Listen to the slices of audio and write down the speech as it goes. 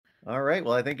All right.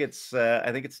 Well, I think it's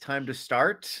time to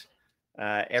start.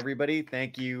 Everybody,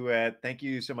 thank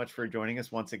you so much for joining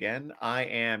us once again. I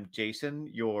am Jason,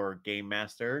 your game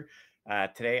master.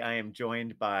 Today, I am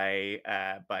joined by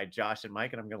Josh and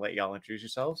Mike, and I'm going to let y'all introduce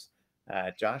yourselves.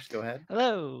 Josh, go ahead.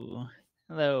 Hello.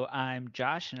 Hello, I'm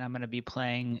Josh, and I'm going to be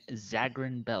playing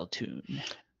Zagrin Beltune.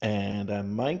 And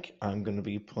I'm Mike. I'm going to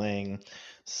be playing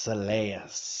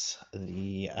Saleas,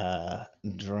 the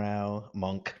drow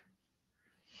monk.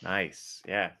 Nice.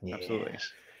 Yeah, absolutely.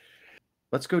 Yes.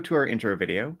 Let's go to our intro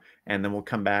video, and then we'll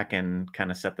come back and kind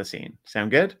of set the scene.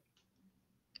 Sound good?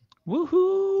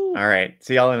 Woohoo! All right.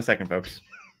 See y'all in a second, folks.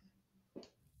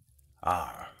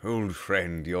 Ah, old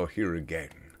friend, you're here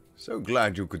again. So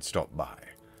glad you could stop by.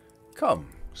 Come,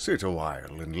 sit a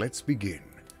while and let's begin.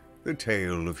 The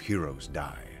tale of heroes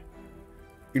die.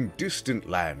 In distant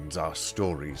lands are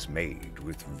stories made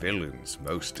with villains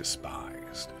most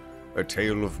despised. A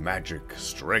tale of magic,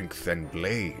 strength, and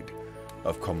blade,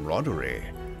 of camaraderie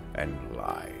and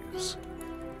lies.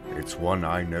 It's one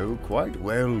I know quite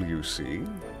well, you see.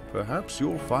 Perhaps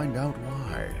you'll find out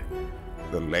why.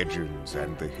 The legends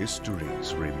and the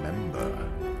histories remember.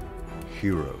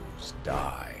 Heroes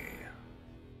die.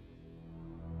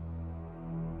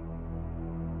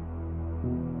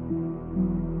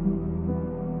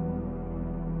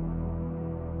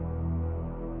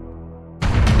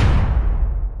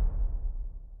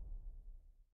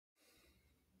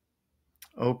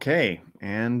 Okay,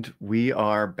 and we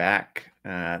are back.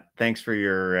 Thanks for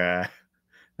your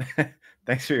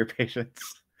thanks for your patience.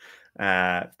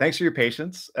 Thanks for your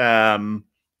patience.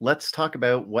 Let's talk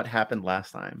about what happened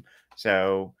last time.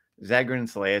 So, Zagrin and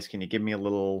Saleas, can you give me a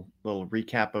little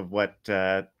recap of what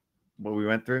we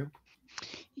went through?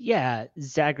 Yeah,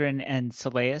 Zagrin and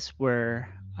Saleus were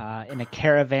in a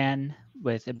caravan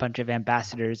with a bunch of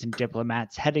ambassadors and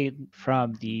diplomats heading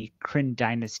from the Kryn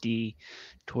dynasty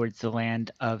towards the land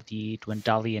of the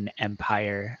Dwendalian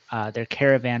Empire. Their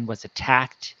caravan was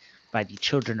attacked by the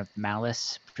Children of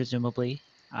Malice, presumably.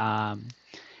 And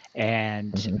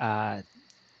Mhm.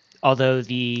 although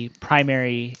the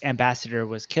primary ambassador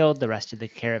was killed, most of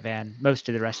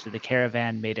the rest of the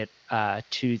caravan made it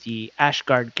to the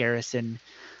Ashgard garrison,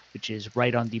 which is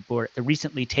right on the border,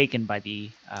 recently taken by the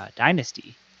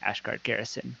dynasty Ashgard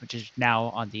garrison, which is now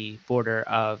on the border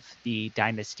of the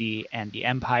dynasty and the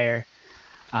empire.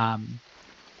 Um,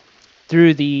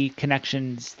 Through the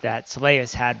connections that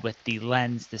Saleus had with the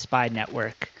Lens, the spy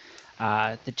network,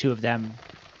 the two of them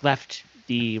left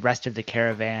the rest of the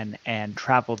caravan and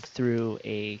traveled through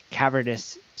a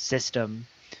cavernous system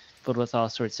filled with all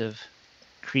sorts of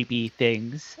creepy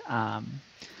things,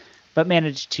 but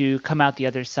managed to come out the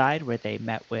other side where they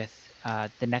met with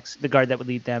the guard that would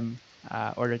lead them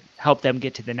or to help them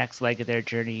get to the next leg of their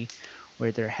journey,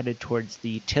 where they're headed towards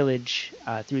the tillage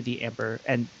through the Amber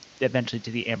and eventually to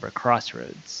the Amber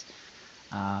Crossroads.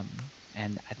 Um,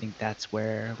 and I think that's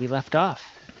where we left off.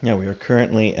 Yeah, we are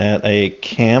currently at a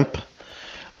camp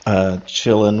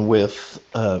chilling with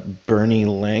Bernie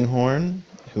Langhorn,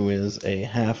 who is a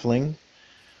halfling,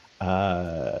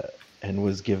 uh, and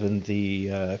was given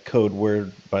the code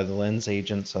word by the Lens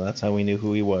agent, so that's how we knew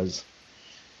who he was.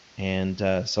 And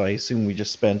so I assume we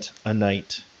just spent a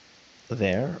night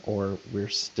there, or we're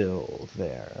still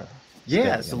there.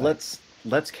 Yeah, Spending a so night.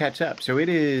 let's catch up. So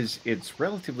it's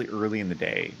relatively early in the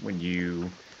day when you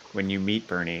meet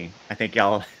Bernie. I think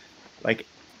y'all like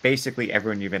basically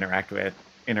everyone you've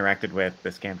interacted with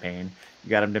this campaign. You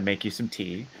got him to make you some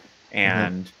tea, Mm-hmm.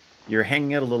 and you're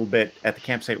hanging out a little bit at the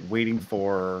campsite waiting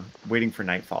for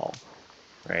nightfall,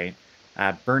 right?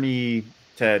 Bernie,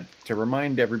 to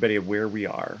remind everybody of where we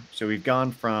are. So we've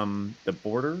gone from the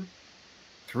border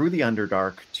through the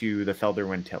Underdark to the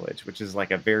Felderwind Tillage, which is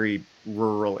like a very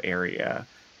rural area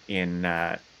in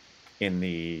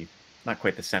the not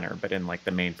quite the center, but in like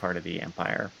the main part of the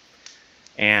empire.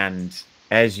 And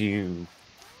as you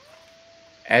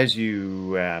as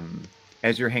you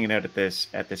as you're hanging out at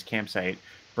this campsite,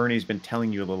 Bernie's been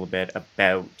telling you a little bit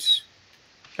about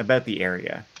the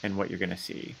area and what you're going to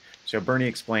see. So Bernie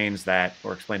explained a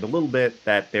little bit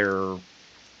that their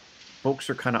folks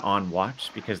are kind of on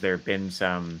watch because there've been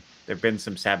some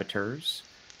saboteurs,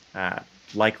 uh,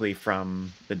 likely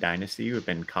from the dynasty, who have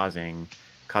been causing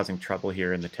trouble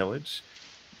here in the tillage.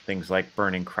 Things like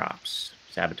burning crops,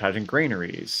 sabotaging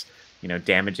granaries,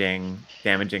 damaging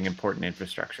important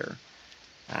infrastructure.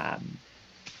 Um,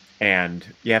 and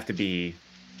you have to be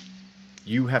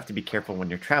careful when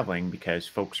you're traveling because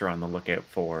folks are on the lookout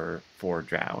for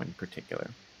drow in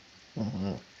particular.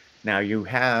 Mm-hmm. Now you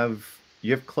have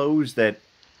clothes that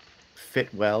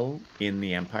fit well in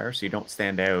the empire, so you don't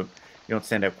stand out. don't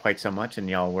stand out quite so much, and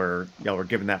y'all were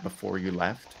given that before you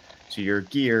left. So your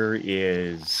gear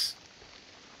is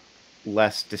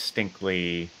less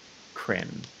distinctly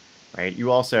Kryn, right?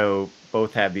 You also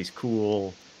both have these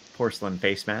cool porcelain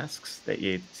face masks that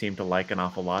you seem to like an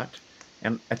awful lot,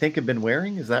 and I think have been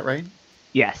wearing. Is that right?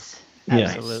 Yes, Yeah.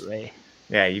 absolutely.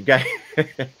 Yeah, you've got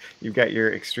you've got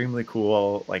your extremely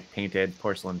cool like painted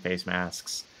porcelain face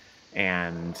masks,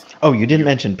 and Oh, you didn't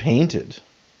mention painted.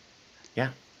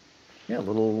 yeah,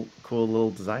 little cool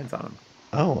little designs on them.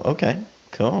 Oh, okay.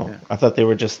 Cool. Yeah. I thought they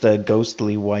were just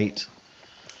ghostly white.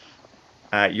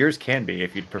 Yours can be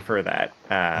if you'd prefer that.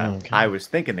 Okay. I was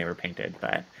thinking they were painted,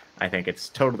 but I think it's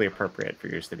totally appropriate for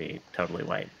yours to be totally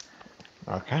white.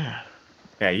 Okay.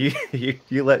 Yeah,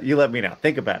 you let me know.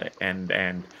 Think about it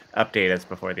and update us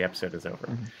before the episode is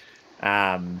over.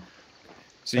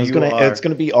 So It's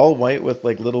gonna be all white with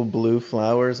like little blue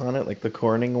flowers on it, like the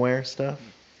Corningware stuff.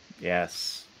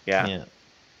 Yes. Yeah. Yeah.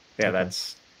 Yeah. Okay.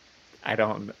 That's. I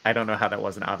don't know how that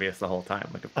wasn't obvious the whole time.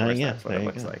 Like, of course, Yeah, that's what there it you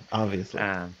looks go. like. Obviously.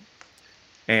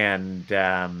 And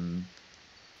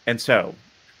so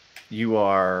you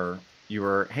are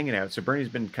hanging out. So Bernie's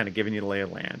been kind of giving you the lay of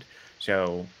the land.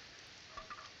 So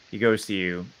he goes to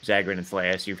you, Zagrin and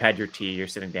Slayus. You've had your tea. You're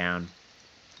sitting down.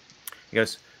 He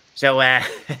goes, so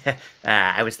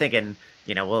I was thinking,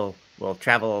 we'll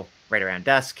travel right around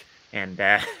dusk, and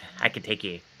I can take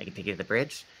you to the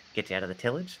bridge, get you out of the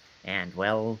tillage, and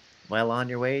well on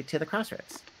your way to the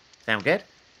crossroads. Sound good?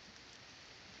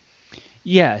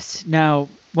 Yes. Now,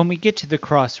 when we get to the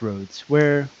crossroads,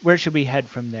 where should we head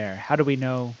from there? How do we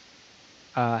know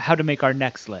how to make our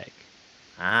next leg?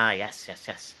 Ah, yes.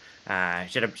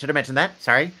 Should have mentioned that.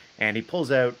 Sorry. And he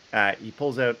pulls out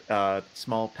a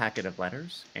small packet of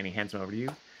letters and he hands them over to you.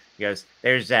 He goes,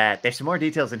 "There's some more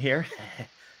details in here,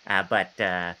 but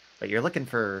you're looking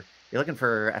for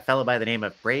a fellow by the name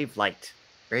of Brave Light.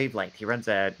 Brave Light. He runs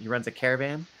a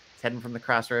caravan. He's heading from the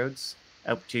crossroads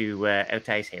out to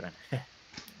Icehaven.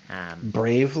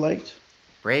 Brave Light.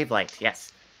 Brave Light.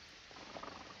 Yes.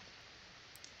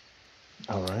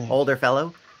 All right. Older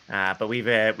fellow, but we've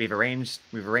arranged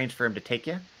for him to take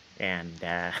you, and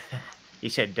you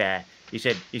should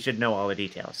know all the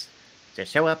details.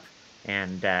 Just show up,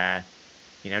 and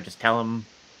just tell him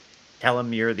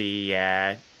you're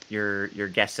the your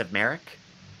guest of Merrick.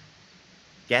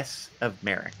 Guest of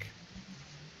Merrick,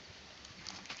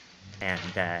 and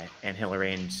he'll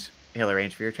arrange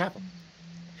for your travel.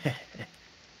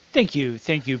 Thank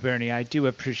you, Bernie. I do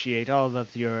appreciate all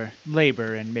of your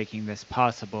labor in making this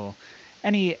possible.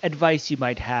 Any advice you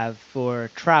might have for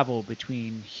travel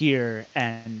between here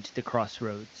and the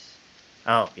crossroads?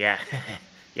 Oh, yeah.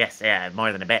 Yes, yeah,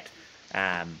 more than a bit.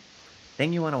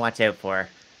 Thing you want to watch out for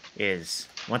is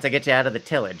once I get you out of the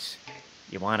tillage,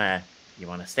 you want to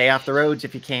stay off the roads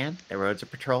if you can. The roads are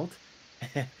patrolled.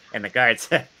 And the guards,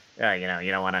 you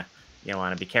don't want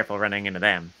to be careful running into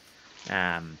them.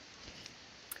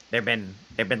 They've been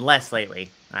less lately,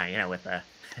 with the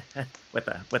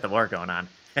with the war going on.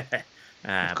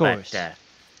 Of course.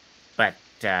 But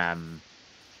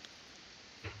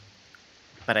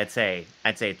I'd say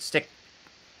stick,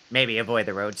 maybe avoid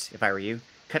the roads if I were you.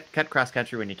 Cut cross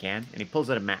country when you can. And he pulls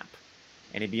out a map,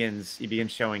 and he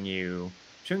begins showing you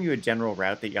a general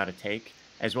route that you ought to take,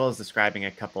 as well as describing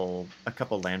a couple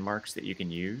landmarks that you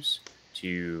can use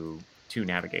to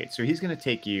navigate. So he's going to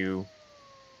take you.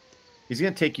 He's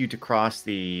going to take you to cross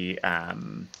the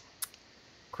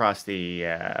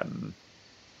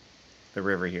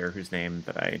river here, whose name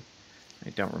that I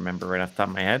don't remember right off the top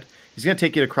of my head. He's going to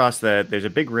take you to cross there's a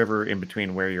big river in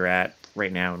between where you're at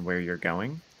right now and where you're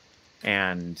going.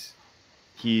 And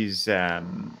he's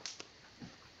going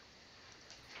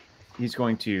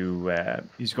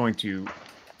to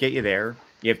get you there.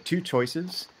 You have two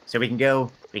choices. So we can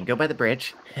go by the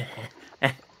bridge.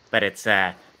 But it's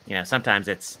sometimes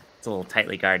it's a little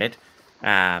tightly guarded.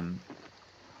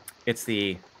 It's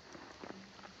the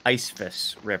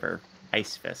Icefish River.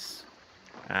 Icefish.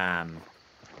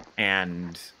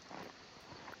 And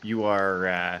you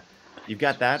are you've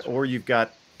got that, or you've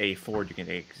got a ford you can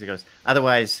take. Because it goes,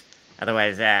 otherwise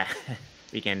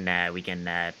we can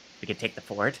take the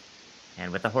ford,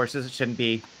 and with the horses it shouldn't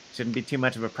be too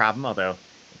much of a problem. Although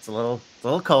it's a little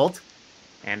cold,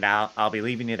 and I'll be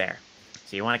leaving you there.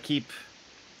 So you want to keep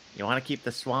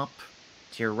the swamp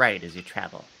to your right as you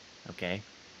travel. Okay,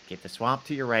 keep the swamp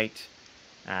to your right.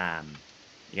 There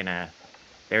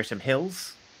are some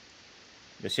hills.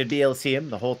 You should be able to see them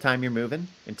the whole time you're moving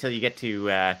until you get to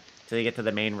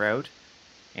the main road.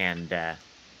 And I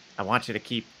want you to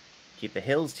keep the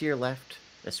hills to your left,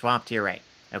 the swamp to your right.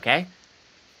 Okay?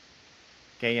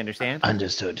 Okay, you understand?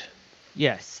 Understood.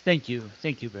 Yes, thank you,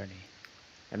 Bernie.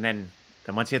 And then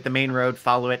once you hit the main road,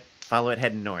 follow it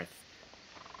heading north.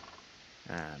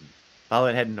 Follow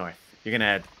it heading north. You're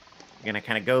gonna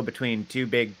kind of go between two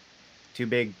big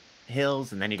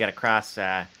hills, and then you gotta cross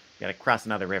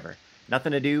another river.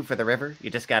 Nothing to do for the river.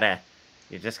 You're just gonna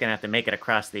have to make it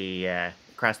across the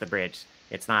bridge.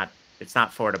 It's not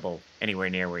fordable anywhere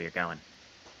near where you're going.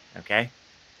 Okay,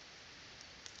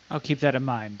 I'll keep that in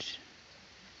mind.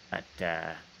 but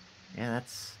yeah,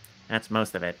 that's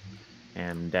most of it,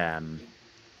 and and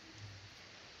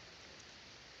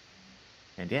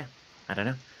yeah, I don't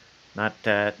know. Not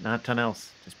a ton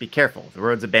else. Just be careful. The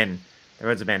roads have been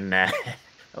a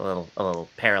little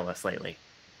perilous lately.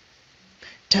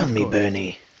 Tell Of me, course.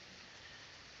 Bernie,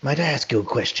 might I ask you a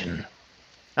question?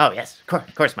 Oh yes,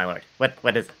 of course, my lord.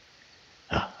 What is it?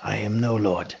 I am no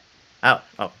lord. Oh,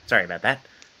 sorry about that.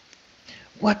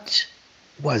 What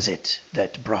was it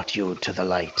that brought you to the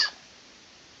light?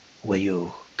 Were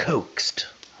you coaxed,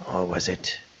 or was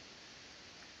it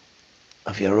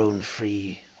of your own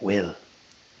free will?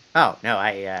 Oh no,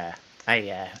 I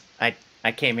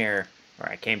came here, or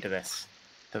I came to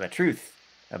the truth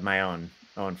of my own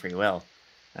free will.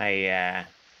 I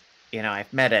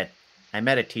I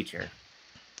met a teacher,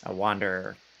 a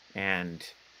wanderer, and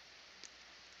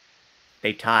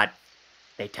they taught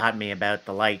they taught me about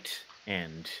the light,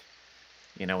 and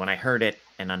when I heard it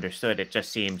and understood, it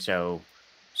just seemed so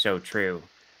true.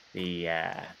 The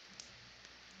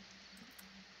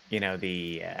you know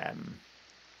the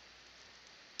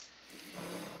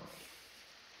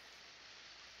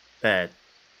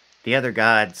the other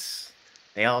gods,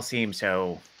 they all seem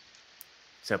so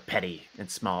petty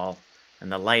and small,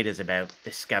 and the light is about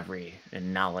discovery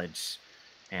and knowledge,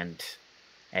 and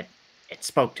it it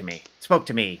spoke to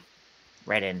me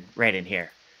right in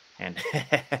here, and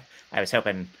I was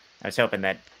hoping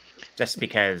that just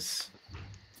because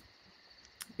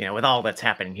with all that's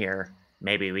happening here,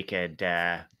 maybe we could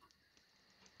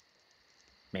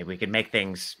make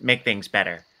things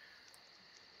better.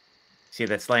 See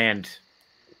this land?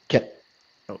 Can,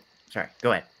 Oh, sorry.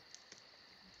 Go ahead.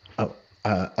 oh,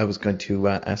 I was going to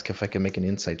ask if I could make an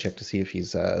insight check to see if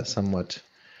he's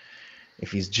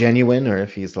if he's genuine or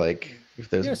if he's like, if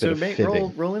there's Yeah. a bit So of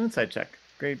fibbing. roll an insight check.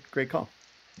 Great call.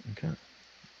 Okay.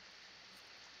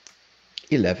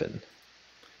 11.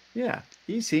 Yeah,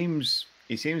 he seems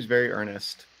very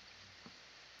earnest.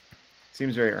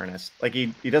 Seems very earnest. Like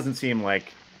he doesn't seem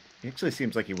like he actually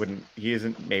seems like he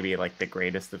isn't maybe like the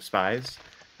greatest of spies.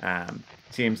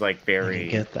 Seems like I can very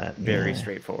get that. very Yeah.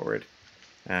 straightforward.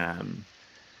 Um,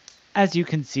 As you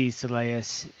can see,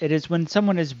 Silius, it is when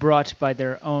someone is brought by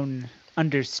their own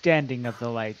understanding of the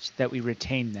light that we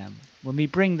retain them. When we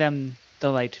bring them the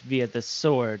light via the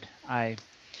sword, I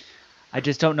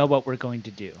just don't know what we're going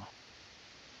to do.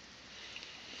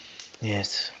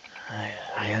 Yes,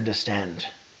 I understand.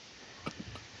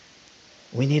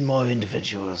 We need more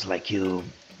individuals like you,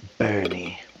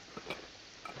 Bernie.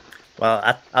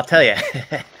 well, I'll tell you,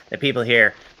 the people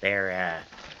here, they're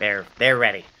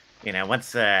ready.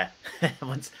 Once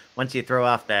you throw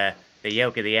off the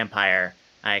yoke of the empire,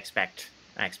 I expect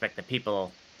the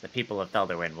people of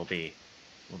Felderwin will be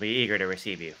eager to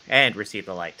receive you and receive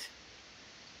the light.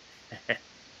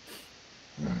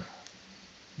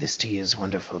 This tea is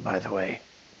wonderful, by the way.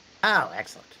 Oh,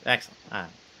 excellent.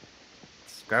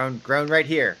 It's grown right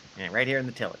here, right here in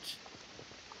the tillage.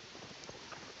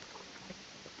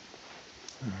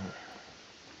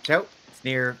 So it's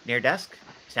near dusk.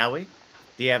 Shall we?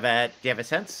 Do you have a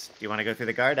sense? Do you want to go through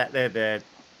the guard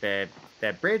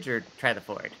the bridge, or try the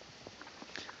ford?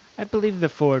 I believe the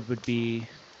ford would be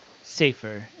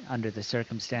safer under the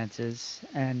circumstances,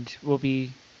 and we'll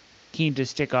be keen to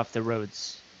stick off the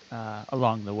roads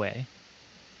along the way.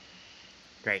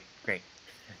 Great.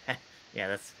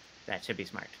 Yeah, that should be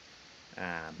smart.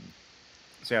 Um,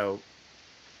 so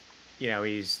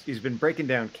he's been breaking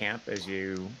down camp as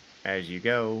you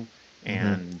go,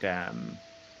 and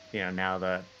now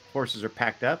the horses are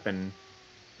packed up, and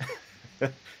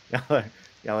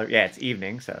yeah, it's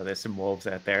evening, so there's some wolves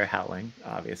out there howling,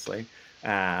 obviously,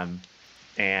 um,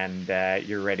 and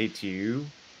you're ready to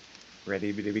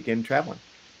begin traveling.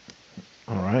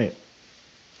 All right.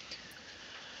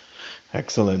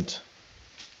 Excellent.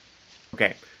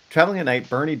 Okay. Traveling at night,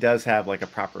 Bernie does have like a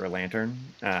proper lantern.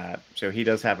 So he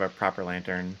does have a proper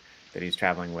lantern that he's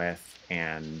traveling with,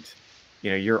 and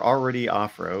you're already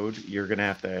off road. You're gonna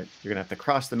have to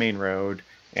cross the main road,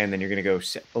 and then you're gonna go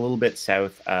a little bit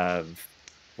south of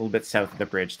the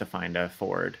bridge to find a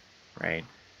ford, right?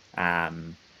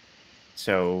 Um,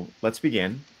 so let's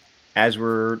begin as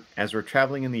we're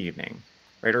traveling in the evening,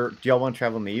 right? Or do y'all want to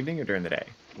travel in the evening or during the day?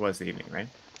 was the evening, right?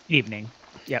 Evening.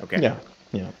 Yep. Okay. Yeah,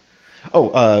 yeah.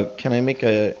 Oh, can I make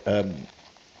a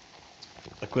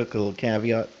quick little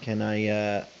caveat? Can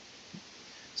I?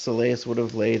 Sylleus would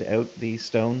have laid out the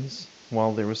stones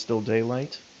while there was still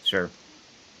daylight, Sure.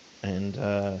 and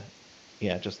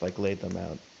yeah, just like laid them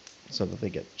out so that they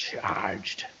get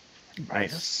charged by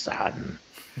the Nice. sun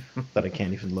that I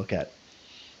can't even look at.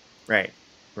 Right.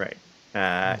 Right.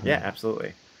 Yeah,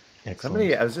 absolutely. Excellent.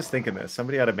 Somebody, I was just thinking this.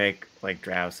 Somebody ought to make like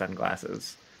drow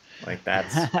sunglasses. Like that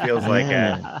feels like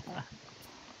a. We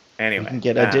Anyway. can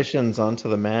get additions onto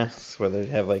the masks where they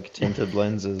have like tinted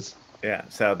lenses. Yeah.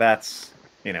 So that's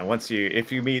once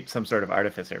if you meet some sort of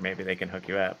artificer, maybe they can hook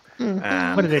you up.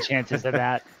 What are the chances of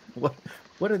that?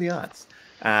 What are the odds?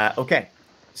 Okay,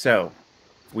 so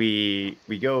we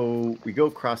go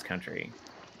cross country,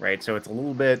 right? So it's a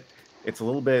little bit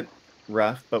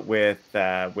rough, but with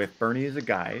Bernie as a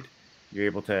guide, you're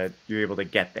able to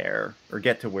get there or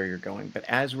get to where you're going. But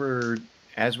as we're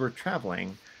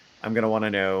traveling, I'm gonna want to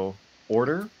know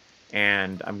order,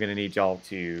 and I'm gonna need y'all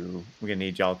to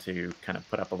kind of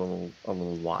put up a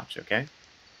little watch, okay?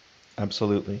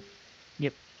 Absolutely.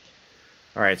 Yep.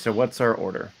 All right. So what's our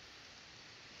order?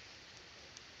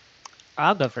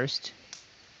 I'll go first.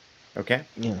 Okay.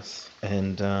 Yes,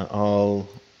 and I'll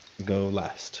go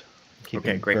last,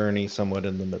 keeping great. Bernie somewhat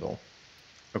in the middle.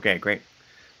 Okay, great.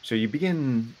 So you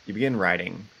begin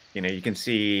riding. You can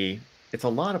see it's a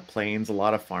lot of plains, a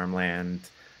lot of farmland.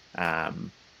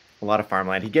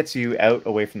 He gets you out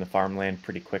away from the farmland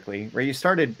pretty quickly. Right, you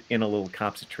started in a little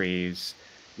copse of trees.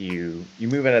 You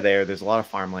move out of there. There's a lot of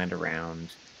farmland around.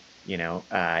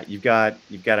 You've got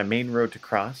a main road to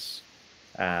cross.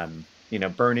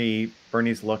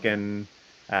 Bernie's looking.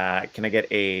 Can I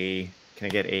get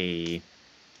a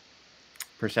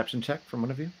perception check from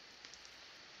one of you?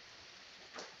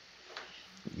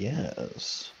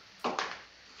 Yes.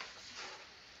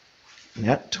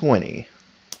 Nat 20.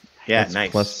 Yeah, That's nice.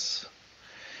 Plus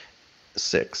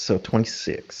 6, so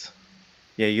 26.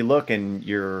 Yeah, you look and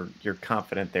you're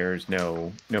confident there's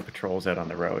no patrols out on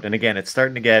the road. And again, it's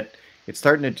starting to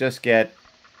just get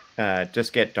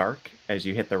dark as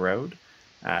you hit the road.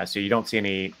 So you don't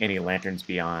see any lanterns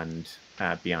beyond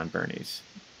Bernie's.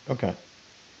 Okay.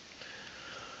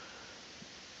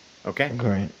 Okay.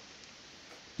 Great.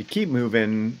 You keep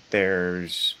moving.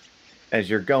 As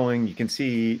you're going, you can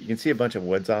see a bunch of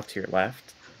woods off to your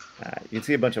left.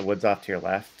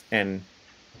 And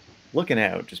looking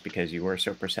out, just because you were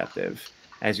so perceptive,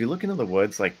 as you look into the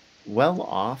woods, like well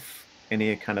off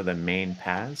any kind of the main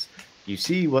paths, you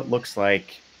see what looks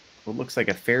like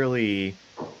a fairly,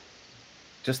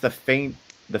 just the faint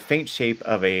shape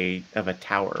of a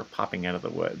tower popping out of the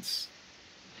woods.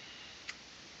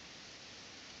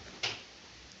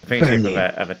 The faint shape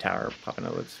of a tower popping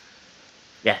out of the woods.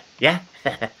 Yeah.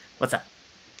 What's up?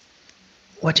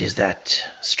 What is that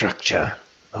structure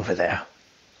over there?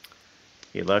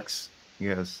 He goes,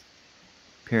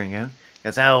 peering out. He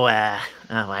goes, I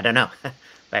don't know,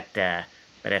 but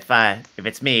if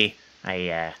it's me,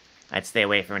 I'd stay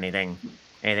away from anything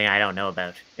I don't know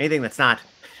about. Anything that's not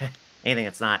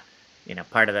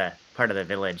part of the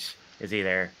village is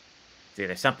either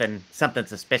something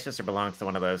suspicious or belongs to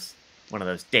one of those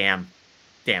damn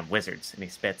wizards. And he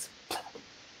spits.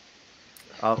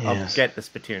 I'll get the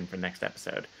spittoon for next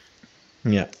episode.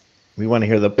 Yeah. We want to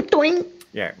hear the doing.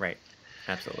 Yeah, right.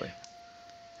 Absolutely.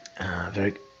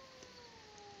 Very,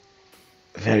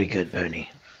 very good, Bernie.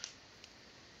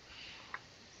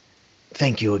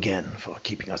 Thank you again for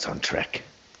keeping us on track.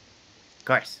 Of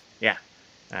course. Yeah.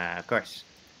 Of course.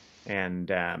 And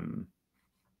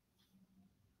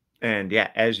yeah,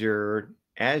 as you're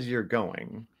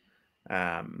going,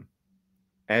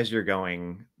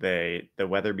 the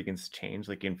weather begins to change.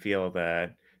 Like you can feel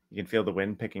the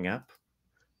wind picking up.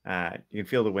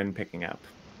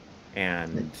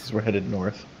 And We're headed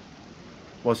north.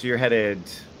 well, so you're headed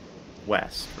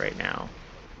west right now.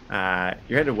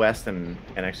 You're headed west and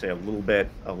actually a little bit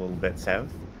south.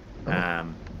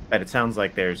 But it sounds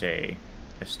like there's a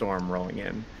storm rolling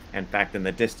in. In fact, in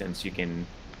the distance, you can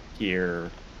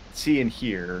see and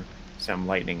hear some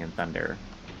lightning and thunder.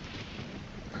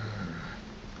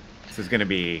 This is going to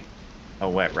be a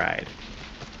wet ride.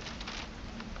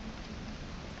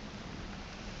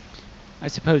 I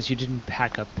suppose you didn't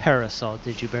pack a parasol,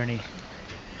 did you, Bernie?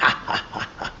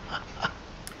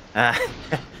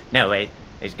 No, wait.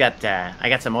 I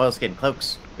got some oilskin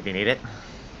cloaks if you need it.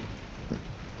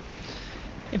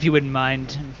 If you wouldn't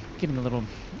mind, I'm getting a little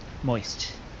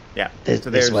moist. Yeah. This, So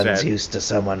this there's one's used to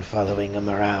someone following him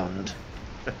around.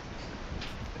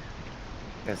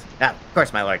 yes. Of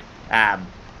course, my lord.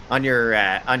 on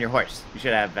your horse. You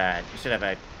should have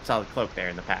a solid cloak there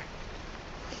in the pack.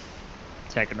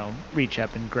 Second will reach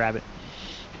up and grab it,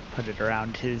 put it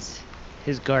around his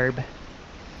garb.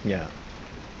 Yeah.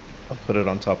 I'll put it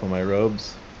on top of my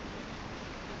robes.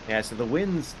 Yeah, so the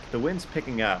wind's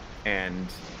picking up, and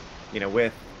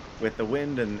with the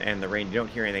wind and the rain, you don't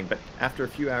hear anything. But after a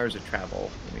few hours of travel,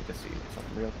 let me just see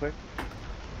something real quick.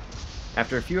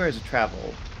 After a few hours of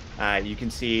travel, you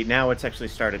can see now it's actually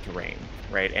started to rain,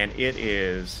 right? And it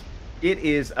is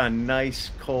a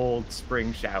nice cold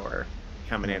spring shower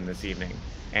coming in this evening,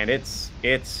 and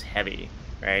it's heavy,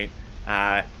 right?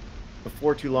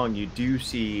 Before too long, you do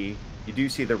see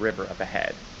the river up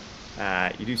ahead.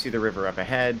 You do see the river up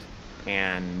ahead,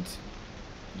 and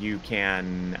you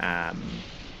can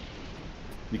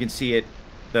see it,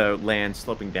 the land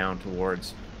sloping down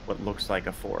towards what looks like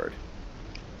a ford.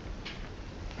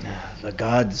 The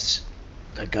gods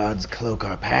cloak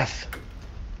our path.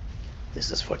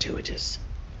 This is fortuitous.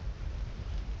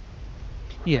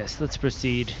 Yes, let's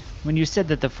proceed. When you said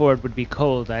that the ford would be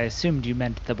cold, I assumed you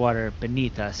meant the water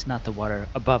beneath us, not the water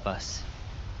above us.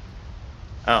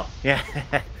 Oh, yeah.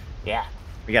 Yeah.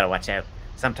 We gotta watch out.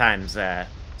 Sometimes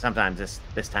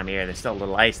this time of year, there's still a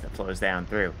little ice that flows down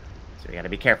through. So we gotta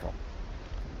be careful.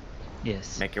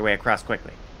 Yes. Make your way across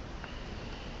quickly.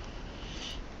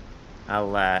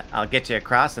 I'll get you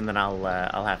across, and then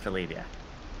I'll have to leave you.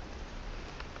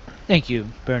 Thank you,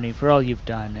 Bernie, for all you've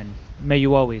done, and may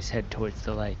you always head towards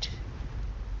the light.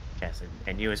 Yes,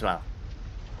 and you as well.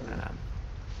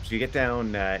 So you get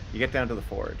down to the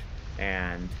ford,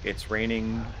 and it's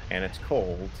raining and it's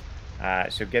cold.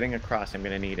 So getting across, I'm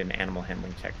going to need an animal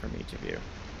handling check from each of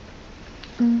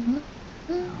you.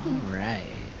 All right.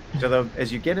 So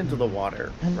as you get into the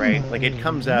water, right, like it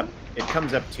comes up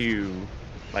to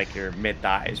like your mid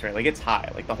thighs, right? Like it's high.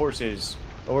 Like the horse is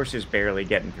barely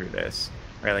getting through this,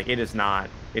 right? Like it is not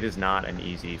an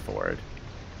easy ford.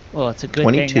 Well, it's a good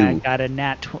 22. thing I got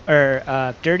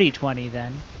a dirty 20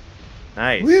 then.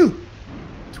 Nice. Woo!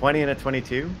 20 and a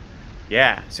 22.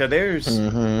 Yeah. So there's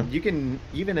Mhm. you can,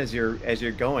 even as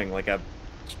you're going, like a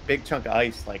big chunk of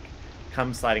ice like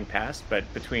comes sliding past, but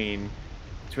between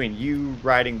you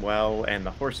riding well and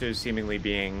the horses seemingly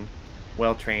being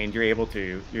well trained, you're able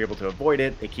to avoid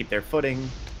it. They keep their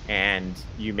footing, and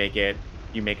you make it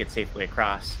safely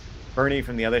across. Bernie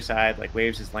from the other side like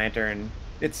waves his lantern.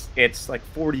 It's like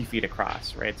 40 feet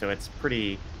across, right? So it's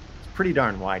pretty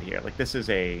darn wide here. Like this is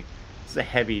a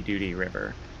heavy duty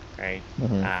river, right?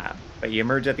 But you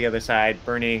emerge at the other side.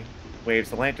 Bernie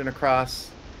waves the lantern across,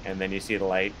 and then you see the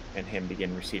light and him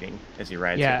begin receding as he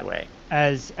rides Yeah. it away.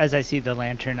 As I see the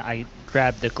lantern, I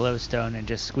grab the glowstone and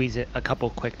just squeeze it a couple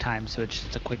quick times, so it's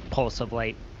just a quick pulse of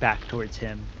light back towards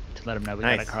him to let him know we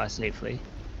got Nice. across safely.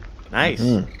 Nice.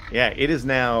 Mhm. Yeah, it is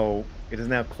now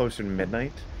closer to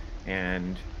midnight,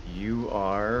 and you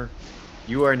are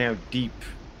now deep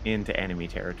into enemy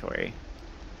territory.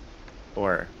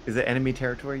 Or is it enemy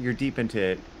territory? You're deep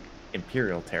into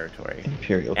Imperial territory.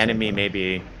 Imperial Enemy territory.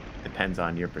 maybe depends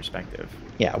on your perspective.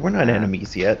 Yeah, we're not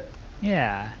enemies yet.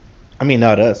 Yeah. I mean,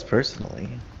 not us personally.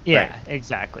 Yeah, Right.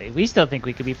 exactly. We still think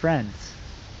we could be friends.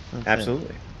 That's it.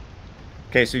 Absolutely.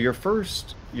 Okay, so your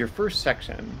first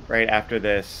section, right after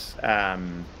this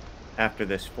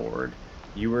ford,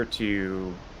 you were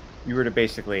to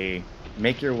basically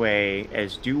make your way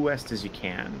as due west as you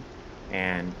can,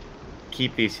 and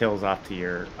keep these hills off to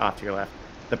your left.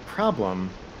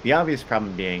 The obvious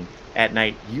problem being, at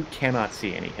night you cannot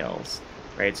see any hills,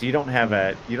 right? So you don't have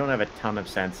a ton of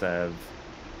sense of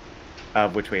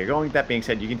which way you're going. That being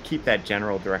said, you can keep that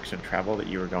general direction of travel that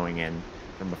you were going in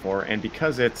from before, and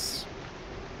because it's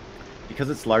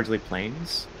largely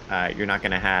plains, you're not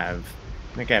going to have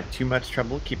too much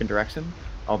trouble keeping direction.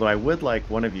 Although I would like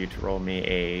one of you to roll me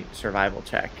a survival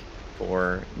check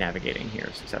for navigating here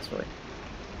successfully.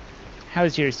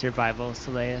 How's your survival,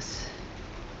 Soleus?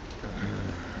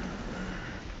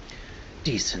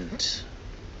 Decent.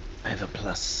 I have a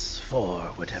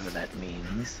 +4, whatever that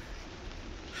means.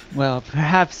 Well,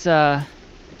 perhaps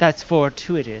that's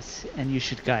fortuitous, and you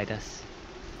should guide us.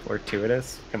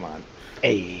 Fortuitous? Come on.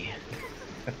 A.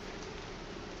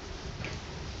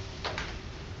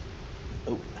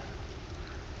 Oh.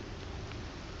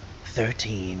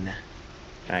 13.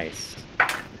 Nice.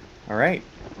 All right.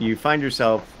 You find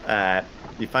yourself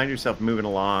moving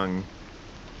along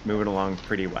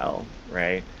pretty well,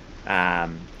 right?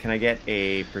 Can I get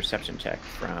a perception check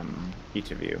from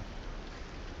each of you?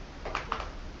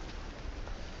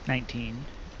 19.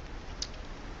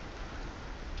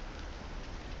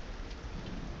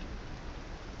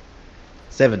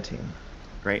 $17.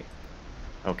 Great.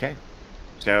 Okay.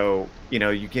 So,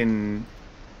 you can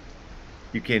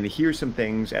you can hear some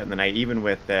things out in the night, even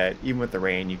with the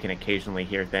rain. You can occasionally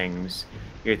hear things,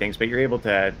 but you're able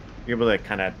to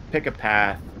kind of pick a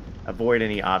path, avoid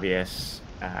any obvious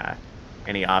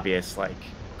like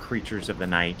creatures of the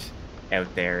night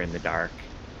out there in the dark,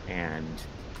 and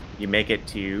you make it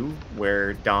to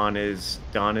where dawn is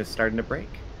starting to break.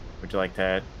 Would you like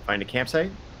to find a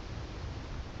campsite?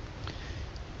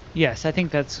 Yes, I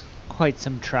think that's quite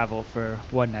some travel for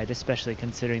one night, especially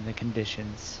considering the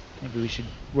conditions. Maybe we should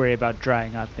worry about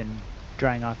drying off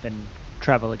and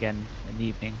travel again in the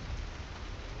evening.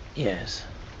 Yes.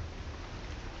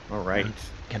 All right.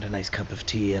 Get a nice cup of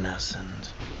tea in us and...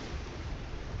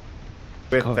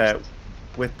 With course.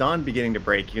 with dawn beginning to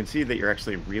break, you can see that you're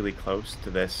actually really close to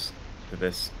this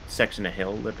section of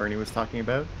hill that Bernie was talking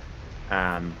about.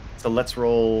 So let's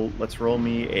roll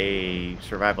me a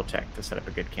survival check to set up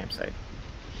a good campsite.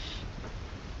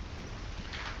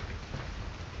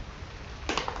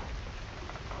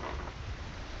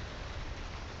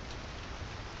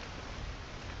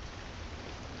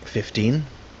 $15.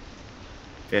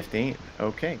 15.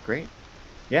 Okay, great.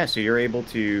 Yeah, so you're able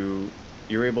to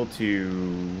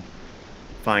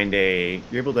find a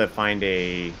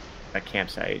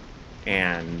campsite,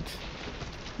 and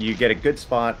you get a good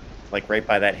spot like right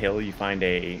by that hill. You find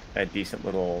a decent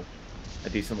little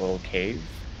cave,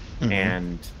 Mhm.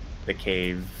 and the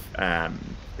cave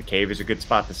is a good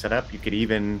spot to set up. You could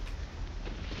even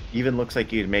looks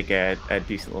like you'd make a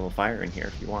decent little fire in here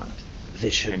if you want,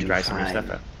 This should and do dry some of your fine.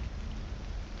 stuff out.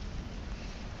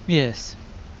 Yes.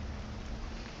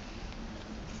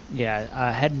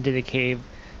 Yeah, head into the cave.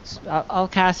 I'll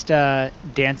cast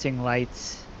dancing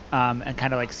lights and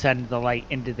kind of like send the light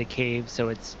into the cave so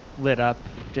it's lit up,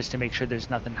 just to make sure there's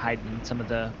nothing hiding in some of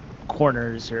the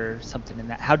corners or something in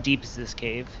that. How deep is this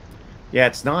cave? Yeah,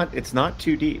 it's not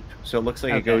too deep, so it looks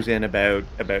like it Okay. goes in about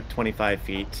 25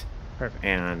 feet, Perfect.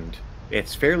 and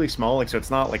it's fairly small. Like, so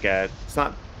it's not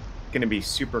going to be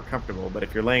super comfortable. But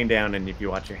if you're laying down and if you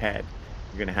watch your head,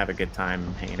 you're going to have a good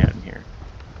time hanging out in here.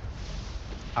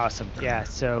 Awesome. Yeah,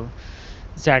 so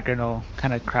Zagrin will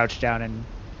kind of crouch down and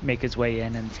make his way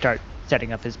in and start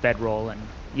setting up his bedroll. And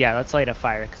yeah, let's light a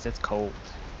fire because it's cold.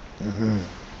 Mm-hmm.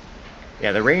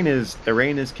 Yeah, the rain is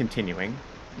continuing,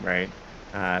 right?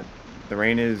 The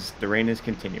rain is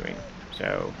continuing.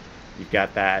 So you've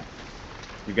got that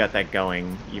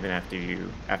going even after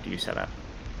you set up.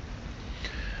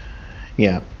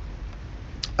 Yeah.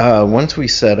 Once we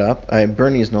set up,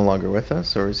 Bernie is no longer with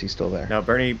us, or is he still there? No,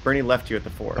 Bernie left you at the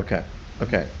fort. Okay.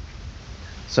 Okay.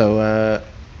 So,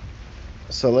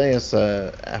 Soleus,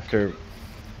 after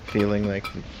feeling like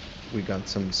we got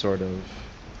some sort of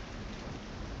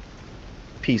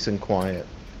peace and quiet,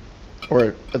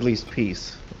 or at least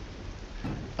peace,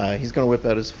 he's gonna whip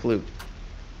out his flute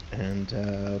and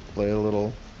play a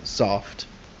little soft,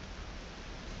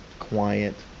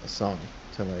 quiet song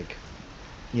to, like,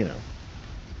 you know,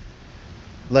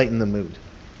 lighten the mood.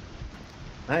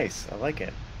 Nice, I like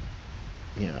it.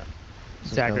 Yeah.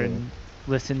 Some kind of- Zagrin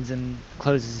listens and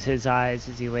closes his eyes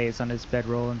as he lays on his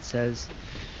bedroll and says,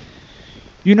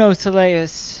 "You know,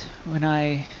 Saleus, when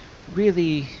I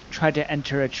really try to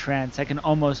enter a trance, I can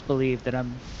almost believe that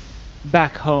I'm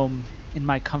back home in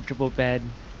my comfortable bed.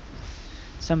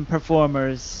 Some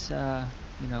performers,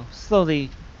 slowly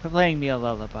playing me a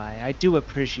lullaby. I do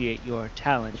appreciate your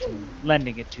talent in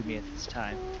lending it to me at this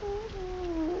time."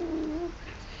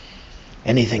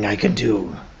 Anything I can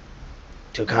do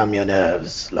to calm your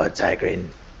nerves, Lord Zagrin.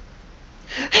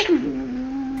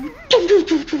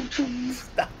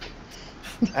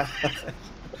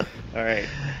 All right.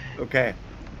 Okay.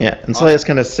 Yeah, and Soleus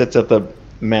kind of sits at the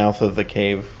mouth of the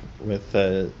cave with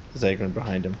Zagrin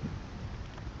behind him,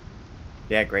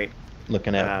 Yeah, great.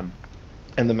 looking out. Um,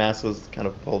 And the mask was kind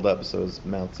of pulled up, so his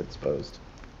mouth's exposed.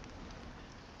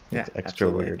 yeah, It's extra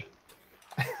absolutely.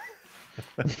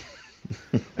 weird.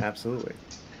 Absolutely.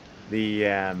 The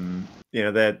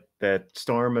the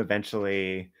storm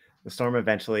eventually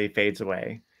fades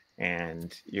away,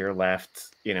 and you're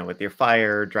left, with your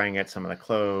fire, drying out some of the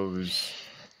clothes.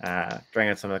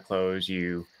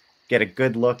 You get a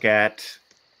good look at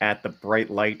the bright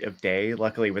light of day.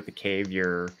 Luckily, with the cave,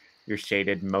 you're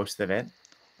shaded most of it.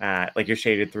 Like, you're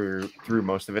shaded through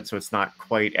most of it, so it's not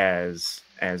quite as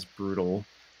brutal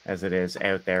as it is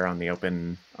out there on the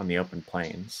open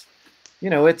plains.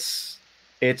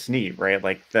 It's neat, right?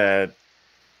 Like, the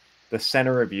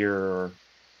center of your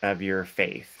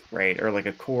faith, right, or like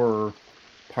a core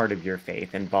part of your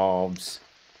faith involves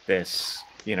this,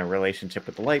 relationship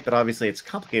with the light. But obviously it's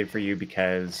complicated for you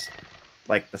because,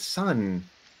 like, the sun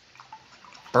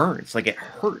burns. Like, it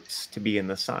hurts to be in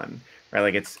the sun, right?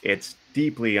 Like, it's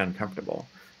deeply uncomfortable.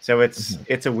 So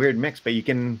it's a weird mix, but you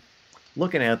can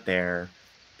looking out there,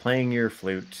 playing your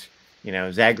flute,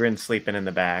 Zagrin sleeping in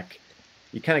the back.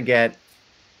 You kind of get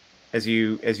as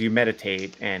you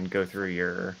meditate and go through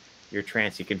your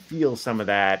trance, you can feel some of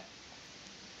that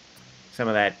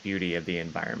beauty of the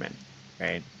environment,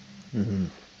 right? Mm-hmm.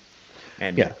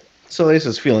 And yeah, Soleus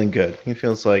is feeling good. He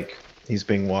feels like he's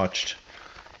being watched,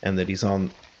 and that he's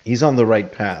on the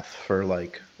right path for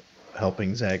like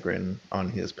helping Zagrin on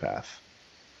his path.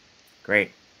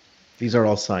 Great. These are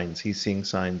all signs. He's seeing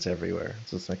signs everywhere.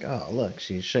 So it's like, oh look,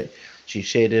 she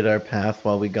shaded our path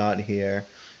while we got here.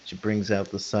 She brings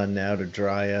out the sun now to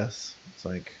dry us. It's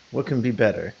like, what can be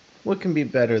better? What can be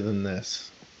better than this?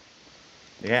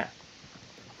 Yeah.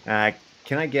 Can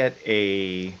I get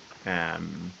a? I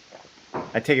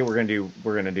take it we're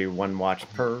gonna do one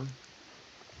watch per.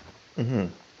 Mm-hmm.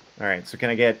 All right. So can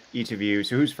I get each of you?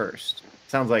 So who's first?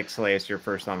 Sounds like Soleus, you're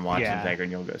first on watch, Yeah. and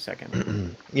Zagrin, you'll go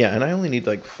second. Yeah, and I only need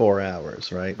like 4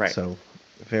 hours, right? Right. So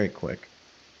very quick.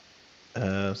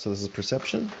 So this is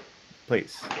perception.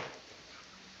 Please.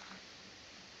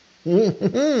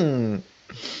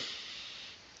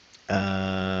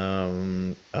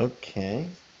 Okay.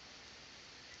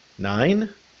 9.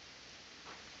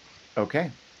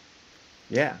 Okay.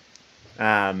 Yeah.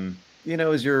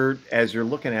 As you're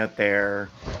looking out there,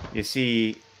 you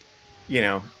see,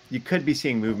 you could be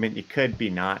seeing movement, you could be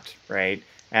not, right?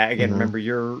 Again, remember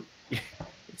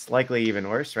it's likely even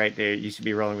worse, right? They used to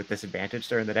be rolling with disadvantage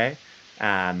during the day.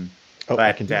 I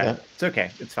But can do that. it's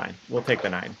okay. It's fine. We'll take the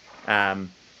 9.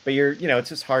 But it's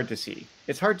just hard to see.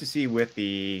 It's hard to see with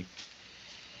the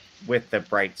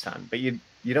bright sun, but you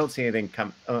don't see anything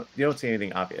you don't see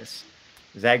anything obvious.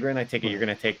 Zagrin, I take it you're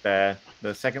going to take the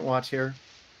second watch here.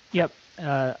 Yep.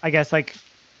 I guess like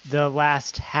the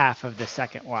last half of the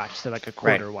second watch, so like a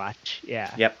quarter watch.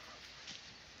 Yeah. Yep.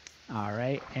 All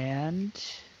right, and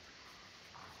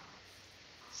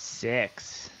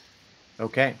 6.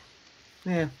 Okay.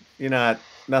 Yeah,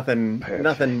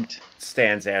 nothing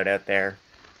stands out there.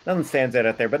 Nothing stands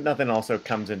out there, but nothing also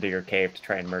comes into your cave to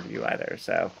try and murder you either.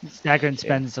 So Zagrin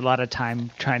spends a lot of time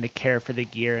trying to care for the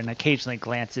gear and occasionally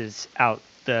glances out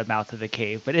the mouth of the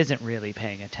cave, but isn't really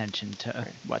paying attention to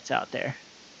what's out there.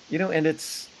 And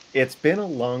it's been a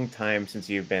long time since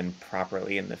you've been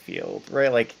properly in the field,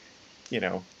 right? Like,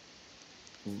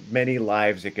 many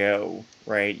lives ago,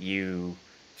 right? You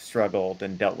struggled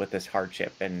and dealt with this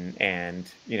hardship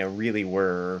and really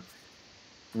were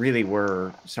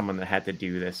someone that had to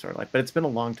do this sort of like, but it's been a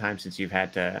long time since you've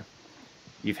had to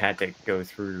go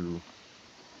through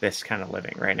this kind of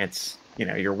living, right? And it's,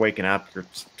 you're waking up, you're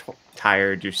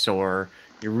tired, you're sore,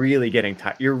 you're really getting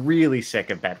tired, you're really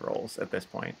sick of bedrolls at this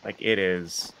point. Like it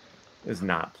is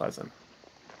not pleasant.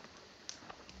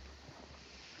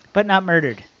 But not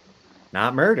murdered.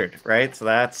 Not murdered, right? So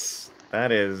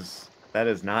that is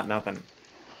not nothing.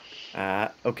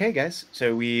 Okay, guys.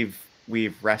 So we've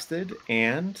rested,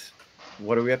 and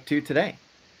what are we up to today?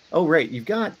 Oh, right.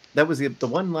 That was the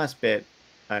one last bit.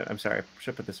 I'm sorry, I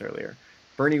should have put this earlier.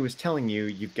 Bernie was telling you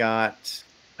you've got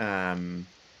 17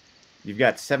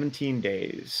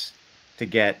 days to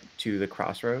get to the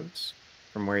crossroads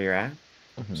from where you're at.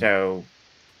 Mm-hmm. So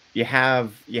you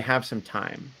have some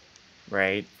time,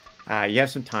 right? You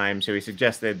have some time. So he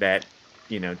suggested that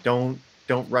don't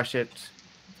rush it.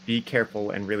 Be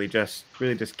careful and really just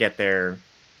get there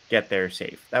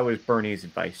safe. That was Bernie's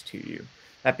advice to you.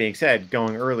 That being said,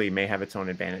 going early may have its own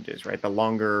advantages, right? The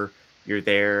longer you're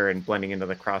there and blending into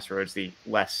the crossroads, the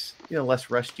less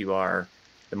rushed you are,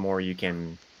 the more you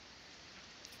can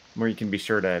be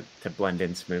sure to blend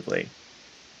in smoothly.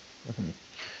 Mm-hmm.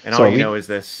 And all you know is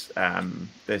this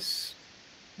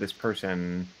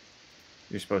person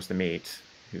you're supposed to meet,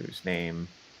 whose name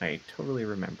I totally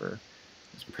remember.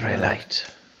 Braylight.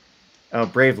 Oh,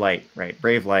 Brave Light, right?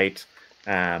 Brave Light.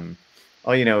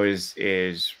 All you know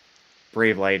is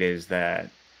Brave Light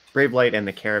and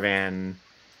the caravan,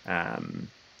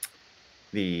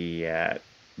 the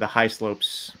High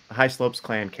Slopes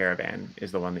clan caravan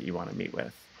is the one that you want to meet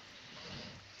with.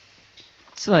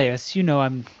 Soleus,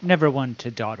 I'm never one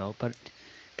to dawdle, but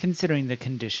considering the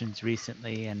conditions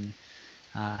recently and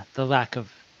the lack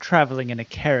of traveling in a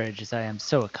carriage as I am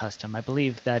so accustomed, I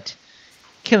believe that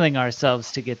killing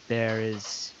ourselves to get there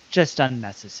is just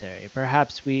unnecessary.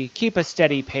 Perhaps we keep a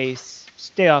steady pace,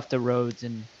 stay off the roads,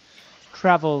 and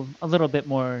travel a little bit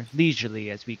more leisurely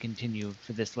as we continue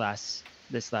for this last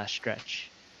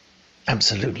stretch.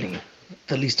 Absolutely.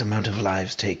 The least amount of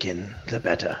lives taken, the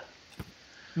better.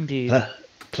 Indeed.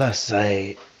 Plus,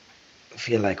 I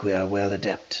feel like we are well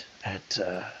adept at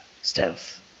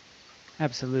stealth.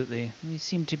 Absolutely. We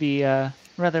seem to be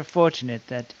rather fortunate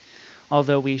that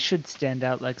although we should stand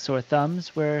out like sore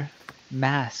thumbs, we're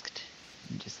masked.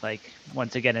 And just like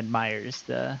once again admires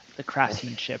the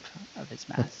craftsmanship of his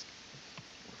mask.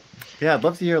 Yeah, I'd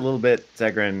love to hear a little bit,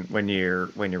 Zegrin, when you're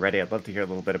ready. I'd love to hear a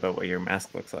little bit about what your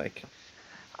mask looks like.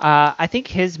 I think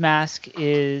his mask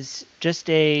is just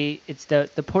it's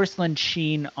the porcelain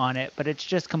sheen on it, but it's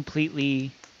just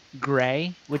completely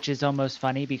gray, which is almost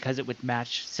funny because it would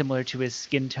match similar to his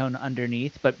skin tone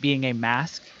underneath. But being a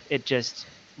mask, it just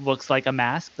looks like a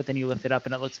mask, but then you lift it up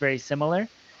and it looks very similar.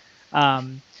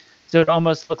 So it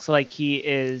almost looks like he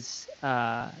is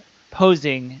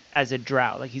posing as a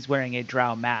drow, like he's wearing a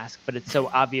drow mask, but it's so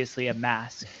obviously a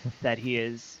mask that he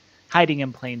is hiding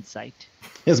in plain sight.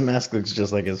 His mask looks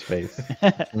just like his face.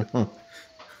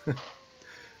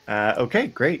 Okay,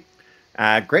 great.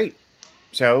 Great.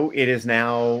 So it is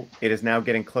now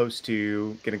getting close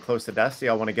to dusk.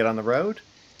 Y'all want to get on the road?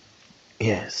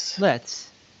 Yes. Let's.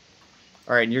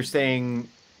 All right, and you're staying,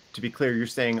 to be clear, you're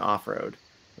staying off-road,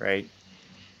 right?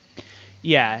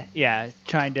 Yeah,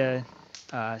 trying to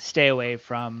stay away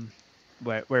from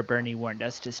where Bernie warned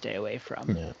us to stay away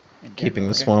from. Yeah. And Keeping the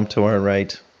Okay. swamp to our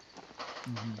right.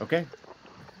 Okay.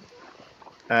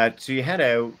 So you head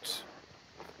out.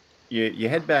 You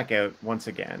head back out once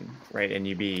again, right? And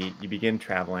you begin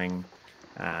traveling.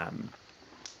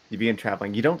 You begin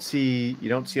traveling. You don't see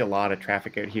a lot of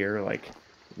traffic out here, like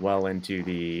well into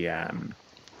the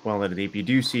deep. You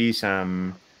do see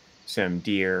some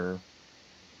deer.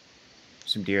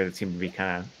 Some deer that seem to be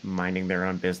kind of minding their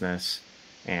own business,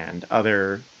 and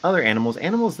other animals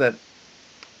that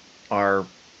are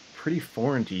pretty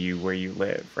foreign to you where you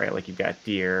live, right? Like you've got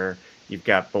deer, you've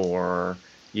got boar,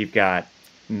 you've got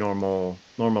normal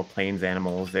plains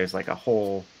animals. There's like a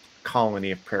whole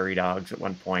colony of prairie dogs at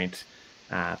one point,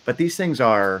 but these things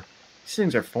are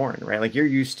foreign, right? Like you're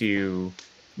used to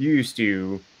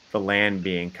the land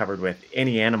being covered with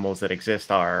any animals that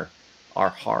exist are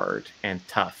hard and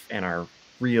tough and are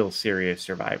real serious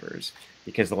survivors,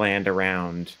 because the land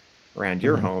around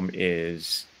your home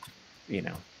is,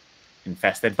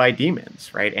 infested by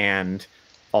demons, right? And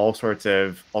all sorts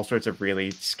of really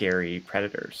scary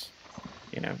predators.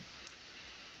 You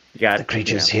got The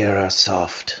creatures here are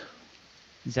soft.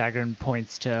 Zagran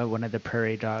points to one of the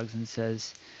prairie dogs and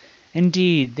says,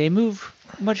 "Indeed, they move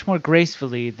much more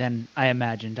gracefully than I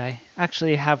imagined. I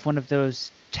actually have one of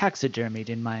those taxidermied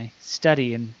in my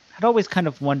study and had always kind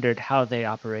of wondered how they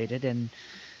operated, and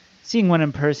seeing one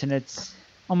in person, it's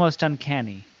almost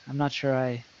uncanny. I'm not sure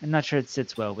it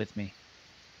sits well with me."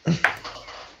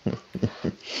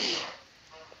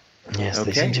 Yes,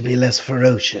 Okay. they seem to be less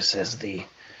ferocious as the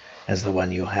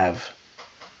one you have.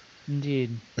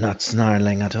 Indeed. Not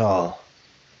snarling at all.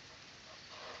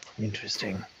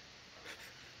 Interesting.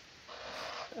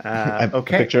 I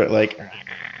Okay. picture it like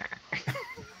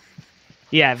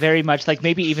Yeah, very much like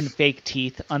maybe even fake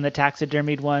teeth on the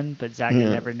taxidermied one, but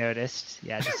Zagran never noticed.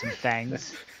 Yeah, just some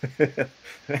fangs. They are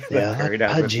a lot Prairie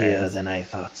dog with pudgier fangs. than I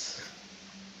thought.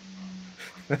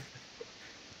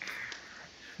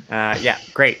 Yeah,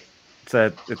 great.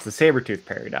 It's a saber-toothed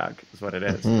prairie dog, is what it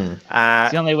is. It's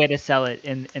the only way to sell it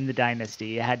in the dynasty.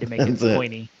 You had to make it That's it.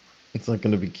 pointy. it's not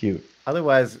going to be cute.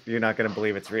 Otherwise, you're not going to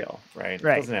believe it's real, right?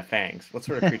 Right. It doesn't have fangs. What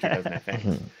sort of creature doesn't have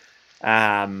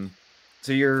fangs?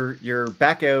 So you're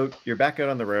back out. You're back out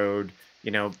on the road.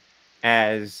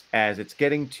 As it's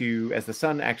getting to, as the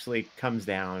sun actually comes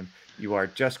down, you are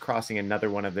just crossing another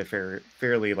one of the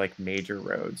fairly like major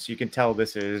roads. You can tell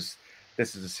this is a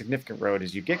significant road.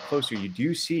 As you get closer, you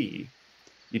do see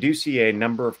a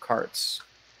number of carts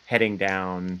heading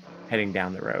down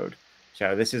the road.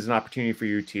 So this is an opportunity for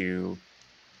you to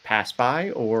pass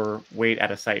by or wait at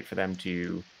a site for them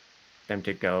to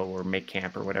go or make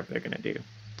camp or whatever they're going to do.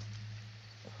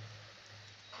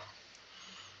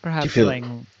 Perhaps feel-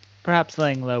 laying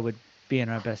low would be in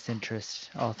our best interest,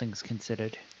 all things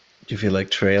considered. Do you feel like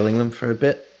trailing them for a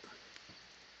bit?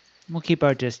 We'll keep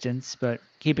our distance, but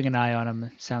keeping an eye on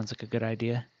them sounds like a good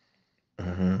idea.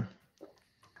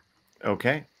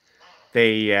 Okay.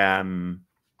 They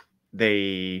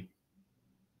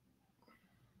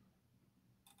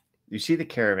you see the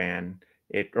caravan,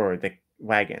 or the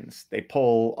wagons. They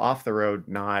pull off the road,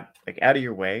 not like out of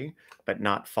your way, but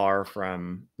not far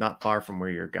from where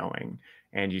you're going.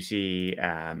 And you see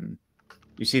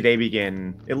they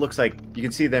begin, it looks like you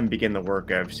can see them begin the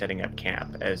work of setting up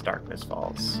camp as darkness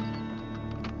falls.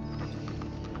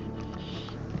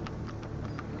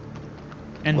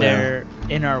 And Well- they're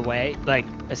in our way. Like,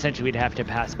 essentially, we'd have to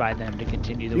pass by them to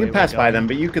continue the way You can we're pass by going. them,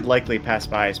 but you could likely pass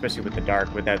by, especially with the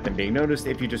dark, without them being noticed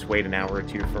if you just wait an hour or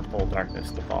two for full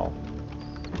darkness to fall.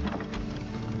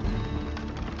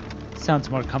 Sounds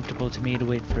more comfortable to me to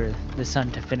wait for the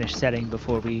sun to finish setting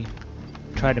before we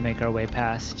try to make our way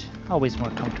past. Always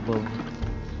more comfortable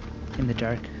in the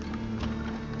dark.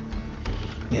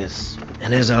 Yes,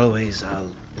 and as always,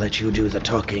 I'll let you do the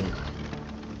talking.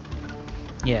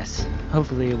 Yes,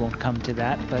 hopefully it won't come to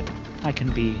that, but I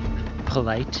can be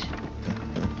polite.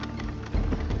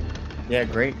 Yeah,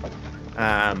 great.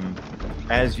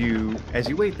 As you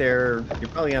wait there, you're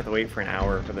probably gonna have to wait for an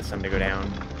hour for the sun to go down.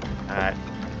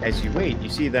 As you wait, you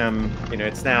see them.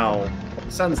 It's now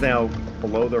the sun's now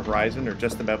below the horizon, or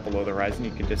just about below the horizon. You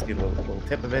can just see the little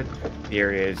tip of it. The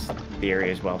area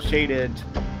is well shaded,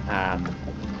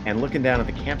 and looking down at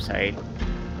the campsite,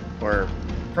 or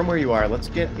from where you are, let's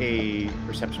get a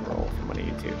perception roll from one of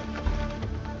you two.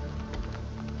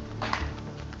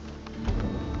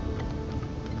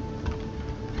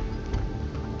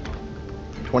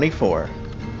 $24.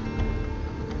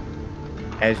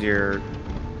 As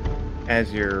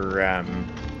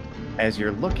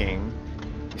you're looking,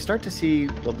 you start to see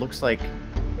what looks like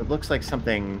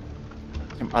some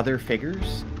other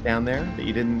figures down there that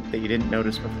you didn't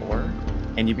notice before,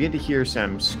 and you begin to hear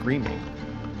some screaming.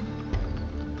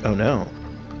 Oh no.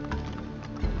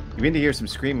 You begin to hear some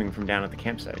screaming from down at the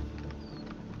campsite.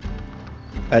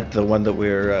 At the one that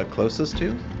we're closest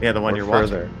to? Yeah, the one Or you're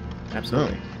further? watching.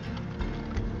 Absolutely.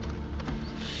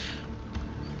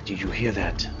 Did you hear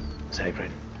that,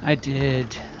 Zygrin? I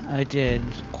did.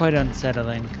 Quite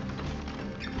unsettling.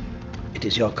 It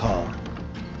is your call.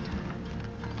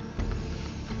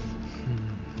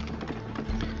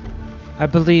 I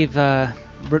believe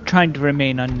trying to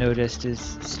remain unnoticed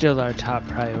is still our top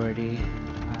priority.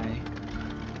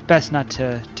 Best not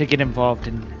to get involved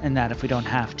in that if we don't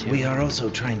have to. We are also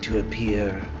trying to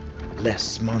appear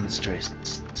less monstrous.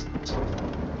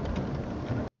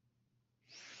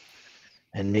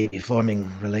 And maybe forming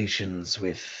relations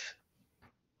with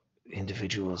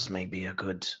individuals may be a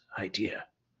good idea.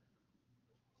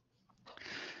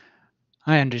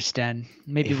 I understand.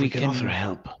 Maybe If we can can offer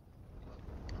help.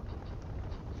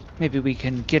 Maybe we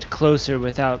can get closer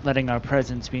without letting our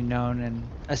presence be known and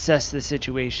assess the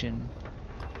situation.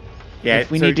 Yeah.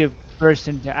 If we need to burst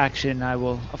into action, I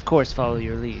will, of course, follow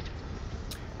your lead.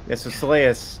 Yeah, so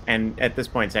Saleus, and at this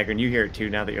point, Zagrin, you hear it too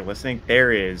now that you're listening.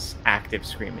 There is active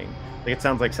screaming. Like, it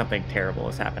sounds like something terrible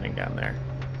is happening down there.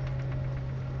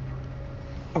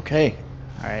 Okay.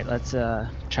 All right, let's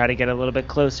try to get a little bit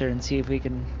closer and see if we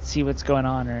can see what's going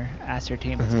on or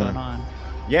ascertain what's going on.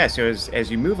 Yeah, so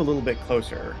as you move a little bit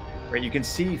closer, right, you can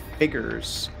see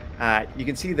figures. You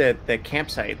can see that the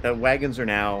campsite, the wagons are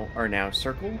now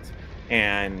circled,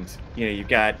 and you've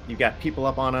got people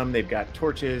up on them. They've got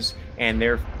torches, and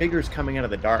they're figures coming out of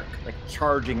the dark, like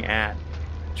charging at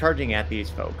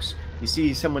these folks. You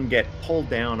see someone get pulled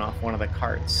down off one of the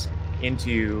carts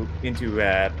into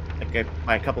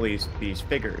by a couple of these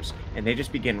figures, and they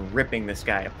just begin ripping this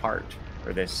guy apart,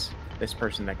 or this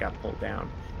person that got pulled down.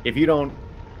 If you don't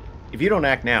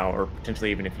act now, or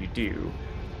potentially even if you do,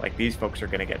 like, these folks are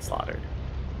going to get slaughtered.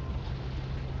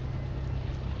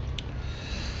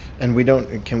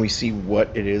 And can we see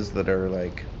what it is that are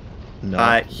like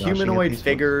humanoid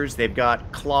figures? They've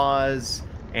got claws,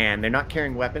 and they're not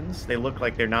carrying weapons. They look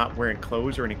like they're not wearing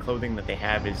clothes, or any clothing that they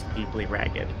have is deeply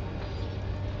ragged.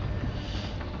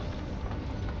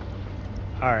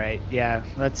 All right, yeah,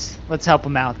 let's help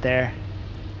them out there.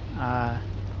 Right.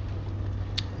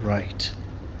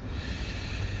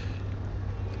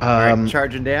 All right,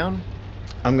 charging down.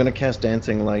 I'm gonna cast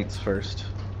Dancing Lights first.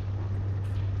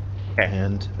 Okay.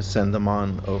 And send them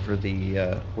on over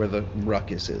the where the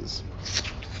ruckus is.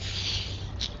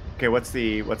 Okay, what's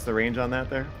the range on that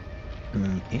there?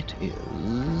 It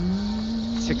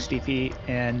is 60 feet,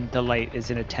 and the light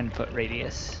is in a 10-foot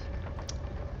radius.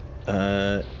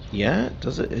 yeah,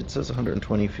 does it? It says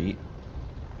 120 feet.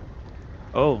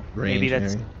 Oh,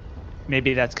 Range,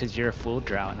 maybe that's because you're a full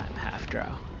drow and I'm half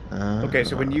drow. Okay,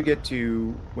 so when you get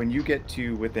to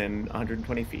within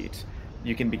 120 feet,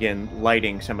 you can begin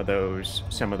lighting some of those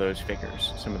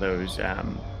figures, some of those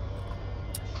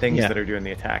things that are doing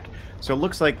the attack. So it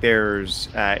looks like there's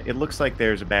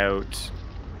about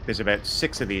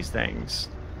 6 of these things.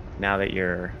 Now that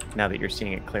you're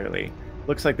seeing it clearly,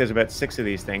 looks like there's about 6 of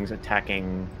these things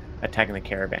attacking the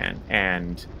caravan.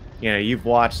 And you've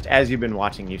watched, as you've been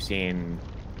watching, you've seen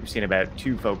about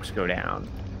 2 folks go down,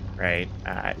 right?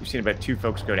 You've seen about 2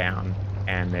 folks go down,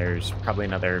 and there's probably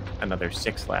another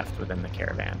 6 left within the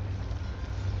caravan.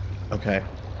 Okay.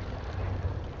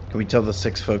 Can we tell the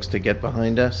 6 folks to get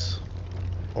behind us?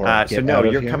 Or So no,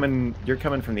 you're here?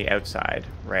 coming from the outside,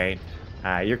 right?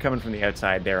 You're coming from the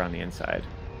outside. They're on the inside.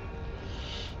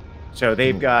 So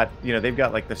they've got they've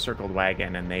got like the circled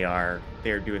wagon, and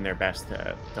they're doing their best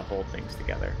to hold things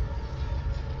together.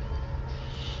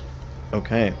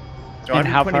 Okay. So And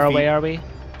how 120 far feet, away are we?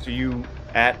 So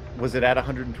was it at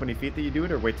 120 feet that you do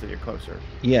it, or wait till you're closer?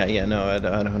 Yeah, no, at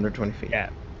 120 feet. Yeah.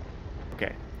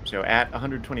 Okay. So at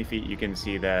 120 feet, you can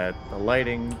see the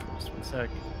lighting. Just one sec.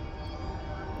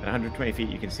 At 120 feet,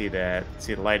 you can see the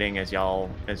lighting as y'all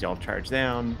charge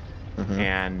down, Mhm.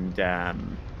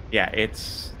 and yeah,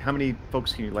 it's how many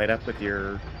folks can you light up with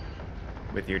your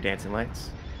dancing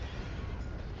lights?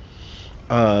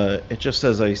 It just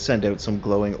says I send out some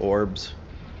glowing orbs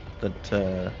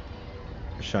that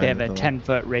shine. They have with a the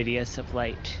 10-foot radius of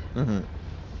light, Mhm.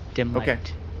 dim light. Okay.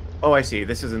 Oh, I see.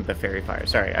 This isn't the fairy fire.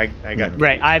 Sorry, I got Yeah.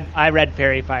 Right. I read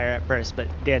fairy fire at first, but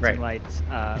dancing Right. lights.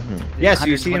 Mhm. Yeah, so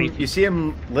you see 120 him. You see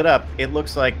him lit up. It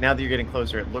looks like now that you're getting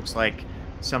closer, it looks like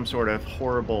some sort of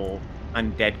horrible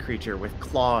undead creature with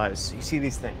claws. You see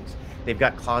these things. They've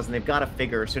got claws and they've got a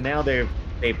figure. So now they've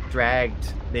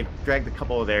dragged a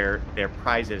couple of their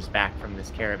prizes back from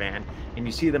this caravan, and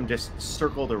you see them just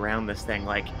circled around this thing,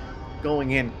 like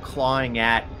going in, clawing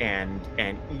at and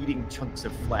eating chunks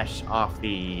of flesh off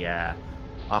the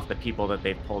people that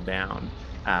they've pulled down.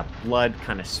 Blood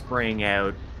kind of spraying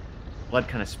out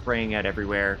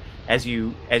everywhere as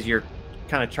you're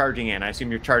kind of charging in. I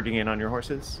assume you're charging in on your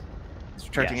horses. So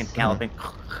charging Yes. in, galloping.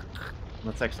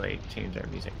 Let's actually change our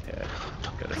music to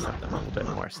go to something a little bit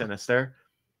more sinister.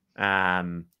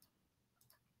 We're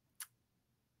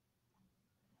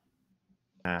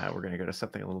gonna go to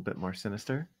something a little bit more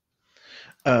sinister.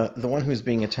 The one who's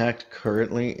being attacked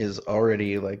currently is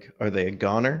already like, are they a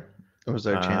goner? Or is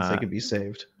there a chance they could be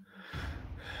saved?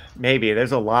 Maybe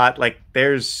there's a lot. Like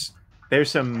there's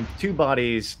some two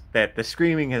bodies that the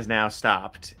screaming has now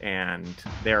stopped, and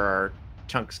there are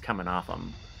chunks coming off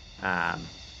them.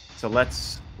 So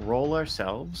let's roll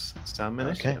ourselves some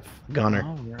initiative. Okay, goner.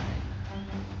 All right.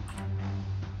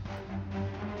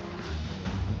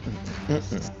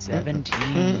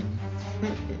 17.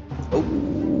 Oh,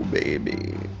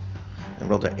 baby. I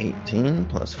rolled an 18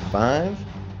 plus 5.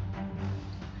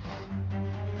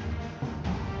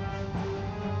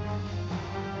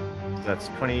 So that's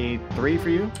 23 for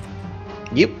you.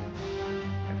 Yep.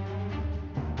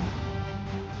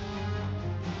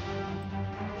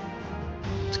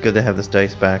 It's good to have this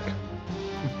dice back.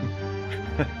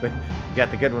 You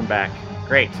got the good one back.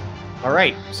 Great. All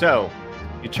right. So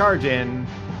you charge in.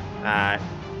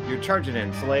 You're charging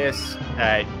in. Saleus,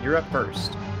 you're up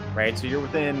first, right? So you're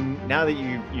within. Now that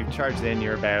you've charged in,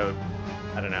 you're about,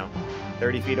 I don't know,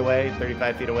 30 feet away,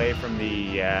 35 feet away from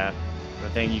the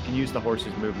thing. You can use the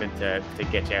horse's movement to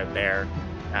get you out there.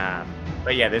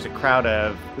 But yeah, there's a crowd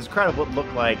of what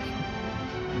look like.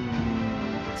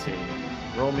 Let's see.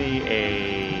 Roll me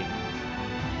a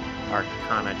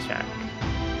Arcana check.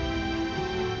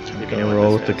 I'm If you gonna know what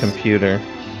roll this with the is. computer.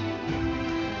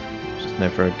 Which is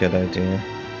never a good idea.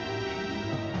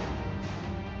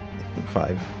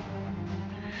 5.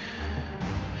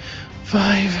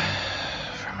 5.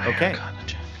 for my Okay. Arcana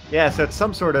check. Yeah, so it's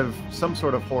some sort of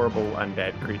horrible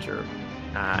undead creature.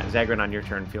 Zagran, on your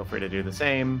turn, feel free to do the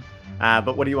same.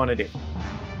 But what do you want to do?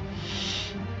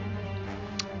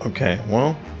 Okay,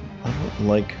 well, I don't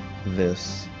like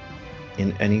this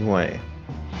in any way.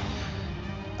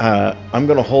 I'm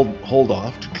gonna hold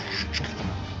off,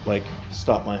 like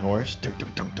stop my horse,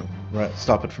 right,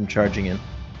 stop it from charging in,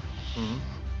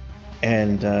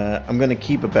 and I'm gonna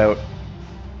keep about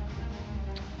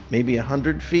maybe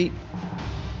 100 feet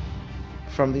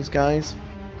from these guys,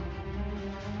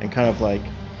 and kind of like,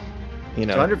 you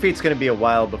know. So 100 feet's going to be a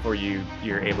while before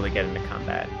you're able to get into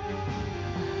combat.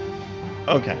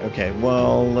 Okay.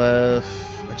 Well, I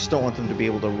just don't want them to be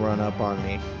able to run up on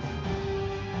me.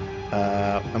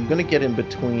 I'm gonna get in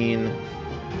between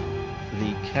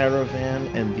the caravan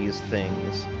and these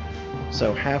things.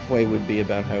 So halfway would be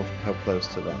about how close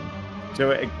to them.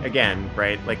 So again,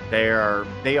 right, like they are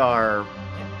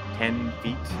 10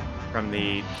 feet from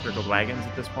the circled wagons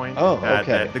at this point. Oh,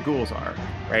 okay. The ghouls are,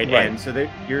 right? Right. And so the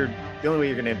only way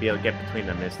you're going to be able to get between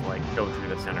them is to like go through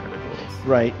the center of the ghouls.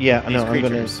 Right. Yeah. These No, I'm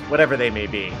creatures, whatever they may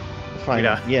be. gonna find. We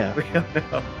don't, Yeah. we don't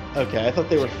know. Okay. I thought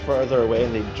they were farther away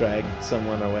and they dragged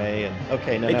someone away. And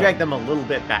okay, no. They drag them a little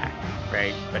bit back,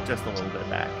 right? But just a little bit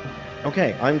back.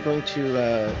 Okay, I'm going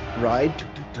to ride,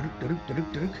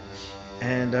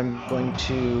 and I'm going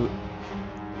to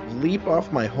leap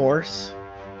off my horse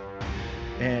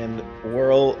and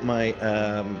whirl my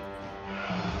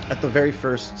at the very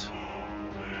first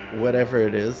whatever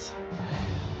it is.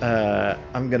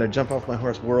 I'm gonna jump off my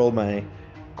horse, whirl my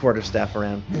quarterstaff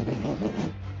around,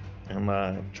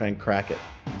 and try and crack it.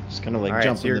 Just kind of like All right,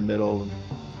 jump so in the middle.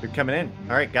 You're coming in.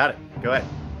 All right, got it. Go ahead.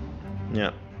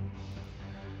 Yeah.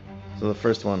 So the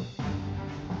first one.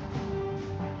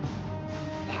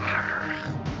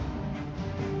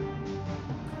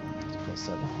 Plus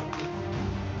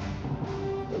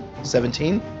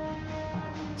 17.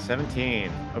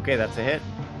 17. Okay, that's a hit.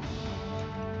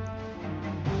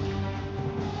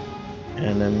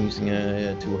 And I'm using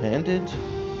a two-handed.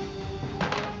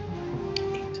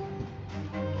 8.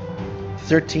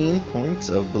 13 points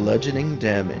of bludgeoning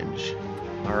damage.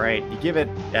 All right, you give it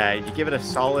a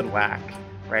solid whack,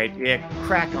 right? You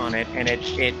crack on it, and it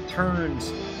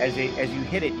turns as you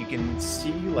hit it. You can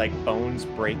see like bones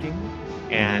breaking,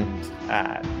 and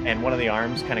one of the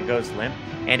arms kind of goes limp,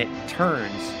 and it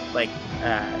turns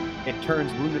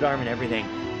wounded arm and everything,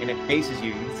 and it faces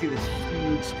you. You can see this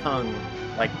huge tongue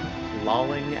like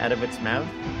lolling out of its mouth,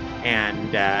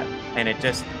 and it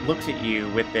just looks at you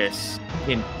with this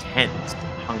intense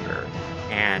hunger,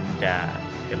 and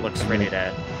it looks ready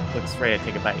to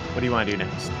take a bite. What do you want to do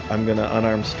next? I'm gonna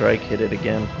unarmed strike, hit it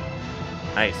again.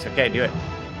 Nice. Okay, do it.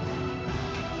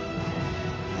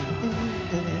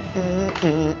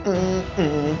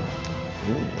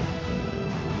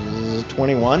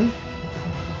 21.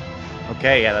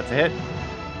 Okay, yeah, that's a hit.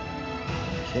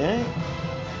 Okay.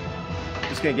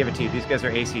 Just gonna give it to you. These guys are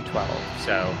AC 12,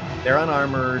 so they're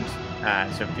unarmored.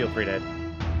 So feel free to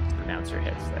announce your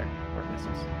hits there or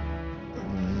misses.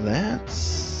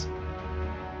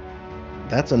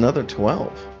 That's another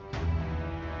 12.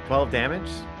 12 damage.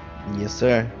 Yes,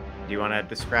 sir. Do you want to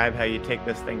describe how you take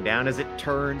this thing down as it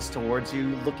turns towards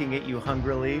you, looking at you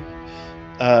hungrily?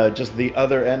 Just the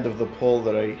other end of the pole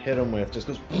that I hit him with just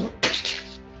goes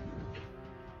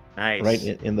Nice. right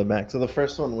in the back. So the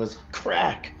first one was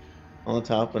crack on the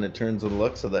top when it turns and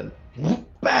looks, so then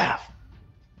baff.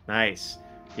 Nice.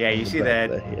 Yeah, you see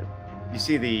that. You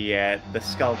see the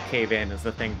skull cave in as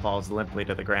the thing falls limply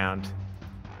to the ground.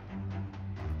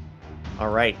 All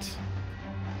right.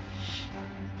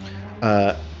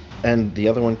 And the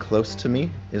other one close to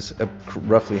me is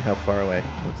roughly how far away?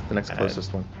 What's the next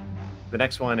closest one? The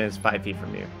next one is 5 feet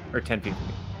from you, or 10 feet from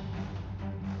you.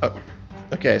 Oh,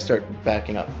 okay. I start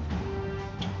backing up.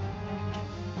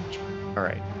 All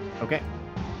right. Okay.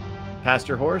 Past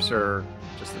your horse, or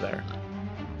just there?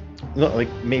 No,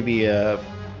 like maybe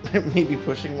maybe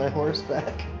pushing my horse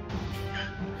back.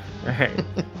 All right.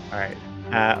 All right.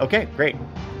 Okay. Great.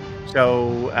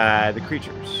 So the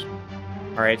creatures.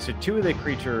 All right. So two of the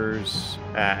creatures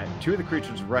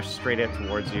rush straight up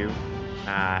towards you.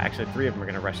 Actually, 3 of them are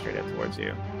going to rush straight up towards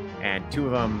you, and two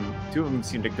of them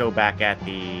seem to go back at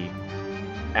the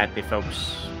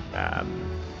folks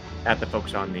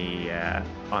on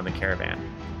the caravan.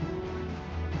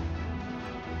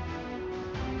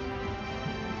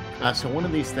 So one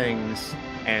of these things,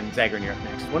 and Zagran, you're up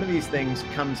next. One of these things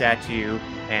comes at you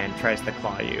and tries to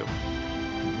claw you.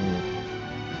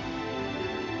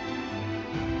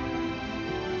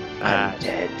 I'm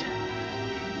dead.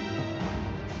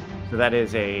 So that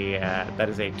is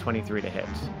a 23 to hit.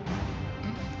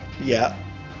 Yeah.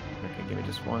 Okay, give me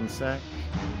just 1 sec.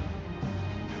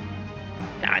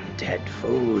 Undead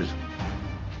food.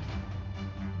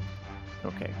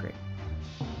 Okay, great.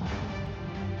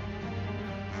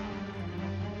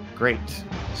 Great.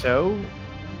 So,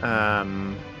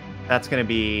 that's going to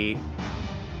be.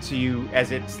 So you,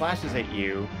 as it slashes at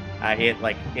you, it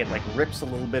rips a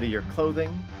little bit of your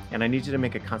clothing, and I need you to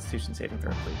make a Constitution saving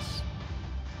throw, please.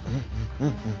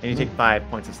 And you take 5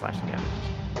 points of slashing damage.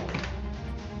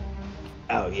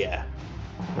 Oh yeah.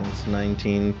 That's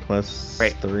 19 plus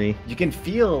Right. 3. You can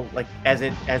feel like as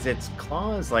its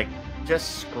claws like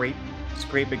just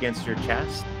scrape against your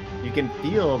chest. You can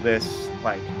feel this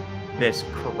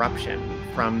corruption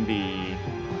from the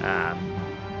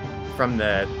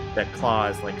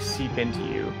claws like seep into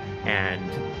you,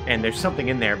 and there's something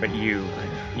in there, but you're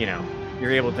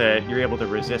able to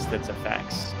resist its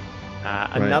effects.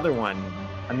 Another one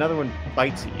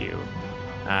bites at you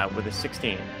with a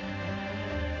 16.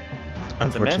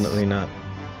 That's Unfortunately a miss. not.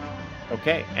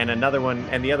 Okay, and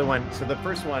the other one. So the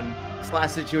first one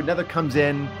slashes at you. Another comes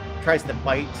in, tries to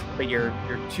bite, but you're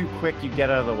too quick. You get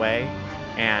out of the way,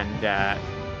 and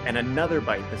another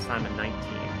bite. This time a 19.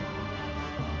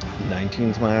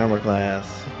 19's my armor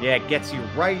class. Yeah, it gets you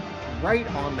right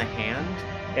on the hand.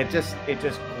 It just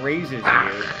grazes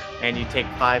you, and you take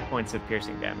 5 points of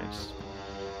piercing damage.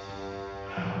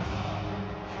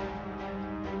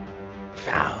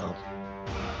 Foul.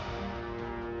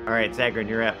 All right, Zagran,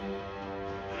 you're up.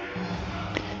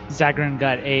 Zagran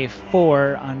got a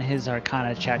 4 on his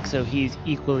Arcana check, so he's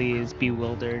equally as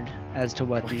bewildered as to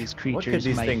what these creatures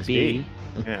these might things be,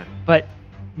 Yeah. but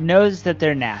knows that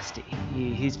they're nasty.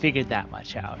 He's figured that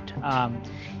much out.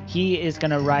 He is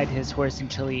going to ride his horse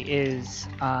until he is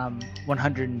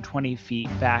 120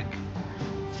 feet back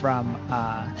from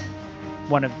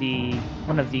one of the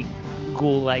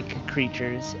ghoul-like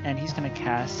creatures, and he's going to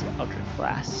cast Eldritch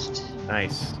Blast.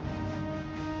 Nice.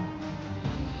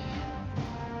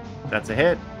 That's a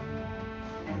hit.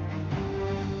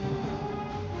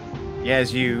 Yeah,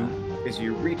 as you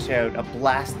reach out, a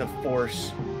blast of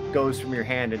force goes from your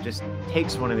hand and just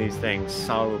takes one of these things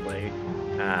solidly.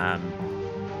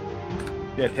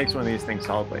 It takes one of these things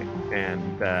solidly,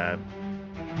 and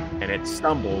it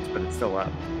stumbles, but it's still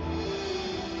up.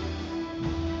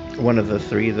 One of the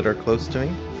three that are close to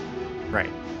me? Right.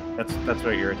 That's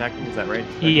what you're attacking, is that right?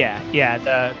 Yeah,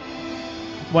 the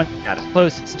one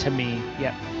closest to me,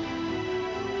 yep.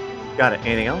 Got it.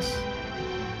 Anything else?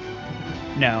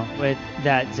 No, with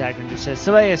that, Zagrin just says,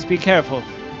 Seleus, be careful.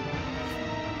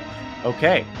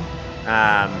 Okay.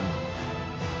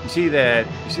 You see the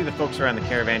folks around the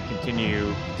caravan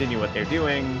continue what they're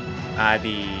doing.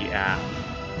 The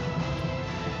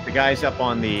guys up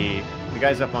on the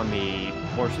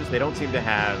horses, they don't seem to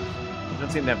have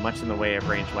much in the way of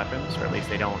ranged weapons, or at least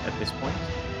they don't at this point.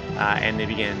 And they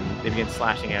begin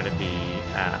slashing out at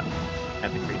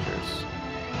the creatures.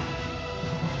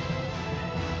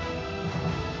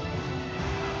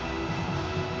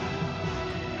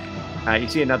 You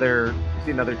see another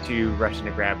two rushing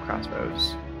to grab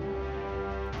crossbows.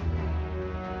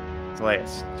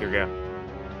 Seleus, it's your go.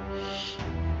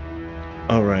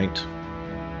 All right.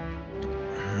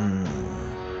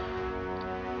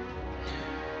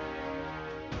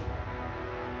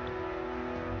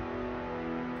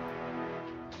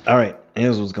 All right,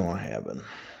 here's what's going to happen.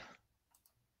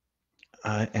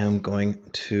 I am going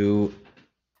to...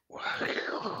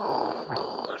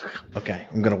 Okay,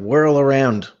 I'm going to whirl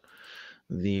around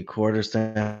the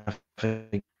quarterstaff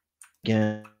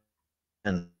again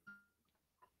and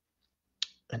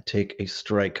take a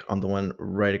strike on the one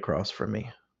right across from me.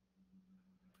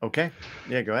 Okay.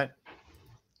 Yeah, go ahead.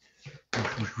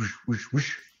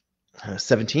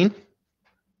 17.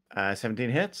 17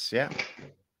 hits, yeah.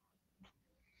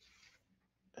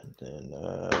 And then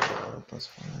plus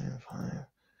 5.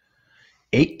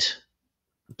 8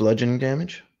 bludgeoning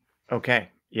damage. Okay,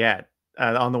 yeah.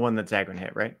 On the one that Zagrin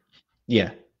hit, right?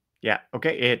 Yeah. Yeah.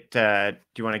 Okay. Do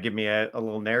you want to give me a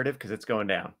little narrative, because it's going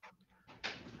down?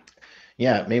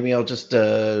 Yeah. Maybe I'll just.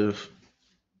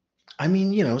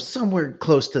 Somewhere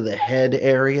close to the head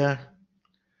area.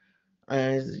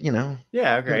 Yeah.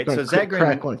 Okay. So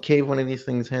Zagrin cave one of these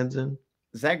things heads in.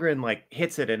 Zagrin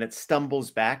hits it and it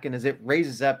stumbles back, and as it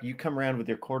raises up, you come around with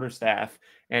your quarterstaff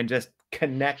and just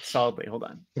connect solidly. Hold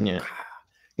on. Yeah.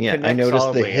 Yeah, I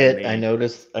noticed the hit. I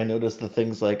noticed the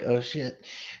things like, oh shit,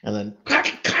 and then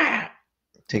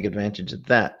take advantage of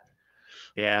that.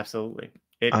 Yeah, absolutely.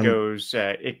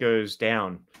 It goes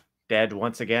down, dead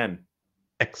once again.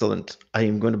 Excellent. I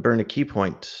am going to burn a key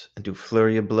point and do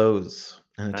flurry of blows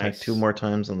and attack 2 more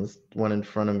times on this one in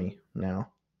front of me now.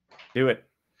 Do it.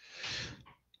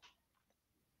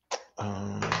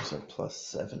 So plus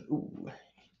 7. Ooh.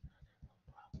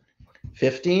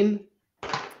 15.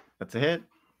 That's a hit.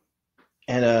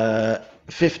 And a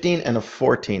 15 and a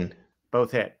 14.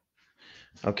 Both hit.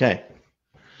 Okay.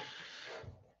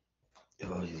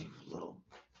 Oh,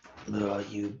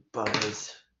 you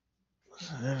buggers.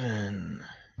 7.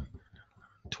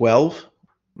 12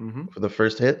 for the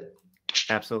first hit.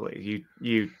 Absolutely.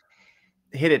 You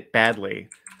hit it badly,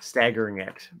 staggering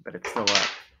it, but it's still up.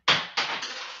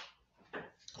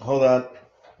 Hold on.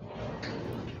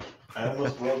 I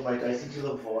almost rolled my dice into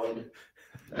the void.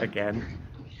 Again.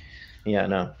 Yeah,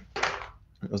 no.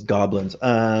 It was goblins.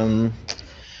 10?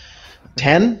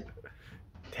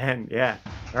 10, yeah.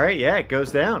 All right, yeah, it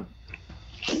goes down.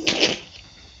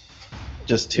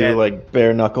 Just 2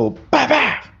 bare knuckle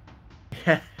bah!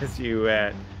 As you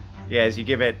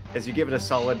give it a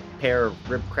solid pair of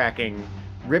rib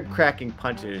cracking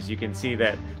punches, you can see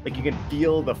that you can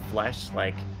feel the flesh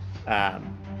the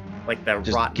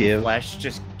just rotten flesh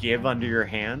just give under your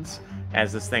hands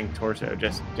as this thing torso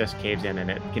just caves in, and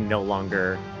it can no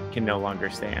longer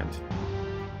stand.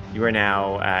 You are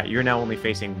now only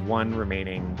facing one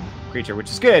remaining creature, which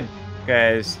is good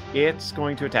because it's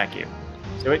going to attack you.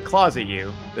 So it claws at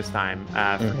you this time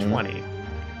for 20.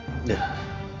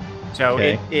 So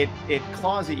okay. it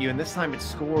claws at you, and this time it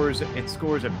scores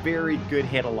a very good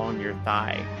hit along your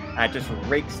thigh. It just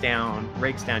rakes down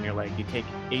your leg. You take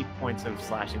 8 points of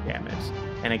slashing damage.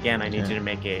 And again, I need you to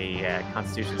make a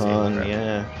Constitution saving throw.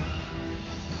 Yeah.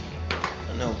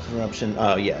 No corruption.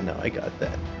 Oh yeah, no, I got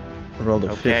that. I rolled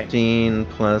a 15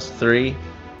 plus 3,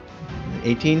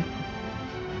 18.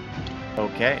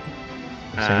 Okay.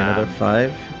 Say another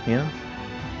 5. Yeah.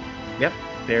 Yep.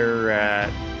 They're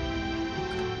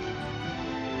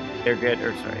good.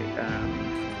 Or sorry.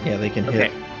 Yeah, they can Okay.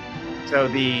 hit. So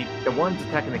the ones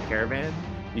attacking the caravan,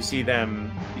 you see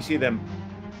them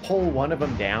pull one of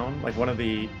them down, like one of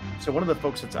the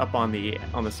folks that's up on the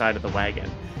side of the wagon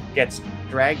gets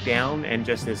dragged down and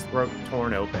just his throat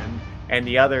torn open, and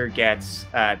the other gets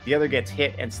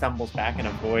hit and stumbles back and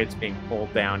avoids being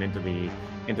pulled down into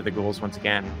the ghouls once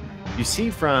again. You see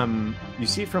from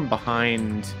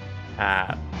behind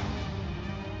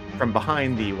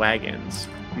the wagons,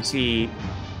 you see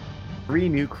 3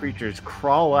 new creatures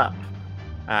crawl up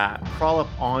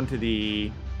onto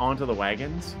the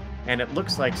wagons, and it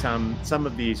looks like some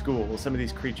of these ghouls, some of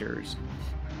these creatures,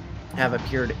 have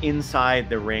appeared inside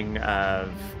the ring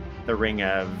of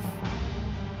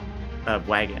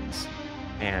wagons,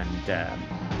 and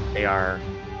they are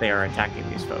attacking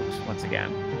these folks once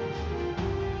again.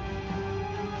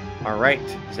 All right,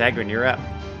 Zagrin, you're up.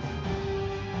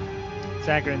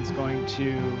 Zagrin's going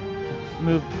to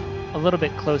move a little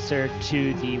bit closer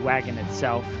to the wagon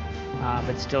itself,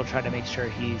 but still try to make sure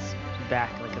he's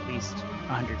back like at least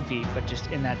 100 feet, but just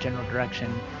in that general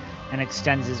direction, and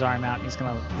extends his arm out, and he's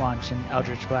going to launch an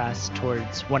Eldritch Blast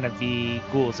towards one of the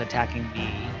ghouls attacking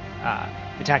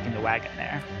the wagon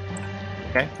there.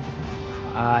 Okay.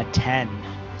 10.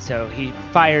 So he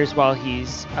fires while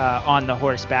he's on the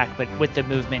horseback, but with the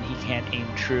movement he can't aim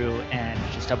true, and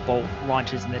just a bolt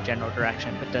launches in the general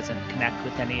direction, but doesn't connect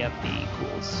with any of the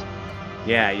ghouls.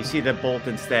 Yeah, you see the bolt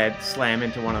instead slam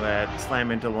into one of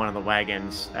the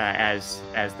wagons as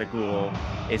the ghoul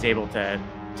is able to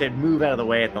move out of the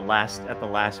way at the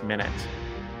last minute.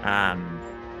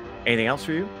 Anything else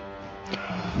for you?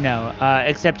 No,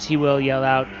 except he will yell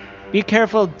out, "Be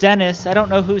careful, Dennis! I don't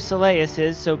know who Soleus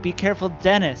is, so be careful,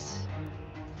 Dennis!"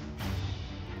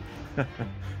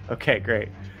 Okay, great.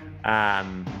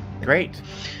 Great.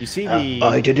 You see the...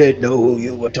 I didn't know who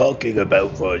you were talking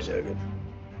about for a second.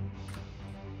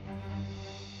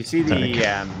 You see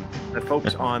the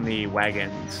folks on the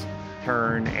wagons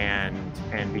turn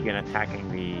and begin attacking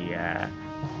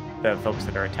the folks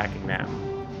that are attacking them,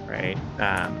 right?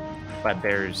 But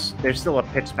there's still a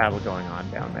pitched battle going on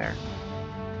down there.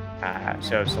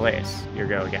 So Soleus, your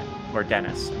go again, or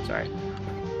Dennis. I'm sorry.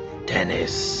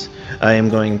 Dennis. I am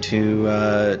going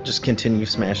to just continue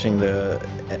smashing the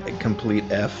complete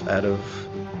F out of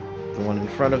the one in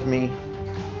front of me,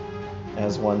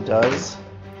 as one does.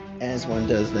 That's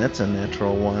a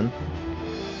natural 1.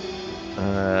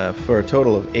 For a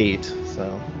total of 8,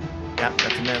 so... Yep,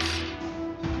 that's a miss.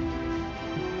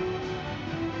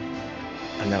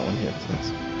 And that one hits.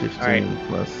 That's 15 right.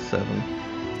 plus 7.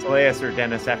 Soleus or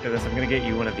Dennis, after this, I'm going to get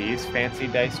you one of these fancy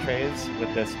dice trays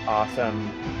with this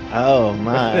awesome... Oh,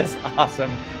 my. With this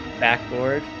awesome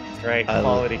backboard. That's right,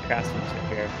 quality craftsmanship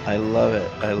here. I love it.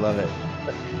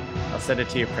 I'll send it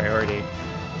to you priority.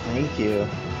 Thank you.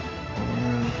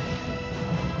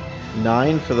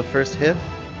 9 for the first hit.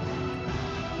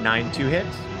 9 to hit?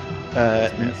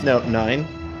 No, 9.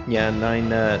 Yeah, 9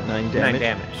 damage. 9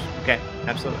 damage. Okay,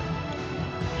 absolutely.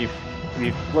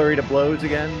 You've flurried of blows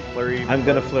again? I'm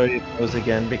going to flurry of blows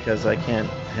again because I can't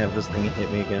have this thing hit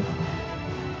me again.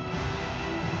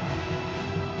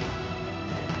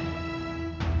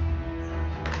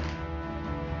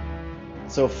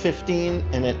 So 15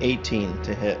 and an 18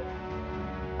 to hit.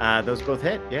 Those both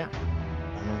hit, yeah.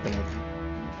 I'm going to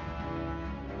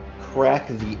crack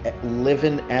the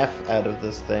living F out of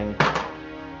this thing.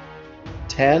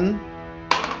 10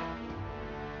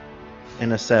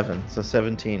 and a 7, so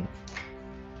 17.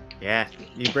 Yeah,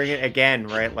 you bring it again,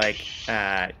 right? Like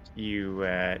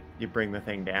you bring the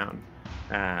thing down.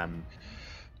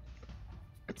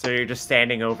 So you're just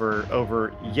standing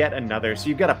over yet another. So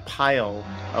you've got a pile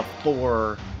of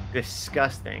 4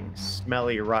 disgusting,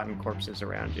 smelly, rotten corpses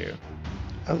around you.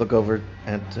 I look over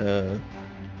at You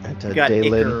got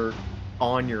Daylin. ichor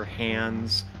on your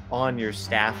hands, on your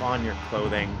staff, on your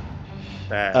clothing.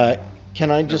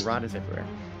 Can I just? Rot is everywhere.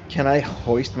 Can I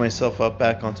hoist myself up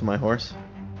back onto my horse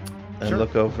and Sure.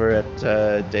 look over at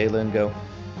Daylin and go,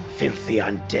 Filthy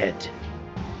undead.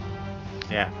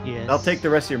 Yeah. Yes. I'll take the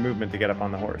rest of your movement to get up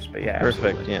on the horse, but yeah.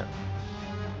 perfect, absolutely. yeah.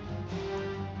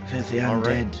 Filthy All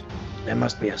right. undead. There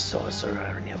must be a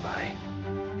sorcerer nearby.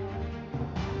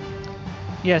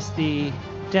 Yes, the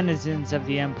denizens of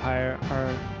the Empire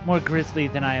are more grisly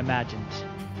than I imagined.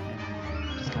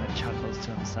 And just kind of chuckles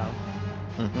to himself.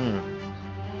 Mm-hmm.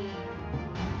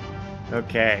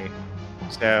 Okay,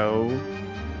 so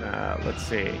let's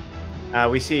see.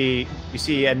 You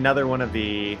see another one of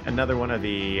the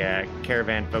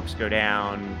caravan folks go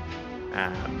down.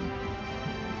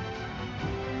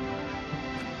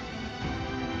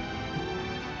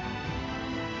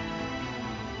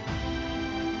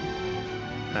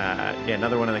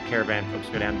 another one of the caravan folks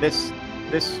go down. This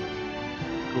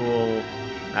ghoul,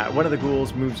 one of the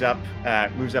ghouls moves up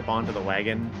onto the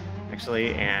wagon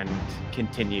actually, and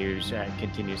continues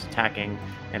attacking,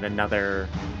 and another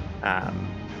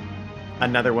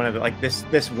one of the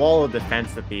this wall of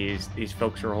defense that these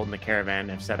folks who are holding the caravan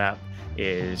have set up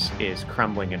is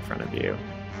crumbling in front of you,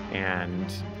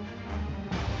 and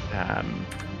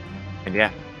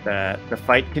yeah, the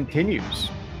fight continues.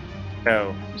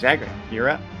 So Zagrin, you're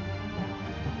up.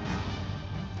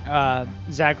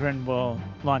 Zagrin will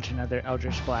launch another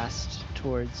Eldritch Blast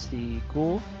towards the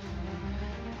ghoul,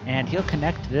 and he'll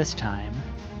connect this time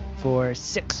for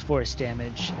 6 force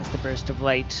damage as the burst of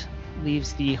light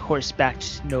leaves the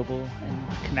horse-backed noble and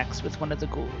connects with one of the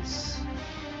ghouls.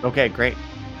 Okay, great.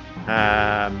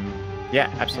 Yeah,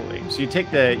 absolutely. So you take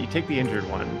the injured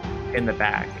one in the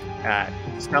back,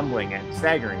 stumbling it,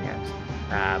 staggering it,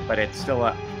 but it's still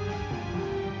up.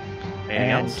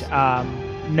 Anything else?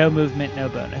 No movement, no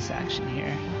bonus action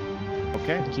here.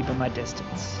 Okay. Keep him at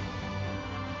distance.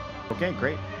 Okay,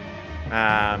 great.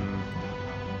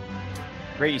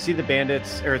 Great. You see the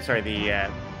bandits, or sorry,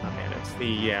 not bandits,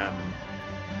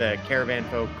 the caravan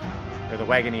folk, or the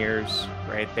wagoneers,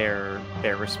 right? They're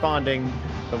responding.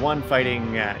 The one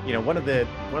fighting, one of the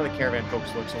caravan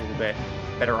folks looks a little bit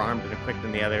better armed and equipped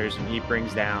than the others, and he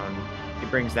brings down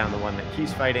the one that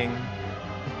he's fighting,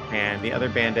 and the other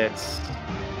bandits.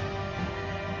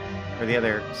 Or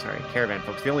caravan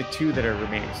folks. The only 2 that are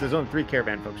remaining. So there's only 3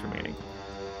 caravan folks remaining.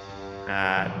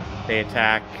 They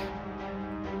attack,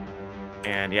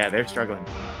 and yeah, they're struggling.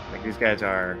 Like these guys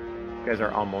are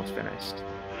almost finished.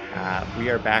 We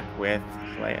are back with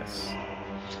Flayus.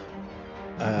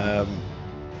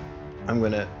 I'm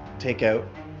gonna take out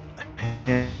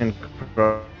and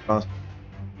crossbow.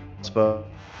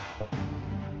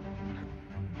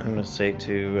 I'm gonna say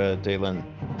to Dalen,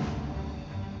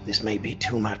 This may be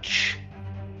too much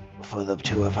for the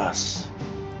 2 of us.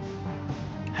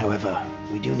 However,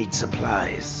 we do need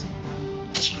supplies.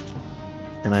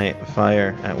 and I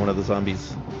fire at one of the zombies.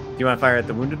 Do you want to fire at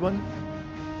the wounded one?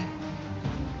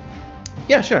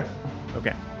 Yeah, sure.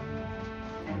 Okay.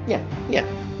 Yeah.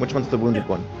 Which one's the wounded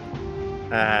one?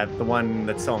 The one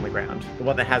that's still on the ground. The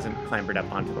one that hasn't clambered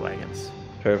up onto the wagons.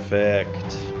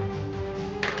 Perfect.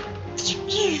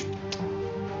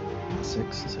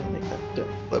 6, 7, 8, 9, 10,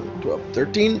 11, 12,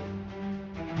 13.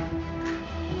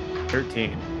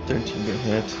 13. 13 good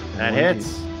hit. That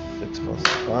hits. 6 plus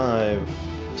 5.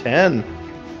 10.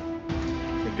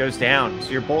 It goes down.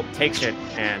 So your bolt takes it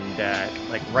and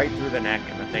right through the neck,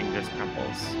 and the thing just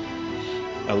crumples.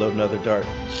 I load another dart,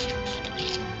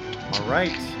 All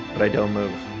right. but I don't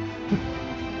move.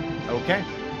 Okay.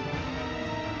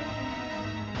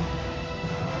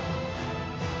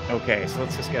 Okay, so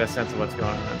let's just get a sense of what's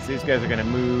going on. So these guys are going to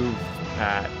move.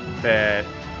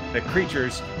 The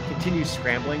creatures continue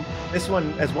scrambling. This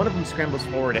one, as one of them scrambles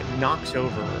forward, it knocks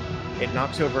over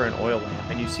an oil lamp,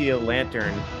 and you see a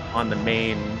lantern on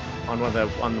one of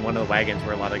the wagons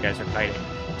where a lot of the guys are fighting.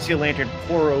 You see a lantern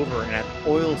pour over and an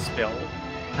oil spill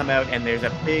come out, and there's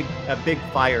a big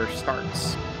fire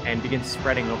starts and begins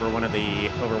spreading over one of the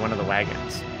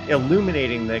wagons,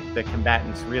 illuminating the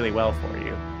combatants really well for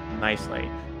you, nicely.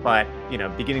 But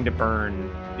beginning to burn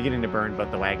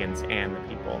both the wagons and the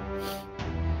people.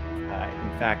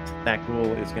 In fact, that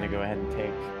ghoul is going to go ahead and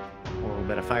take a little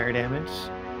bit of fire damage.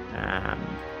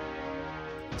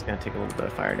 It's going to take a little bit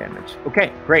of fire damage.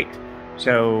 Okay, great.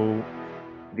 So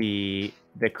the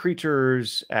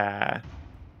creatures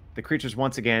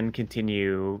once again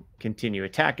continue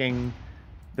attacking.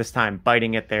 This time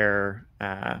biting at them.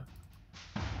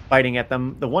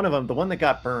 The one that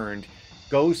got burned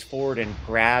goes forward and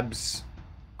grabs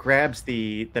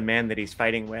the man that he's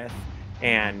fighting with,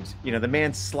 and the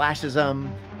man slashes him,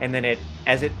 and then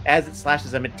as it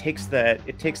slashes him, it takes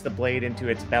the blade into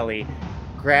its belly,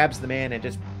 grabs the man, and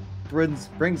just brings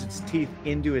its teeth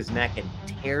into his neck and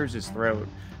tears his throat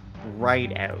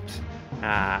right out.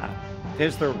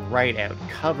 Tears the right out,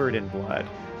 covered in blood.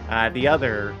 The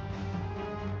other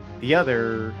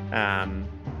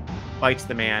bites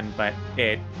the man, but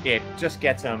it just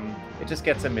gets him. It just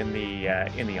gets him in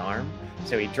the arm.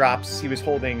 So he drops. He was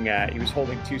holding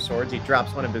 2 swords. He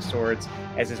drops one of his swords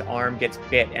as his arm gets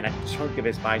bit, and a chunk of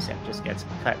his bicep just gets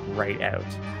cut right out,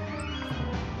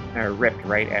 or ripped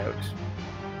right out.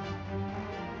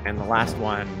 And the last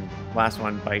one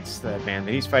bites the man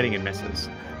that he's fighting and misses.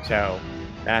 So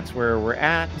that's where we're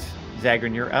at.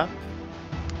 Zagrin, you're up.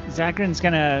 Zagrin's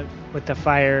gonna, with the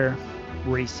fire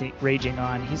raging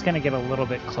on, he's gonna get a little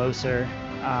bit closer,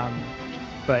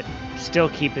 but still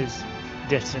keep his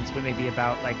distance, but maybe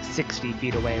about like 60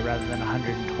 feet away rather than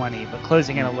 120, but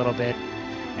closing in a little bit.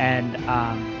 And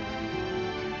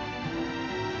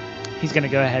he's going to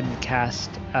go ahead and cast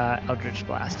Eldritch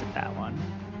Blast at that one.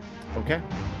 Okay.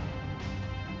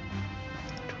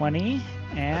 20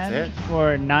 and That's it.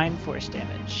 for 9 force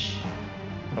damage.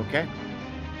 Okay.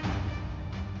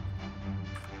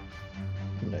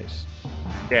 Nice.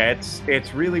 Yeah,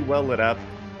 it's really well lit up.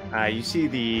 You see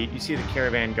the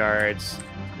caravan guards,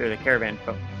 or the caravan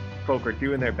folk are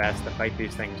doing their best to fight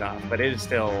these things off, but it is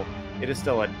still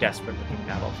a desperate looking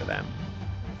battle for them.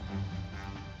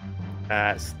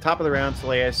 Top of the round,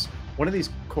 Solaeus. One of these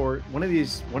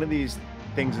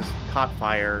things has caught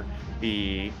fire.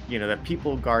 The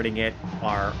people guarding it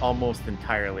are almost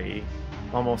entirely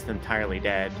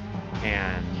dead,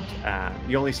 and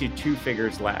you only see 2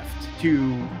 figures left.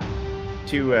 Two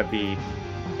of the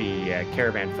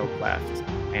caravan folk left,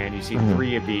 and you see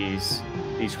 3 of these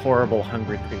horrible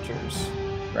hungry creatures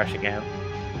rushing out.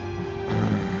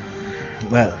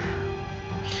 Well,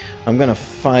 I'm gonna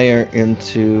fire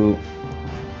into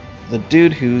the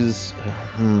dude who's.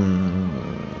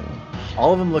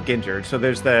 All of them look injured. So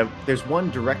there's one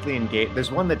directly engaged.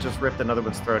 There's one that just ripped another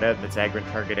one's throat out that's Zagran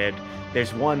targeted.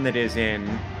 There's one that is in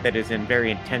very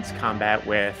intense combat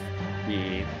with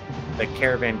the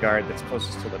caravan guard that's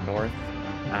closest to the north.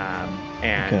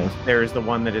 And Okay. there is the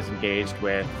one that is engaged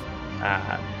with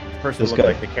the person This who looked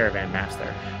guy. like the caravan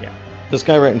master. Yeah. This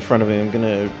guy right in front of me, I'm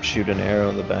gonna shoot an arrow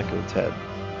in the back of its head.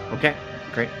 Okay.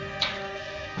 Great.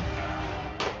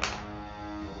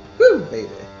 Woo, baby.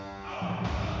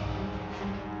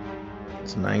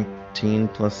 It's 19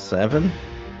 plus 7.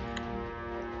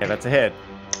 Yeah, that's a hit.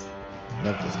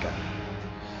 Love this guy.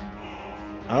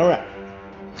 Alright.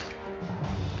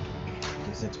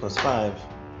 D6 plus 5.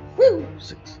 Woo!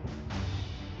 6.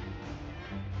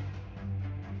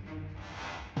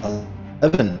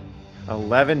 11.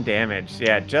 11 damage.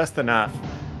 Yeah, just enough.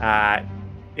 As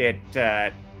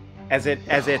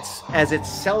it's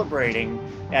celebrating,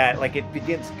 like it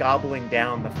begins gobbling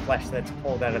down the flesh that's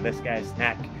pulled out of this guy's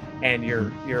neck, and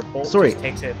your bolt Sorry. just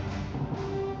takes it.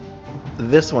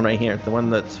 This one right here, the one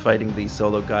that's fighting the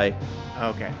solo guy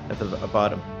Okay, at the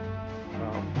bottom.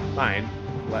 well, fine.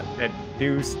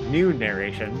 New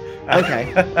narration.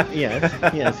 Okay.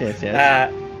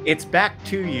 Yes. It's back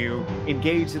to you,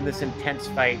 engaged in this intense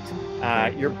fight.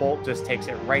 Your bolt just takes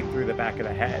it right through the back of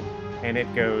the head, and it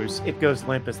goes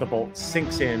limp as the bolt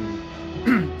sinks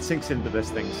into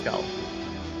this thing's skull.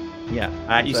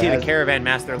 Yeah. You So see the as- caravan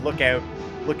master look out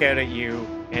at you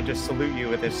and just salute you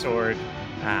with his sword.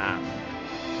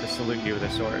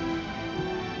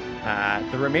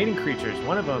 The remaining creatures,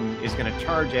 one of them is going to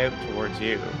charge out towards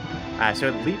you. So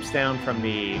it leaps down from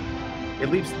the. It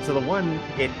leaps to the one.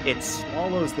 It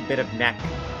swallows the bit of neck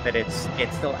that it's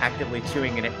still actively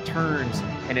chewing, and it turns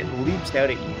and it leaps out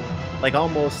at you, like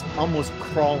almost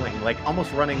crawling, like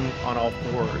almost running on all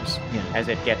fours Yeah. as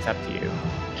it gets up to you.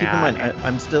 Keep in mind,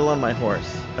 I'm still on my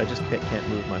horse. I just can't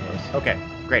move my horse. Okay,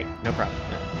 great, no problem.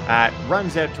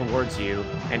 Runs out towards you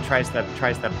and tries to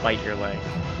bite your leg.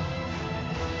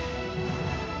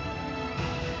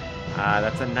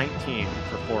 That's a 19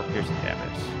 for 4 piercing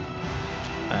damage.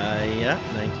 Yeah,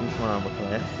 19 from the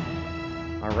class.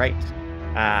 All right.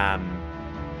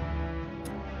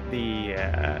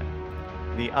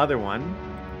 The other one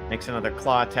makes another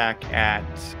claw attack at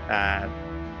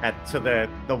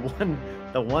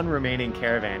the one remaining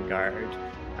caravan guard.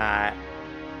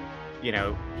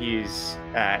 He's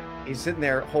sitting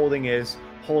there holding his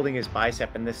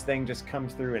bicep, and this thing just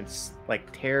comes through and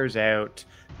like tears out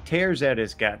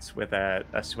his guts with a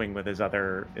swing with his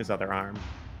other arm,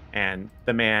 and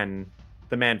the man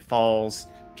falls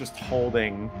just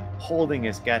holding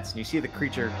his guts, and you see the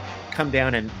creature come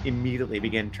down and immediately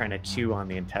begin trying to chew on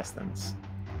the intestines.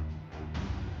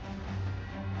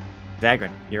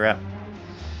 Zagran, you're up.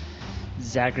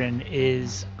 Zagran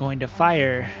is going to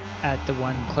fire at the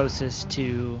one closest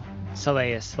to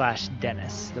Solaeus /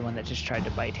 Dennis, the one that just tried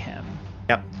to bite him.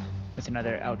 Yep. With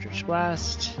another Eldritch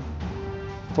Blast.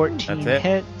 14 That's it.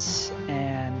 hits,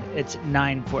 and it's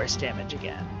 9 force damage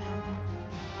again.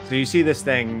 So you see this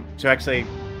thing. So actually,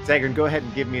 Zagran, go ahead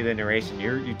and give me the narration.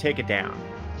 You take it down.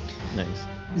 Nice.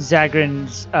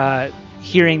 Zagran's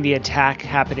hearing the attack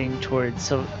happening towards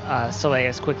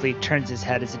Solaeus quickly turns his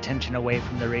attention away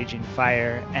from the raging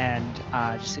fire and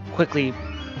just quickly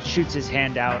shoots his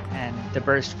hand out, and the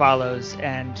burst follows,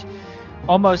 and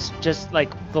almost just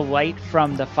like the light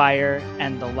from the fire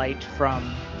and the light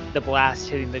from the blast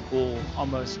hitting the ghoul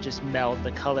almost just meld.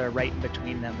 The color right in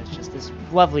between them is just this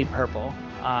lovely purple,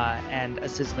 and a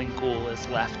sizzling ghoul is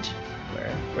left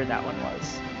where that one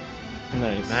was.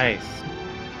 Nice.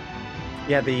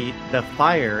 Yeah, the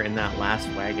fire in that last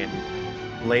wagon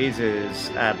blazes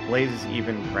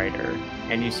even brighter,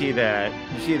 and you see the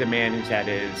man who's had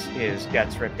his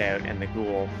guts ripped out and the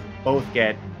ghoul both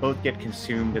get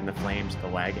consumed in the flames of the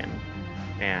wagon,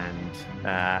 and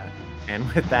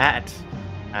with that,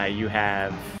 you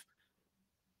have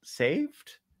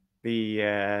saved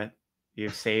the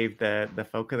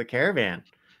folk of the caravan.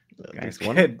 At least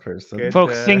one person. Good,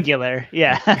 Folk singular,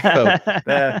 yeah.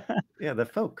 the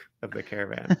folk of the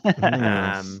caravan.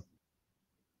 Nice.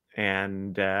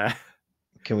 And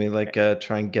Can we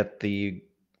try and get the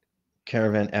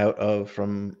caravan out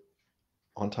from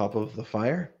on top of the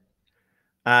fire?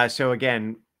 So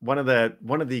again, one of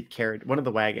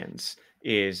the wagons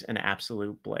is an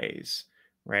absolute blaze,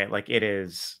 right? Like it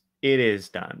is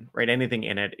done, right? Anything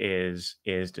in it is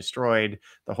destroyed.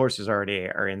 The horses already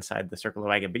are inside the circle of the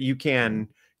wagon, but you can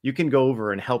go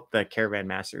over and help the caravan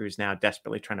master who's now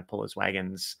desperately trying to pull his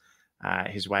wagons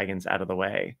out of the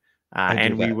way.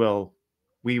 And we will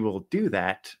do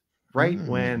that right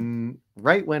when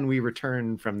we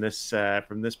return from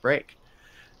this break.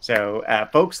 So,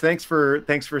 folks, thanks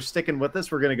for sticking with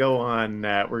us. We're gonna go on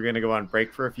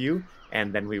break for a few,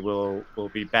 and then we'll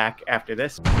be back after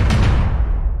this.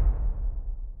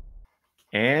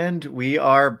 And we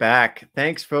are back.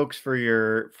 Thanks, folks, for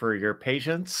your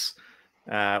patience.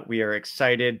 We are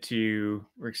excited to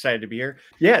be here.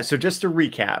 Yeah. So just to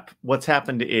recap, what's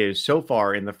happened is so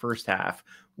far in the first half,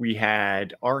 we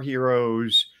had our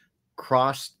heroes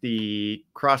cross the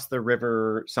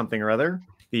river something or other,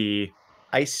 the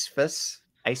Icefist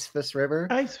River.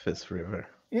 Icefist River.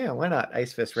 Yeah, why not?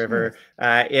 Icefist River.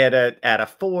 At a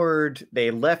ford,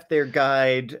 they left their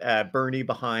guide Bernie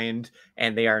behind,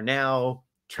 and they are now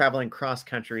traveling cross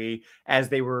country. As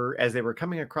they were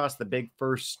coming across the big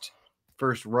first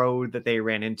road that they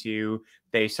ran into,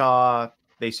 they saw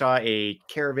a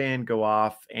caravan go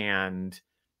off and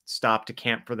stop to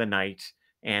camp for the night,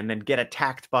 and then get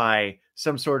attacked by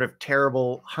some sort of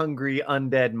terrible, hungry,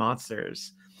 undead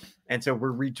monsters. And so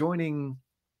we're rejoining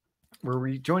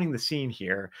the scene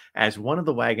here as one of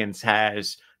the wagons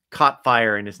has caught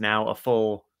fire and is now a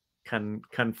full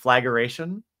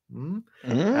conflagration. We've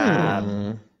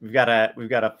got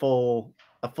a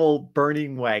full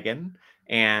burning wagon,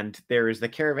 and there is the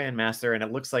caravan master, and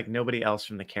it looks like nobody else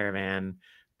from the caravan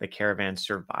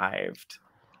survived.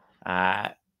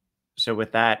 So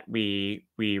with that, we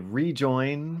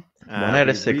rejoin. 1 out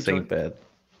of 6 ain't bad.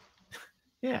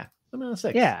 Yeah, 1 out of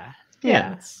 6. Yeah.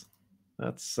 That's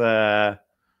it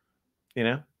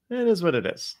is what it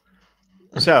is.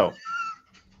 So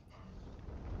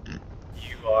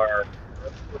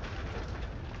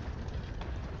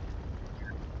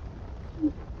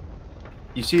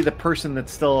you see the person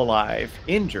that's still alive,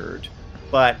 injured,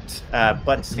 but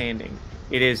standing.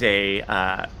 It is a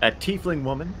tiefling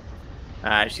woman.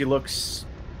 She looks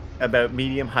about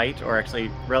medium height, or actually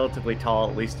relatively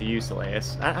tall, at least to you,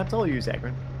 Saleus. How tall are you,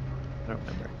 Zagrin? I don't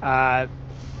remember.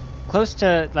 Close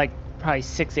to probably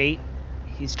 6'8".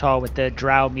 He's tall with the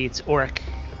drow meets orc.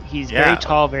 He's very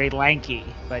tall, very lanky,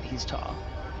 but he's tall.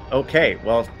 Okay,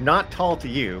 well, not tall to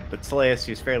you, but Saleus,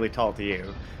 she's fairly tall to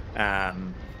you.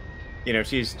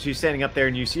 She's standing up there,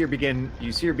 and you see her begin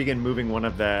moving one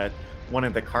of the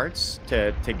carts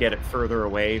to get it further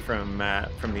away from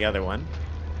the other one.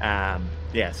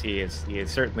 Yes, he is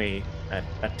certainly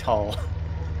a tall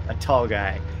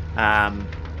guy.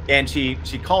 And she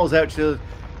calls out, she says,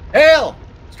 "Hail,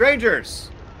 strangers!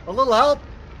 A little help?"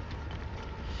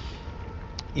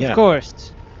 Yeah. Of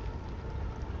course.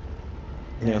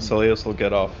 Yeah, Saleus will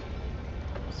get off,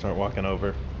 start walking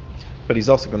over. But he's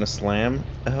also going to slam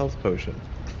a health potion.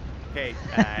 Okay,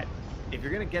 if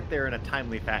you're going to get there in a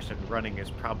timely fashion, running is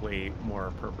probably more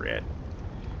appropriate.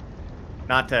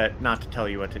 Not to tell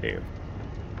you what to do.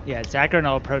 Yeah, Zagrin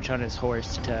will approach on his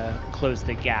horse to close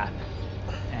the gap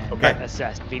and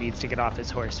assess if he needs to get off his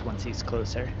horse once he's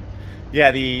closer.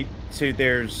 Yeah,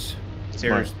 there's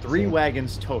 3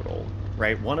 wagons total,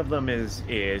 right? One of them is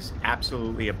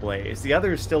absolutely ablaze. The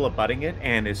other is still abutting it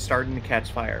and is starting to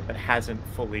catch fire, but hasn't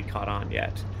fully caught on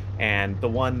yet. And the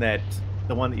one that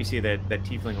you see that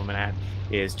tiefling woman at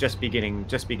is just beginning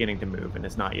to move and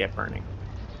is not yet burning.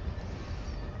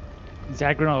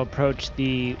 Zagrin will approach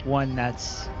the one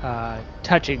that's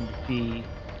touching the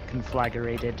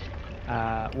conflagrated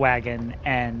wagon,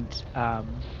 and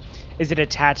is it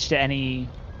attached to any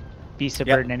beasts of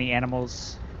burden, any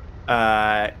animals?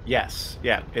 Yes.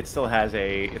 Yeah, it still has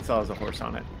a horse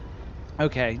on it.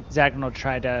 Okay, Zagrin will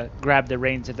try to grab the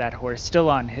reins of that horse, still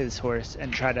on his horse,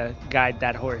 and try to guide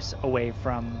that horse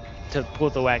to pull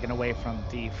the wagon away from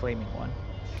the flaming one.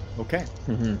 Okay.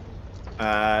 Mm-hmm.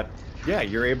 Yeah,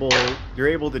 you're able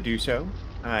to do so.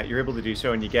 You're able to do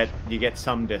so, and you get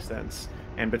some distance.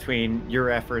 And between your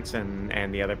efforts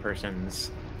and the other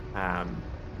person's,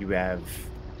 you have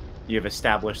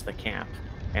established the camp,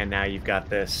 and now you've got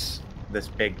this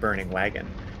big burning wagon.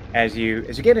 As you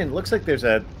get in, it looks like there's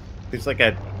like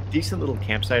a decent little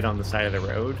campsite on the side of the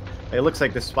road. It looks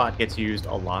like this spot gets used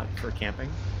a lot for camping,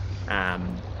 and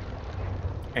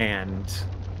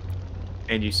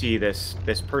you see this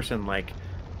person like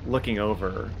looking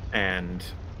over and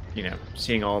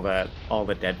seeing all the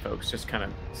dead folks, just kind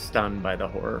of stunned by the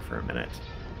horror for a minute.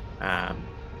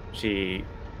 She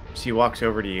walks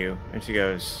over to you and she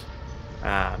goes,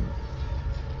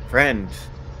 friend,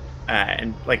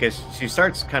 and like as she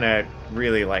starts kind of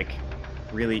really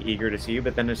eager to see you,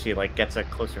 but then as she like gets a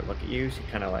closer look at you, she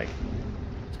kind of like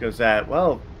goes,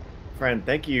 well, friend,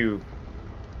 thank you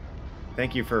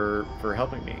for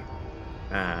helping me.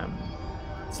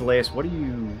 Selaeus, what are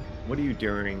you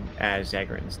doing as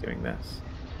Zagran's doing this?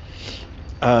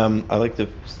 I like to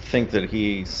think that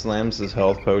he slams his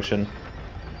health potion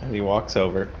and he walks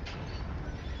over,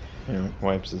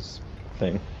 wipes his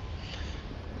thing,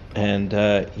 and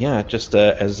just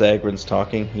as Zagran's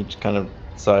talking, he just kind of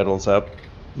sidles up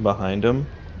behind him,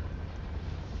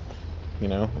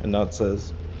 and not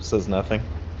says nothing.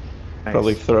 Nice.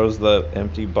 Probably throws the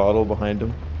empty bottle behind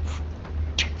him.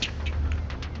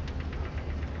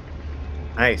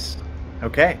 Nice.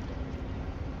 Okay.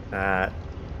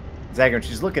 Zagran,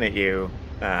 she's looking at you.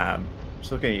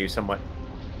 She's looking at you somewhat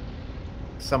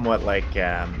like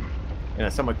in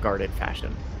a somewhat guarded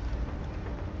fashion.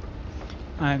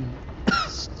 I'm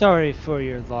sorry for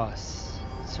your loss.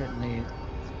 Certainly,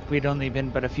 if we'd only been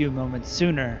but a few moments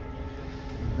sooner.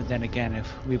 But then again,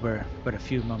 if we were but a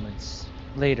few moments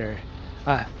later,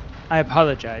 I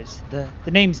apologize. The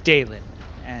name's Dalen,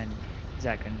 and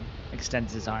Zagran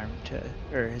extends his hand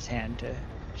to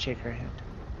shake her hand.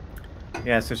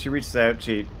 Yeah, so she reaches out,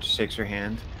 she shakes her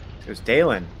hand. She goes,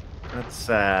 Dalen, that's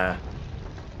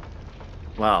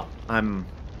well, I'm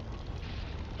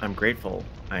grateful.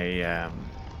 I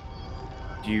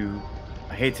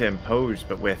hate to impose,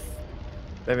 but with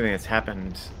everything that's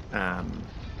happened,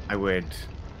 I would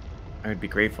be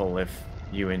grateful if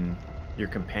you and your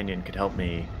companion could help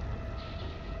me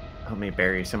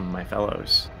bury some of my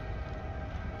fellows.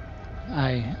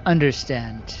 I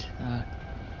understand.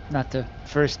 Not the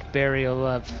first burial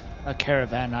of a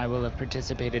caravan I will have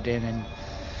participated in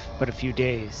but a few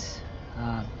days.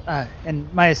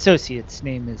 And my associate's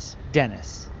name is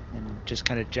Dennis, and just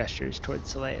kind of gestures towards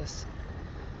Selaeus.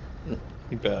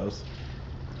 He bows.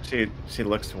 She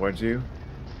looks towards you.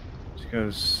 She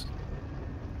goes,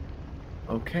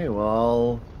 okay,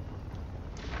 well,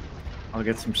 I'll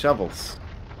get some shovels.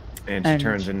 And she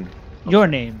turns and... Your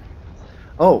name?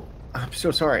 Oh, I'm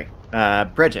so sorry.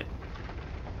 Bridget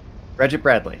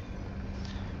Bradley.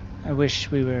 I wish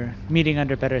we were meeting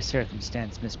under better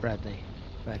circumstance, Miss Bradley.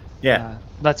 But yeah,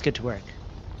 let's get to work.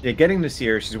 Yeah, getting to see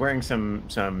her, she's wearing some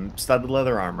studded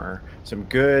leather armor, some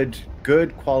good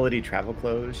quality travel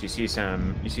clothes. You see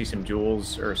some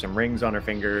jewels or some rings on her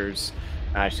fingers.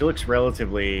 She looks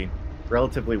relatively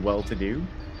well-to-do.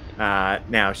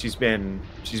 Now she's been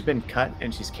cut,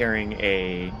 and she's carrying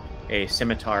a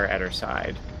scimitar at her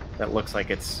side that looks like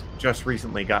it's just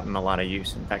recently gotten a lot of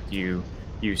use. In fact, you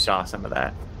saw some of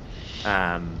that.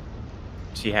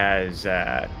 She has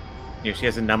a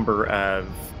number of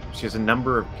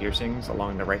piercings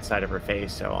along the right side of her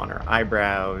face, so on her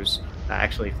eyebrows,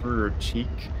 actually through her cheek,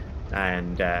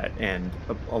 and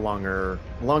along her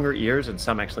ears, and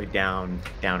some actually down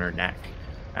her neck.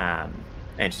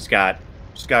 And she's got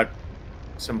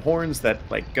some horns that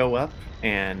like go up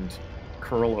and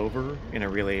curl over in a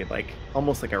really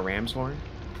almost like a ram's horn.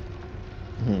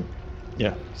 Mm-hmm.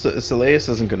 Yeah. So Selaeus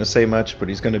isn't going to say much, but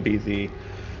he's going to be the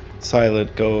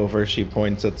silent go over. She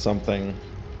points at something.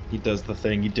 He does the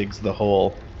thing. He digs the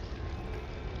hole.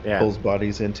 Yeah. Pulls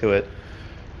bodies into it.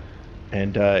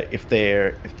 And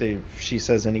if she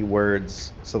says any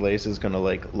words, Selaeus is going to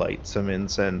light some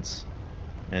incense,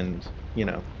 and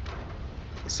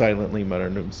silently mutter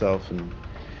to himself and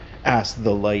ask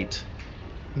the light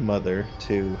mother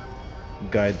to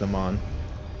guide them on.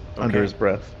 Okay. Under his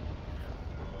breath.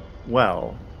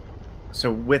 Well,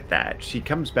 so with that, she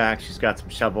comes back. She's got some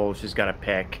shovels. She's got a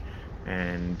pick,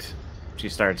 and she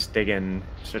starts digging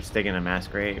a mass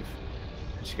grave.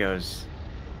 And she goes,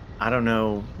 I don't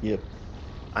know. Yep.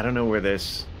 I don't know where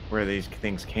these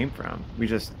things came from. We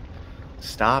just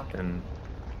stopped, and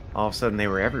all of a sudden they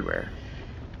were everywhere.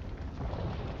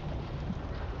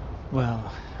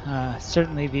 Well,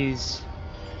 certainly these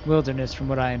wilderness, from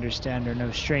what I understand, are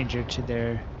no stranger to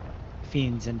their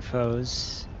fiends and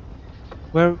foes.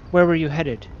 Where were you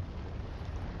headed?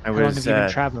 I How long have was you been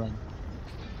traveling?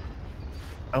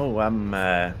 oh,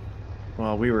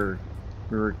 well, we were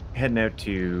heading out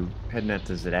to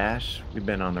Zadash. We've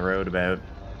been on the road about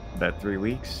 3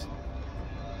 weeks.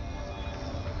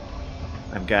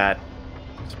 I've got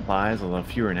supplies, a little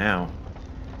fewer now.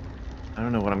 I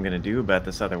don't know what I'm gonna do about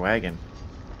this other wagon.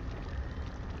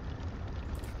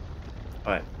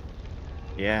 But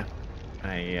yeah,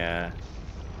 I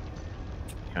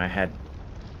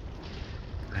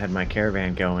had my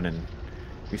caravan going, and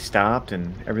we stopped,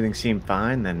 and everything seemed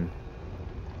fine. Then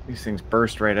these things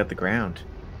burst right out the ground.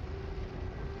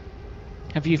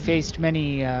 Have you faced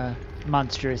many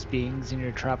monstrous beings in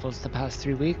your travels the past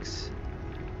 3 weeks?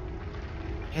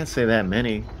 Can't say that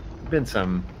many. There've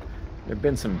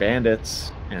been some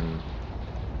bandits, and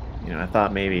I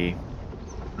thought maybe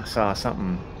I saw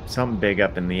something big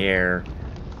up in the air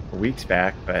weeks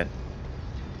back, but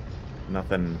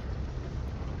nothing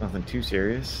too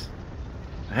serious.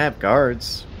 I have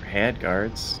guards, or had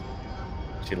guards.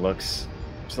 She looks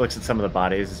at some of the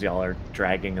bodies as y'all are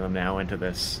dragging them now into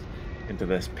this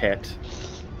pit.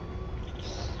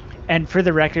 And for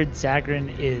the record,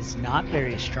 Zagrin is not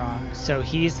very strong, so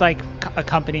he's like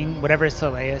accompanying whatever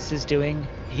Soleus is doing.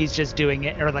 He's just doing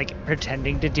it, or like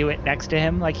pretending to do it next to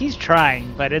him. Like he's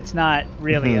trying, but it's not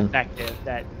really effective.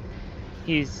 That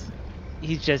he's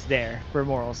just there for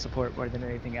moral support more than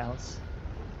anything else.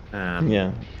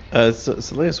 Yeah. So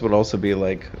Soleus would also be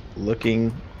like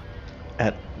looking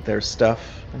at their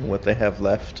stuff and what they have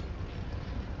left.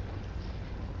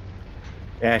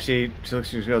 Yeah, she looks.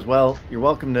 She goes, "Well, you're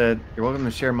welcome to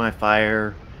share my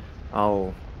fire.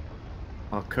 I'll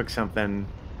cook something,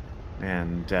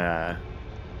 and if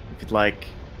you'd like,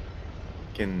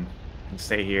 you can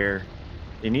stay here.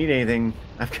 If you need anything,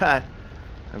 I've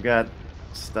got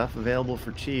stuff available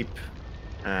for cheap.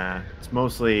 It's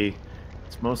mostly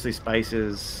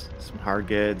spices, some hard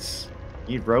goods.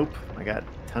 Need rope? I got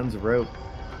tons of rope."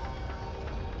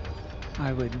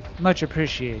 I would much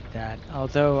appreciate that,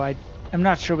 although I'm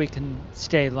not sure we can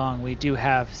stay long. We do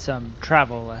have some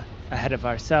travel ahead of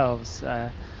ourselves.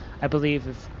 I believe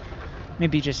if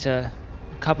maybe just a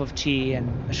cup of tea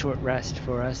and a short rest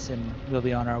for us, and we'll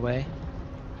be on our way.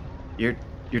 You're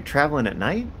traveling at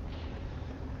night?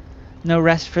 No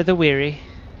rest for the weary.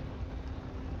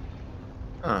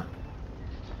 Huh.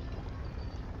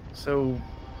 So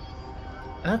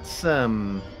that's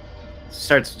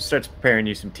starts preparing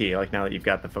you some tea, like now that you've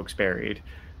got the folks buried,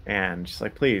 and she's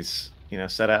like, "Please,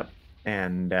 set up,"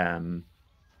 and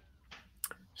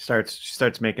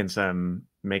starts making some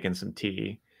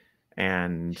tea,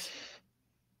 and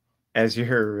as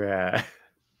you're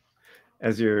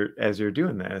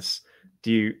doing this,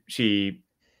 she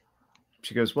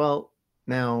goes, "Well,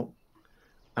 now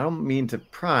I don't mean to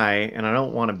pry, and I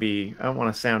don't want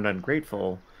to sound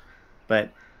ungrateful,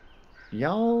 but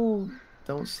y'all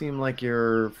don't seem like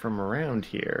you're from around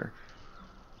here."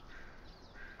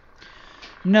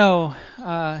 No,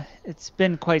 it's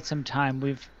been quite some time.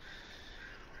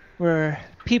 We're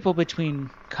people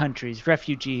between countries,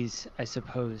 refugees, I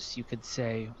suppose you could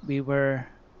say. We were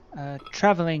a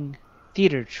traveling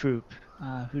theater troupe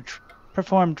who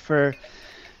performed for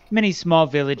many small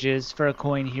villages for a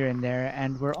coin here and there,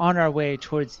 and we're on our way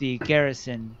towards the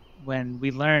garrison when we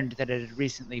learned that it had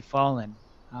recently fallen.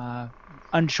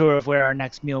 Unsure of where our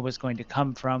next meal was going to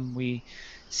come from, we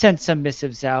sent some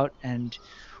missives out, and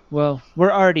well,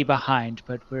 we're already behind,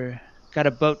 but we're got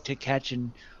a boat to catch,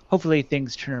 and hopefully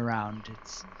things turn around.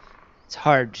 It's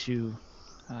hard to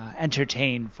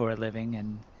entertain for a living,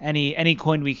 and any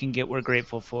coin we can get, we're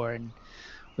grateful for, and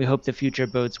we hope the future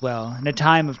bodes well. In a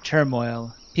time of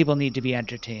turmoil, people need to be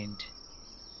entertained.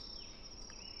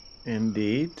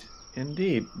 Indeed.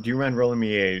 Do you mind rolling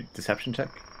me a deception check?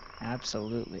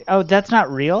 Absolutely. Oh, that's not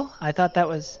real? I thought that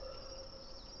was...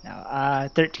 No,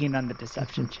 13 on the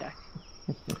deception check.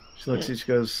 She looks at you, she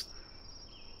goes,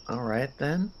 "All right,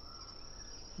 then.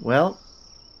 Well,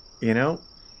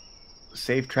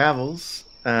 safe travels.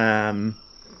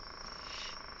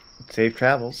 Safe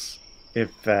travels.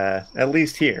 If, at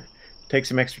least here, take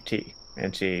some extra tea."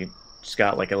 And she's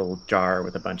got like a little jar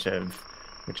with a bunch of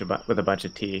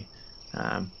tea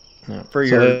for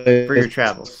your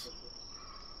travels.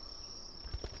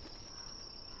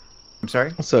 I'm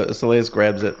sorry? So Soleus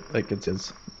grabs it like it's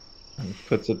his and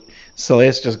puts it.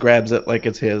 Soleus just grabs it like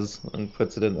it's his and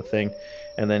puts it in the thing,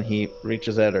 and then he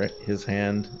reaches out his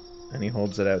hand and he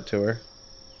holds it out to her,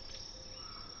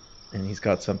 and he's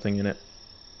got something in it.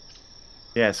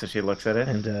 Yeah, so she looks at it,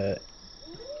 and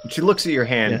she looks at your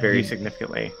hand very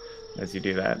significantly as you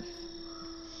do that.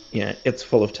 Yeah, it's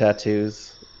full of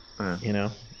tattoos, Uh, You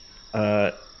know,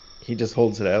 he just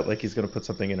holds it out like he's gonna put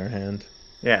something in her hand,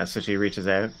 yeah, so she reaches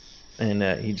out. and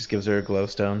he just gives her a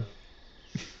glowstone.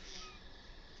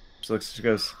 She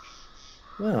goes,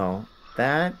 well,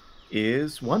 that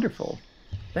is wonderful.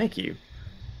 Thank you.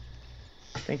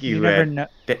 Thank You you, never know.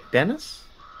 Dennis?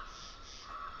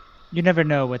 You never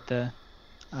know what the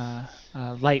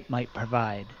light might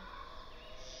provide.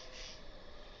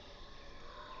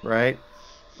 Right?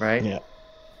 Right? Yeah.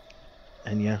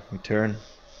 And yeah, we turn,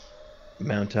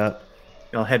 mount up.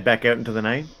 I'll head back out into the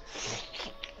night.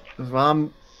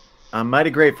 Well, I'm mighty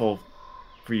grateful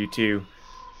for you two.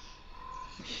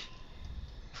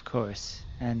 Of course.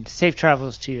 And safe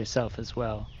travels to yourself as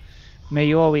well. May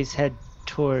you always head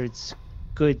towards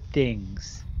good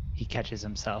things. He catches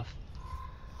himself.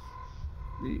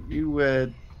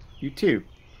 You too.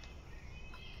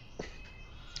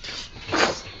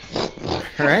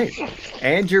 All right,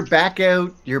 and you're back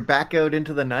out. You're back out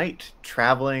into the night,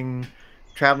 traveling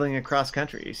across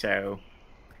country. So,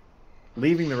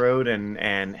 leaving the road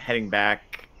and heading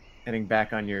back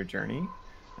on your journey.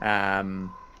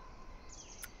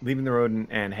 Leaving the road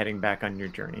and heading back on your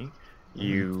journey.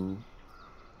 You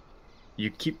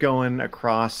keep going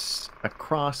across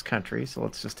country. So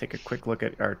let's just take a quick look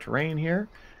at our terrain here.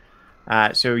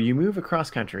 So you move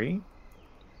across country,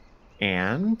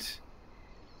 and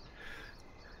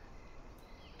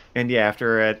yeah,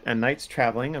 after a night's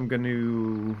traveling, I'm going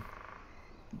to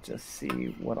just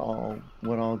see what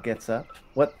all gets up.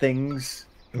 What things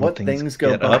go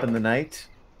get bump up? in the night?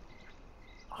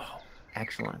 Oh,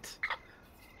 excellent.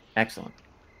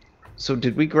 So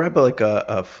did we grab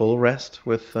a full rest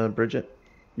with Bridget?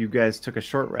 You guys took a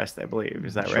short rest, I believe.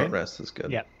 Is that right? Short rest is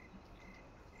good. Yep.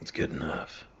 It's good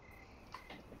enough.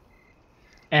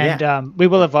 And we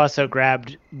will have also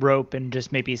grabbed rope and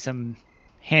just maybe some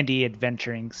handy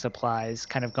adventuring supplies,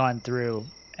 kind of gone through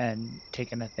and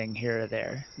taken a thing here or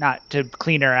there. Not to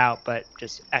clean her out, but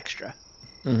just extra.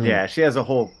 Mhm. Yeah, she has a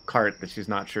whole cart that she's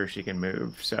not sure she can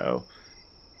move, so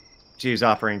she's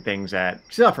offering things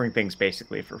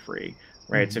basically for free,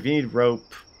 right? So if you need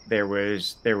rope, there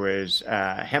was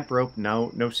hemp rope,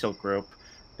 no silk rope.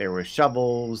 There was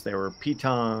shovels, there were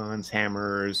pitons,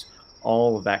 hammers,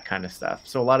 all of that kind of stuff.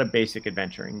 So a lot of basic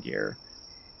adventuring gear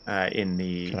in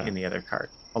the other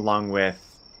cart, along with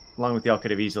y'all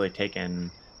could have easily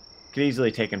taken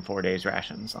 4 days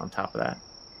rations on top of that.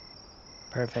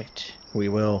 Perfect. We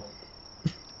will.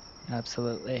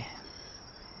 Absolutely.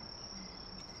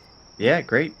 Yeah,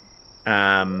 great.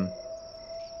 Let's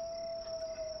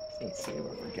see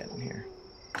what we're getting here.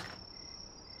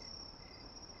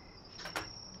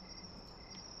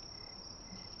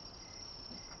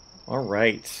 All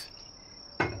right.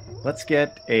 Let's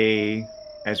get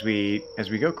as we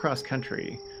go cross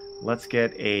country, let's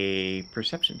get a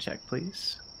perception check,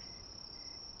 please.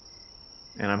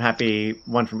 And I'm happy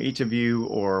one from each of you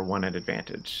or one at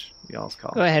advantage. Y'all's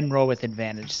call. Go ahead and roll with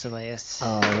advantage, Sileus.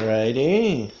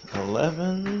 Alrighty.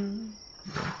 11.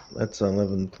 That's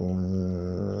 11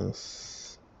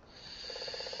 plus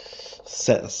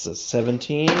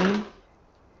 17.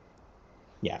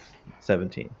 Yeah,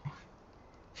 17.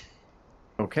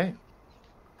 Okay.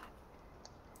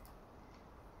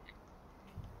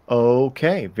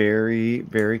 Okay, very,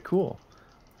 very cool.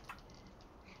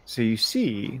 So you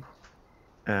see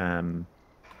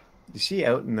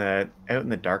out in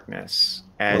the darkness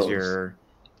as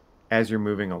Close. you're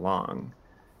moving along.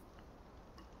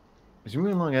 As you're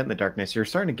moving along out in the darkness, you're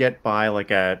starting to get by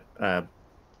like a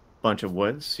bunch of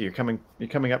woods. So you're coming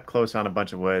up close on a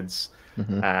bunch of woods.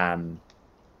 Mhm.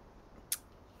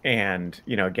 And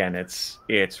again,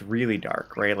 it's really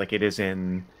dark, right? Like it is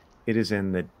in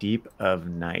the deep of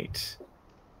night.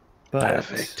 But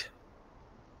Perfect.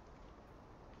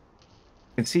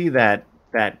 you can see that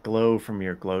glow from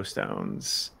your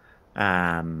glowstones.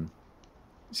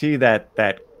 See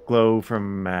that glow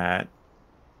from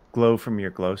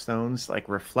your glowstones like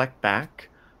reflect back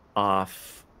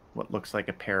off what looks like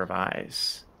a pair of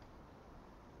eyes.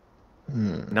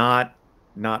 Not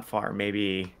far,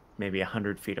 maybe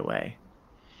 100 feet away.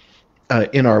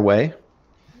 In our way?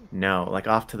 No, like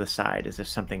off to the side, as if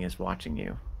something is watching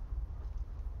you.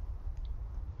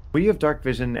 Well, you have dark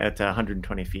vision at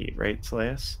 120 feet, right,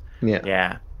 Sileus? Yeah.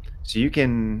 Yeah. So you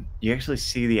actually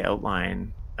see the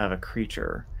outline of a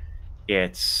creature.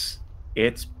 It's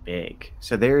big.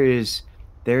 So there is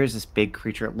this big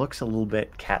creature. It looks a little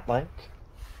bit cat-like,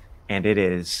 and it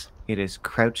is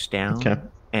crouched down, Okay.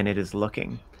 and it is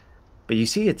looking. But you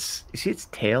see its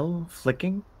tail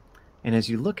flicking, and as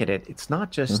you look at it, it's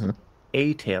not just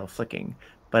a tail flicking,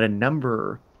 but a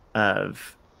number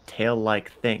of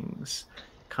tail-like things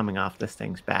coming off this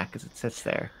thing's back as it sits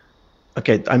there.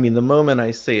 Okay, I mean, the moment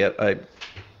I see it, I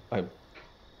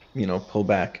pull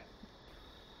back.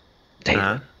 Taylor,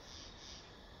 Uh-huh.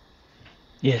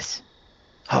 Yes.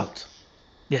 halt.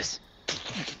 Yes.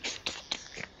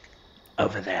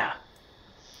 Over there.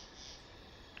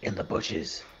 In the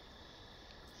bushes.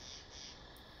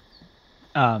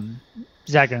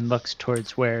 Zagran looks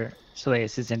towards where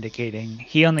Soleus is indicating.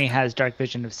 He only has dark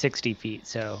vision of 60 feet,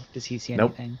 so does he see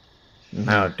Nope. anything?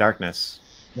 No, darkness.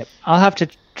 Yep. I'll have to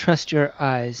trust your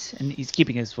eyes. And he's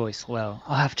keeping his voice low.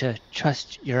 I'll have to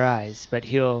trust your eyes, but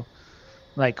he'll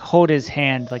like hold his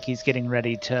hand like he's getting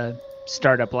ready to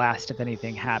start a blast if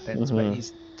anything happens, but he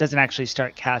doesn't actually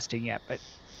start casting yet, but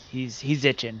he's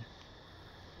itching.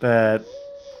 The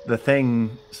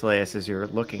thing, Slayus, as you're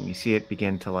looking, you see it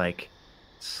begin to like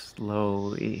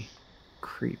slowly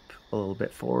creep a little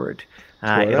bit forward.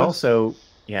 Toward It us? also,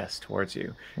 yes, towards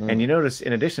you. And you notice,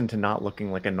 in addition to not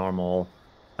looking like a normal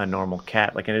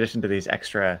cat, like in addition to these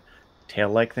extra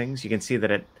tail-like things, you can see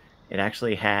that it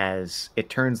actually has, it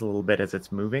turns a little bit as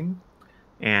it's moving,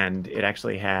 and it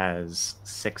actually has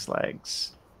 6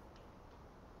 legs.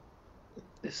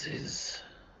 This is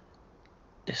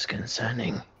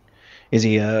disconcerting. Is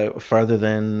he farther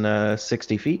than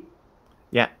 60 feet?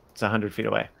 Yeah, it's 100 feet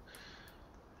away.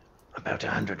 About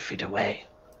 100 feet away.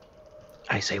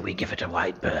 I say we give it a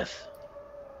wide berth.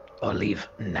 Or leave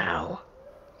now.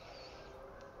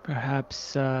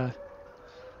 Perhaps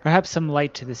some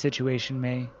light to the situation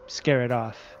may scare it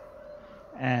off.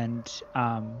 And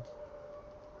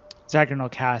Zagran will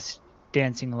cast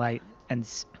Dancing Light and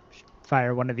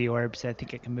fire one of the orbs. I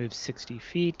think it can move 60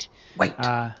 feet. Wait.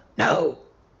 No.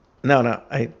 No.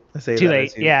 I say Too that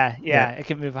late. as you- Yeah. It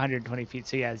can move 120 feet.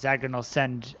 So yeah, Zagran will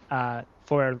send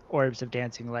 4 orbs of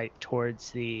Dancing Light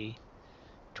towards the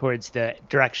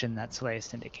direction that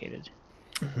Soleus indicated.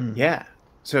 Yeah.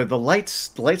 So the lights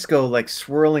go like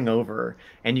swirling over,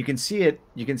 and you can see it.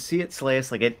 You can see it,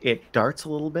 Slayus, like it darts a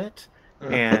little bit,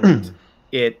 and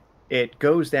it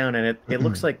goes down, and it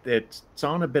looks like it's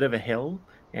on a bit of a hill,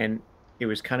 and it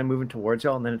was kind of moving towards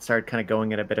y'all, and then it started kind of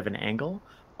going at a bit of an angle,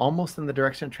 almost in the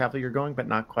direction of travel you're going, but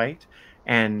not quite.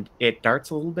 And it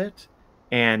darts a little bit,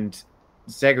 and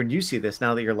Zagran, you see this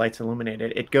now that your light's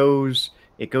illuminated. It goes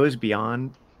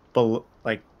beyond,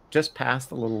 like just past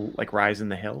the little like rise in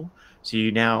the hill. So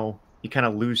you kind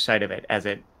of lose sight of it as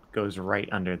it goes right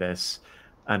under this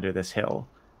hill.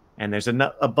 And there's a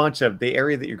bunch of, the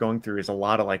area that you're going through is a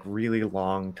lot of like really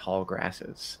long, tall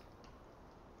grasses.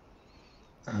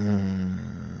 And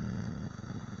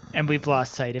we've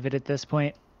lost sight of it at this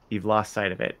point. You've lost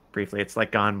sight of it briefly. It's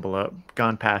like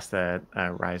gone past the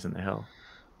rise in the hill.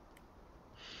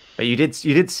 But you did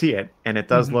see it, and it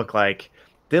does look like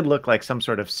some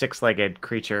sort of 6-legged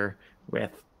creature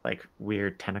with like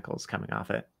weird tentacles coming off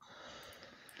it.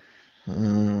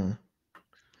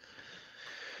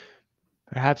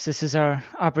 Perhaps this is our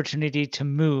opportunity to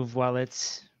move while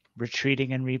it's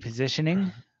retreating and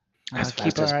repositioning. As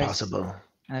fast as possible.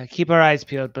 Keep our eyes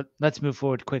peeled, but let's move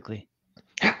forward quickly.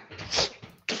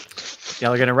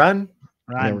 Y'all are gonna run?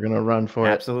 Yeah, we're gonna run for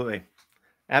it.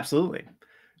 Absolutely.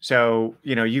 So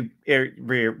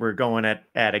we're going at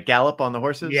a gallop on the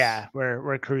horses. Yeah,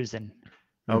 we're cruising.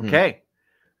 Okay.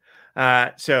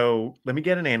 So let me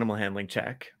get an animal handling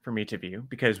check from each of you,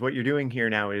 because what you're doing here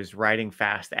now is riding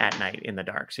fast at night in the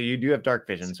dark. So you do have dark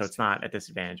vision, so it's not a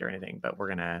disadvantage or anything, but we're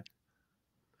gonna.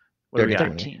 What do we got?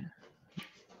 13.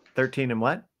 13 and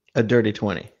what? A dirty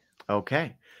 20.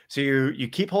 Okay. So you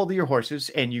keep hold of your horses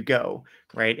and you go,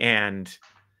 right? And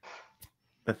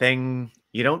the thing,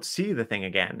 you don't see the thing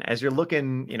again. As you're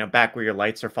looking, back where your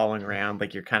lights are falling around,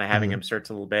 like you're kind of having them search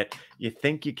a little bit, you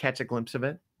think you catch a glimpse of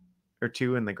it or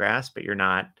two in the grass, but you're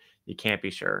not, you can't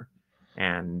be sure.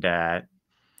 And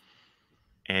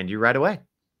you ride away.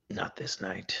 Not this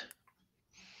night.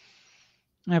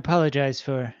 I apologize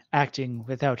for acting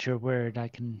without your word. I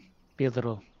can be a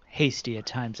little hasty at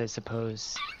times, I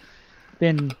suppose.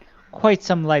 Been quite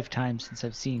some lifetime since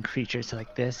I've seen creatures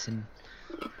like this, and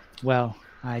well,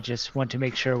 I just want to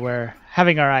make sure we're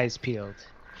having our eyes peeled.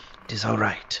 It is all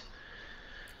right.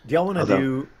 Do y'all want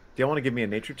to give me a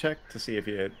nature check to see if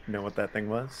you know what that thing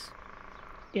was?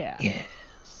 Yeah. Yes.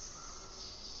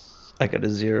 I got a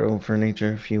 0 for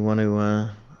nature if you want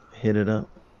to hit it up.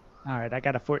 All right, I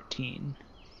got a 14.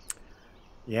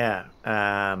 Yeah.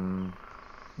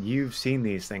 You've seen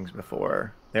these things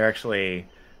before. They're actually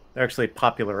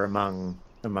popular among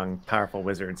powerful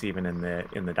wizards, even in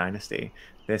the dynasty.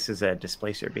 This is a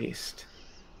displacer beast.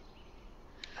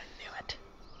 I knew it.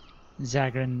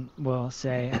 Zagran will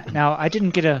say, now I didn't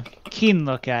get a keen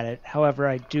look at it. However,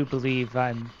 I do believe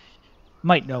I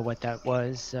might know what that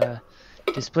was.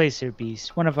 displacer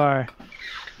beast. One of our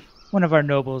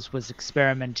nobles was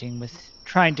experimenting with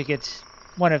trying to get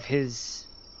one of his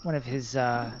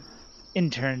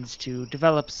interns to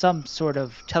develop some sort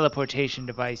of teleportation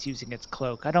device using its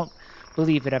cloak. I don't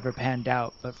believe it ever panned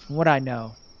out, but from what I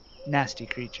know, nasty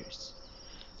creatures.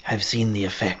 I've seen the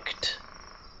effect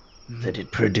that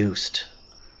it produced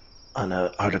on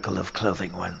an article of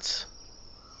clothing once.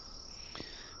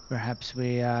 Perhaps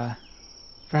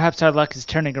perhaps our luck is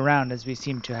turning around as we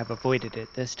seem to have avoided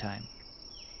it this time.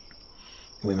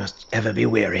 We must ever be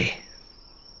wary.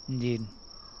 Indeed.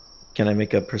 Can I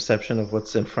make a perception of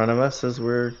what's in front of us as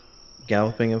we're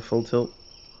galloping in full tilt?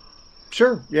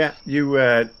 Sure. Yeah.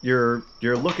 You're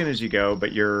looking as you go,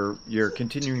 but you're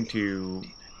continuing to.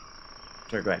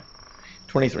 Sorry. Go ahead.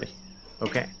 23.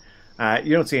 Okay.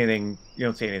 You don't see anything. You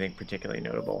don't see anything particularly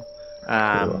notable.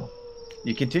 Cool.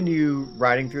 You continue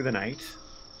riding through the night,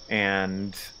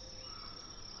 and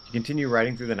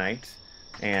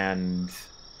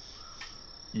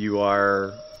you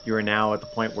are now at the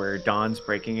point where dawn's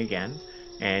breaking again,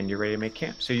 and you're ready to make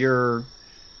camp. So you're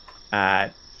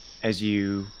as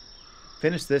you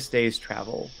finish this day's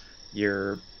travel,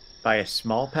 you're by a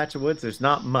small patch of woods. There's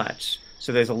not much,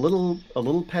 so there's a little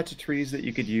patch of trees that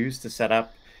you could use to set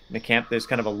up in a camp. There's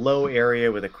kind of a low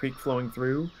area with a creek flowing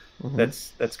through.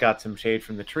 Mhm. That's got some shade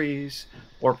from the trees,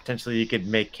 or potentially you could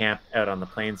make camp out on the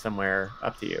plain somewhere.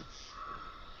 Up to you.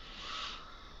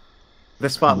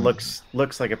 This spot looks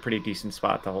like a pretty decent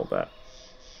spot to hold up.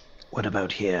 What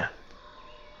about here?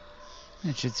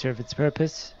 It should serve its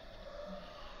purpose.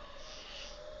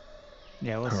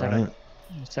 Yeah, we'll All right.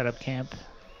 set up camp.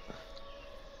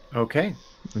 Okay.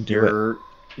 Do it.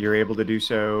 You're able to do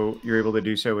so. You're able to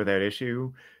do so without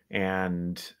issue,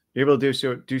 and you're able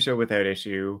to do so without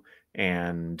issue,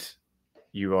 and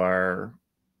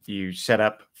you set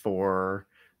up for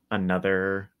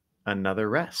another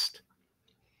rest.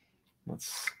 Give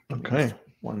me Okay.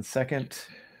 1 second.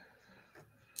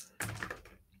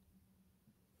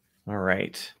 All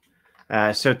right.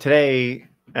 So today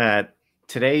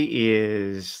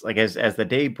is like as the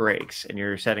day breaks and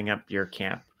you're setting up your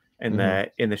camp in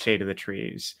the shade of the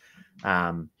trees.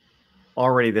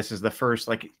 Already this is the first,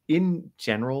 like, in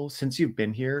general, since you've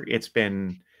been here, it's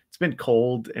been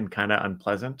cold and kind of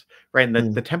unpleasant, right?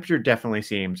 And the temperature definitely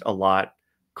seems a lot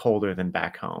colder than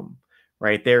back home,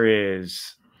 right? There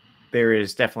is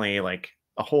definitely like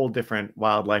a whole different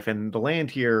wildlife, and the land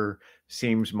here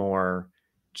seems more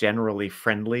generally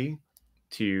friendly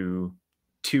to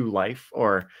life,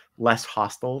 or less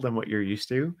hostile than what you're used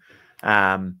to.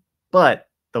 But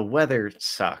the weather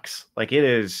sucks. Like it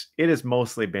has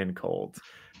mostly been cold.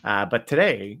 But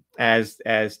today, as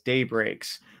day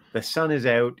breaks, the sun is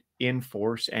out in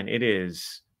force, and it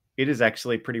is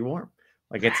actually pretty warm.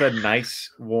 Like it's a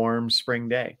nice warm spring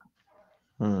day.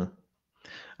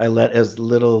 I let as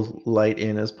little light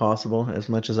in as possible, as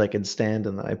much as I could stand,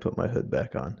 and then I put my hood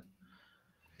back on.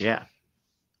 Yeah.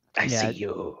 I Yeah. see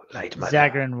you, light mother.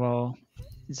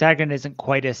 Zagran isn't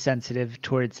quite as sensitive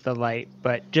towards the light,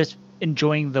 but just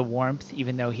enjoying the warmth,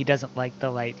 even though he doesn't like the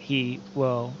light, he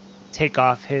will take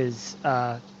off his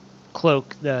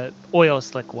cloak, the oil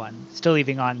slick one, still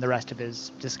leaving on the rest of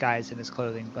his disguise and his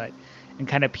clothing, and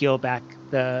kind of peel back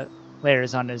the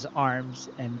layers on his arms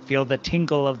and feel the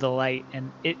tingle of the light,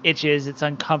 and it itches. It's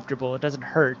uncomfortable. It doesn't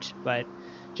hurt, but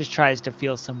just tries to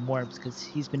feel some warmth because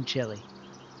he's been chilly.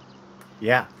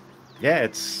 Yeah,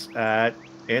 it's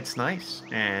nice,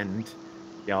 and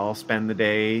y'all spend the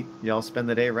day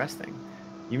resting.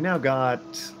 You've now got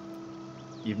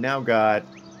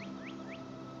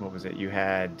what was it? You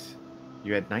had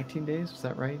 19 days, is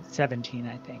that right? 17,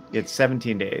 I think. It's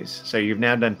 17 days. So you've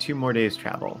now done 2 more days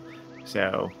travel.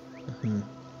 So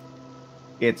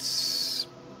it's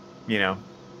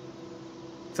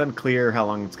it's unclear how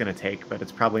long it's going to take, but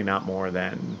it's probably not more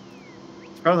than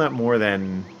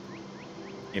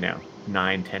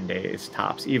 9-10 days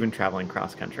tops, even traveling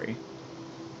cross country.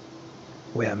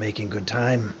 We are making good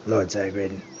time, Lord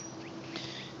Zagrid.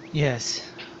 Yes,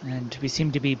 and we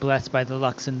seem to be blessed by the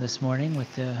Luxon this morning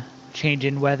with the change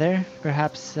in weather.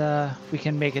 Perhaps we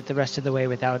can make it the rest of the way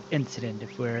without incident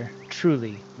if we're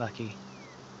truly lucky.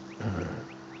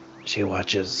 She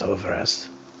watches over us.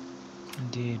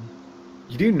 Indeed.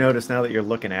 You do notice now that you're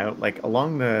looking out, like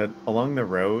along the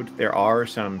road, there are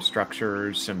some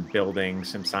structures, some buildings,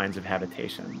 some signs of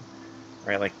habitation,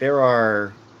 right? Like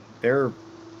there.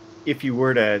 If you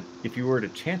were to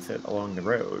chance it along the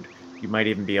road, you might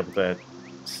even be able to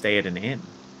stay at an inn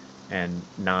and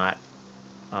not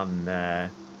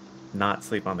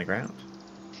sleep on the ground.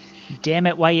 Damn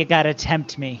it! Why you gotta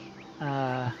tempt me?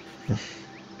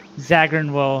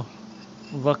 Zagran will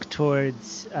look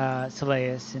towards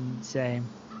Saleus and say,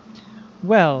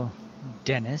 "Well,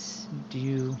 Dennis, do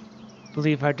you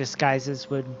believe our disguises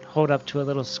would hold up to a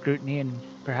little scrutiny and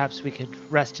perhaps we could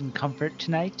rest in comfort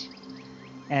tonight?"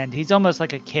 And he's almost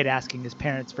like a kid asking his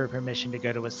parents for permission to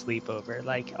go to a sleepover.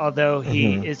 Like, although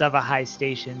he Mhm. is of a high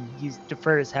station, he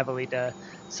defers heavily to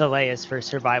Saleus for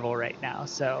survival right now.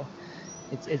 So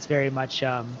it's very much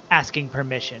asking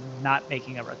permission, not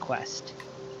making a request.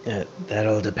 That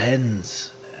all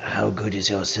depends. How good is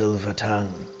your silver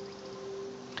tongue?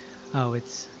 Oh,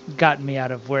 it's gotten me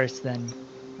out of worse than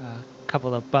a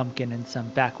couple of bumpkin in some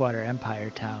backwater empire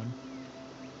town.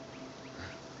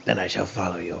 Then I shall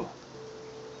follow you.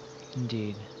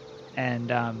 Indeed.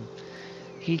 And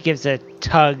he gives a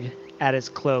tug at his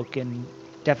cloak and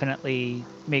definitely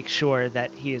makes sure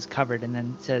that he is covered and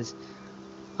then says,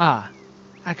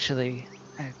 actually,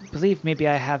 I believe maybe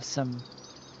I have some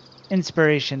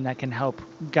inspiration that can help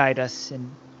guide us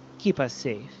and keep us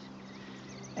safe.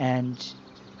 And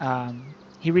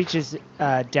he reaches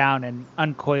down and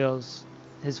uncoils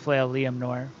his flail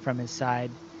Liamnor from his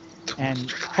side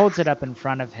and holds it up in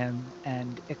front of him,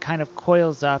 and it kind of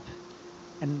coils up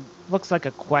and looks like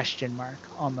a question mark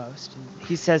almost. And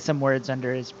he says some words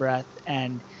under his breath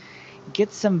and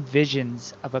gets some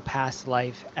visions of a past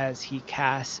life as he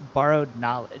casts borrowed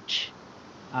knowledge.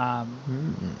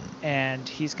 And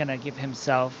he's going to give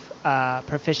himself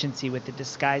proficiency with the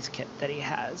disguise kit that he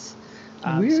has.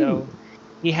 So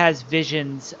he has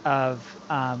visions of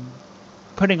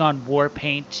putting on war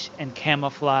paint and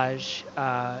camouflage,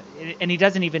 and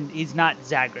he's not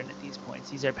Zagran at these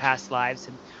points. These are past lives,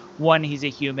 and one, he's a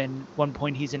human. One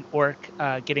point, he's an orc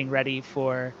getting ready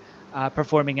for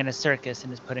performing in a circus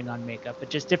and is putting on makeup. But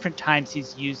just different times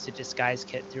he's used the disguise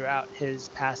kit throughout his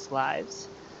past lives.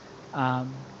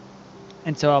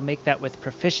 And so I'll make that with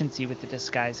proficiency with the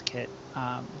disguise kit.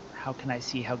 How can I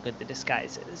see how good the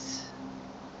disguise is?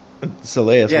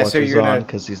 Saleus Yeah, so watches you're gonna- on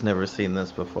because he's never seen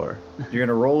this before. You're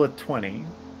gonna roll a 20.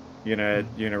 You're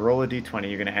gonna roll a d20.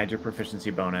 You're gonna add your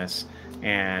proficiency bonus,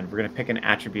 and we're gonna pick an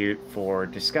attribute for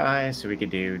disguise. So we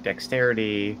could do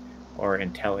dexterity or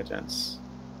intelligence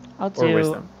I'll or do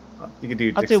wisdom. You could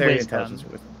do I'll do dexterity, wisdom. intelligence, or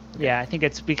wisdom. Okay. Yeah, I think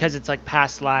it's because it's like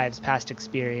past lives, past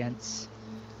experience.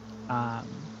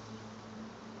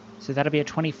 So that'll be a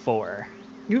 24.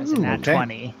 That's a nat okay.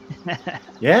 20.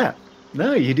 Yeah.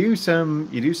 No, you do some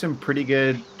pretty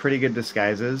good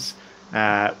disguises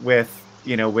with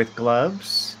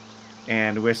gloves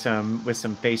and with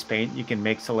some face paint. You can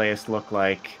make Saleus look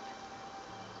like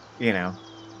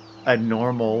a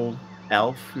normal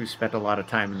elf who spent a lot of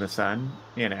time in the sun,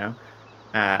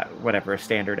 whatever, a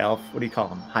standard elf. What do you call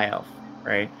them? High elf,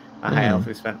 right? A high elf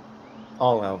who spent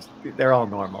all elves. They're all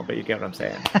normal, but you get what I'm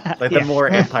saying. Like Yeah. the more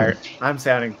empire. I'm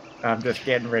just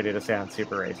getting ready to sound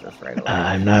super racist right away.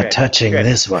 I'm not Good, touching good.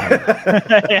 this one.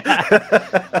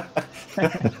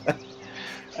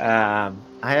 I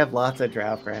have lots of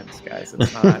drow friends, guys.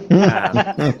 It's not.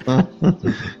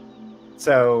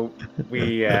 So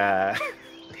we. I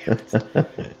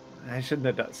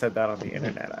shouldn't have said that on the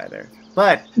internet either.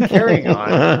 But carrying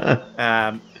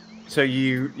on. So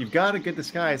you've got a good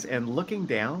disguise, and looking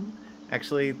down,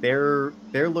 actually, there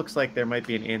looks like there might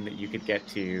be an inn that you could get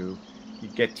to.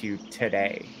 You'd get to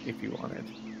today if you wanted,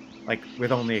 like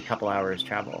with only a couple hours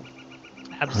travel.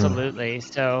 Absolutely.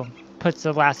 So puts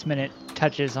the last minute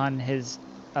touches on his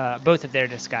both of their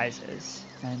disguises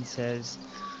and says,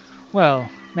 "Well,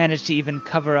 managed to even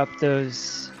cover up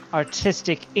those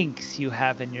artistic inks you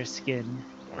have in your skin,"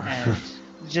 and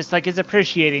just like is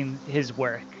appreciating his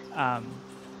work.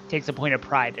 Takes a point of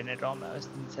pride in it almost,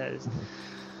 and says,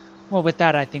 "Well, with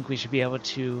that, I think we should be able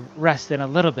to rest in a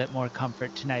little bit more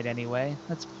comfort tonight anyway.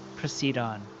 Let's proceed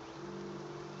on."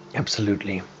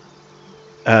 Absolutely.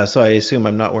 So I assume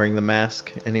I'm not wearing the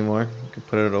mask anymore. You can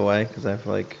put it away because I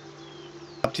feel like.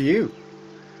 Up to you.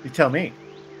 You tell me.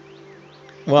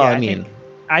 Well, Yeah, I mean,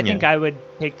 I think I would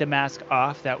take the mask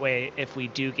off. That way, if we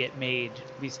do get made,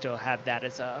 we still have that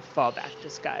as a fallback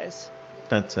disguise.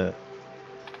 that's it.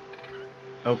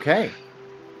 Okay.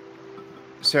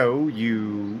 So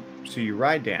you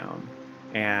ride down,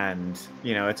 and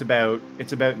it's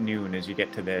about noon as you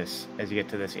get to this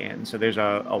inn. So there's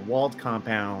a walled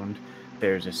compound.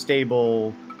 There's a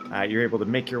stable. You're able to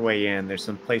make your way in. There's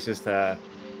some places to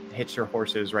hitch your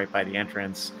horses right by the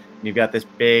entrance. And you've got this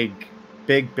big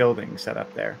building set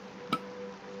up there.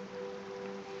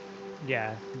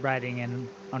 Yeah, riding in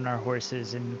on our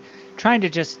horses and trying to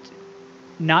just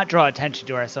not draw attention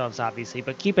to ourselves, obviously,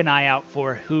 but keep an eye out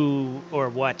for who or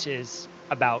what is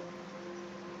about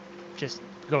just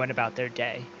going about their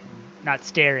day. Not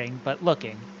staring, but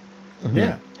looking.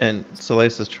 Yeah. And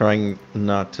Solis is trying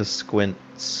not to squint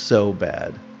so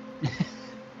bad.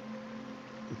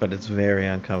 But it's very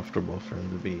uncomfortable for him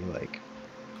to be like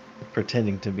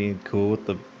pretending to be cool with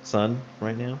the sun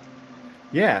right now.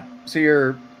 Yeah. So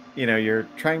you're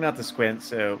trying not to squint.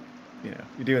 So,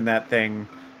 you're doing that thing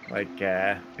like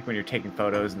when you're taking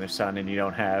photos in the sun and you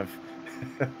don't have,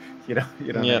 you don't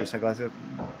have your sunglasses.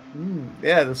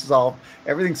 Yeah,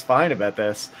 everything's fine about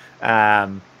this. But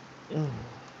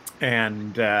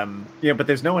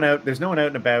there's no one out. There's no one out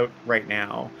and about right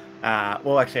now.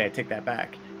 Well, actually, I take that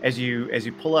back. As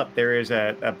you pull up, there is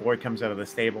a boy comes out of the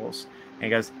stables and he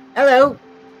goes, "Hello,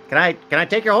 can I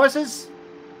take your horses?"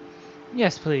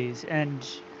 Yes, please. And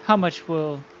how much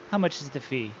is the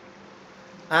fee?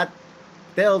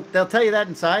 They'll tell you that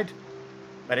inside,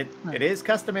 but it is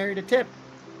customary to tip.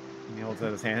 And he holds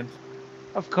out his hand.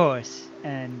 Of course.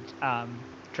 And I'll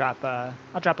drop a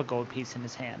gold piece in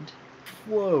his hand.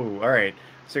 Whoa! All right.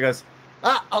 So he goes,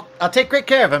 I'll take great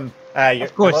care of him.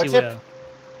 Of course you will.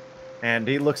 And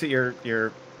he looks at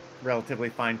your relatively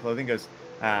fine clothing. Goes,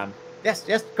 yes,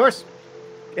 of course.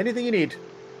 Anything you need.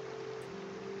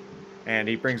 And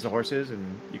he brings the horses,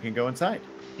 and you can go inside.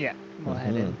 Yeah, we'll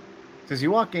head in. So as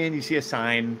you walk in, you see a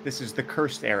sign. This is the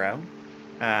Cursed Arrow.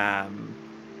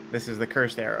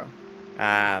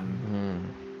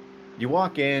 You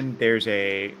walk in. There's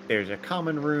a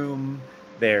common room.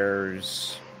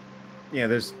 There's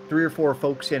 3 or 4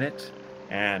 folks in it,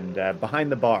 and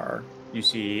behind the bar, you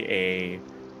see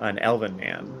an elven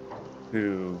man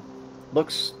who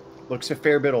looks a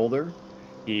fair bit older.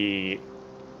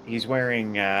 He's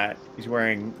wearing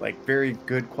like very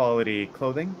good quality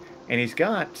clothing, and he's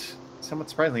got, somewhat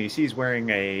surprisingly, you see he's wearing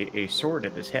a sword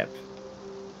at his hip.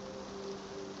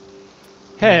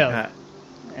 Hail!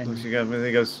 Looks at you guys and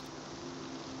he goes,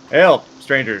 "Hail,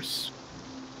 strangers!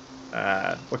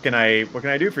 What can I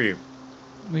do for you?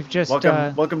 We've just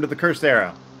welcome to the Cursed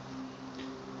Arrow."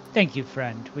 Thank you,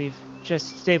 friend. We've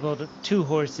just stabled 2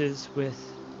 horses with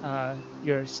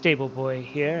your stable boy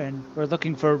here, and we're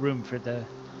looking for a room for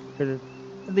at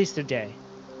least a day.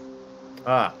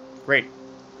 Ah, great.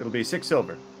 It'll be 6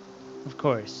 silver. Of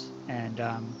course, and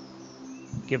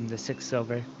give him the 6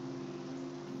 silver.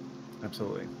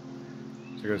 Absolutely.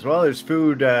 So he goes, "Well, there's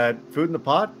food in the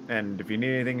pot, and if you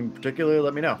need anything in particular,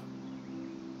 let me know."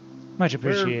 Much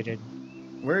appreciated.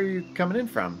 Where are you coming in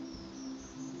from?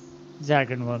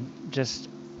 Zagran will just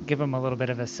give him a little bit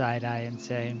of a side eye and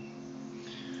say,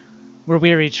 "We're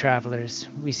weary travelers.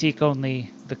 We seek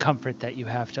only the comfort that you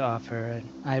have to offer.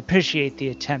 I appreciate the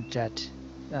attempt at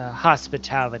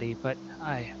hospitality, but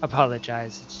I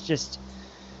apologize.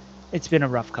 It's been a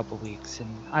rough couple weeks, and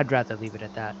I'd rather leave it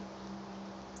at that."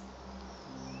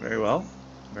 Very well.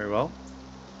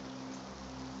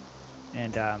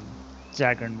 And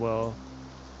Zagran will.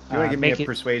 Do you want to give me a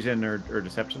persuasion or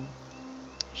deception?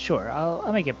 Sure,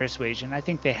 I'll make it persuasion. I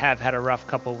think they have had a rough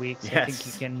couple weeks. Yes. I think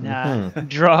you can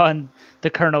draw on the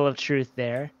kernel of truth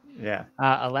there. Yeah.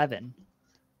 11.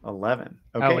 11.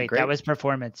 Okay, oh wait, great. That was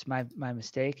performance. My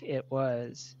mistake. It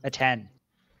was a 10.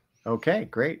 Okay,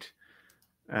 great.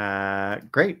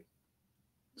 Great.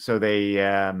 So they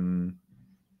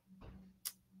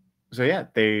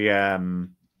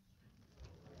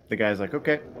the guy's like,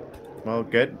 "Okay, well,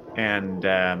 good," and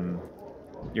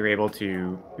you're able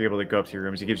to go up to your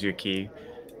rooms. He gives you a key,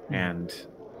 and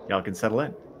y'all can settle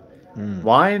in.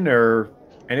 Wine or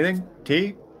anything?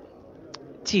 Tea?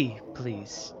 Tea,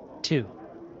 please. 2.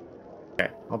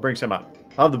 Okay, I'll bring some up.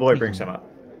 I'll have the boy bring some up.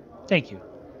 Thank you.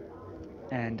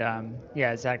 And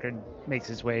Zagran makes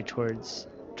his way towards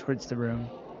the room.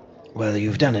 Well,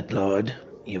 you've done it, Lord.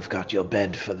 You've got your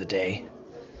bed for the day.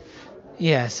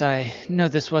 Yes, I know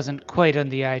this wasn't quite on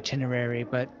the itinerary,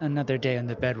 but another day on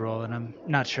the bedroll, and I'm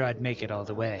not sure I'd make it all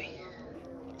the way.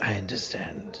 I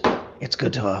understand. It's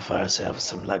good to offer ourselves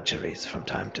some luxuries from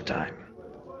time to time.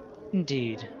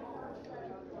 Indeed.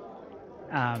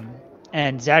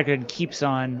 And Zagran keeps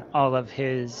on all of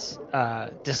his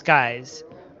disguise,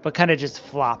 but kind of just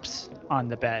flops on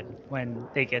the bed when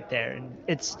they get there. And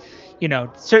it's,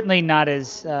 certainly not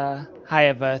as high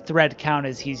of a thread count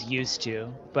as he's used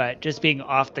to, but just being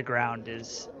off the ground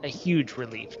is a huge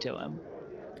relief to him.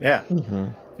 Yeah.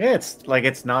 Yeah,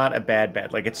 it's not a bad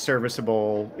bed. Like, it's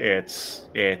serviceable. It's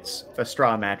a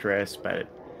straw mattress, but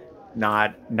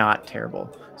not terrible.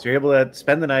 So you're able to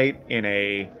spend the night in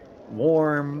a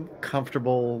warm,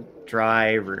 comfortable,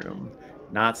 dry room,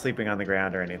 not sleeping on the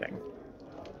ground or anything.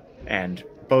 And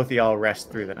both of y'all rest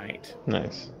through the night.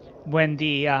 Nice. When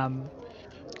the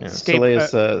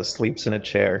Soleus sleeps in a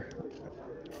chair.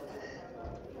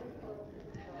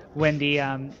 When the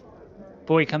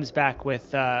Boy comes back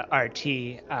with our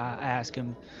tea. I ask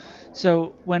him,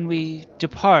 so when we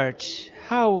depart,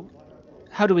 how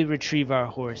do we retrieve our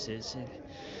horses?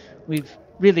 We've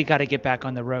really got to get back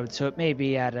on the road, so it may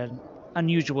be at an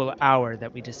unusual hour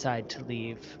that we decide to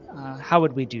leave. How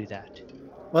would we do that?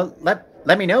 Well,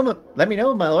 let me know. Let me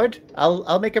know, my lord.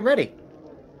 I'll make them ready.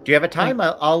 Do you have a time?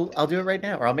 I'll do it right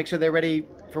now, or I'll make sure they're ready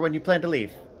for when you plan to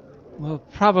leave. We'll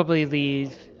probably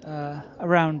leave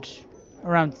around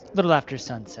a little after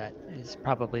sunset is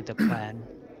probably the plan.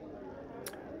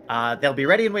 They'll be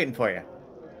ready and waiting for you.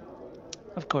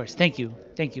 Of course. Thank you.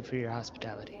 Thank you for your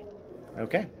hospitality.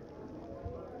 Okay.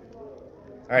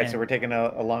 All right, so And- we're taking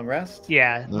a long rest.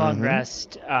 Yeah, long Mhm.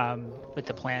 rest with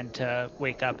the plan to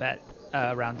wake up at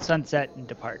around sunset and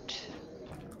depart.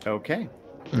 Okay,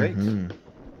 great. Mhm.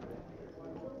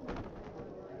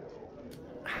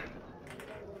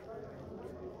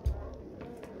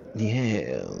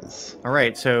 Yes. All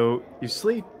right, so you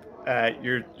sleep.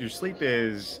 Your sleep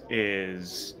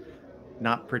is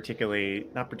not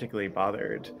particularly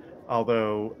bothered.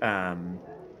 Although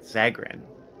Zagrin,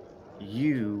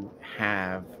 you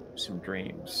have some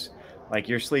dreams. Like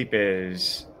your sleep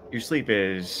is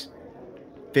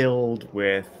filled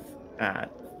with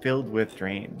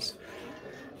dreams.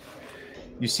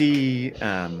 You see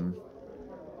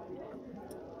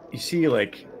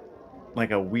like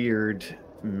a weird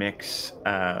mix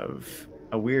of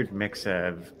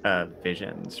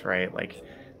visions, right? Like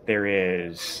there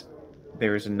is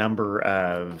a number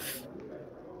of,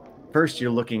 first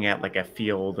you're looking at like a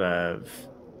field of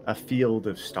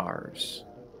stars,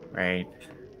 right?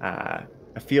 A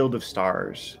field of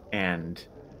stars, and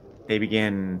they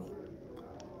begin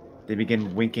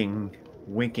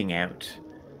winking out,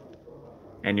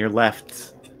 and you're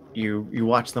left. You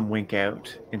watch them wink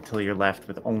out until you're left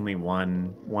with only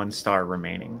one star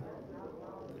remaining.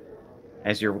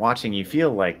 As you're watching, you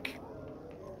feel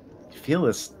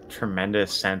this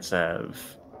tremendous sense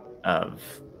of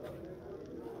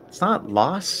it's not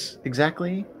loss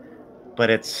exactly, but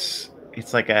it's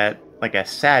like a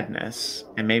sadness,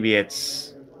 and maybe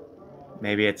it's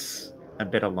a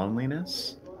bit of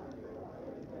loneliness.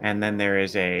 And then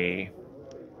there's a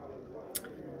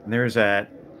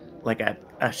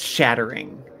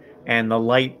shattering, and the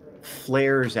light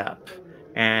flares up,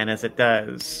 and as it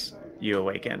does, you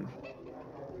awaken.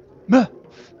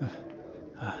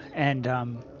 And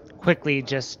quickly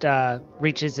just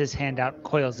reaches his hand out,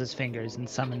 coils his fingers, and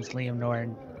summons Liam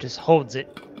Norn. Just holds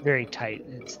it very tight.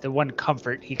 It's the one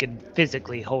comfort he can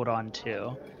physically hold on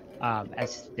to,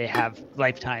 as they have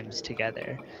lifetimes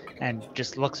together. And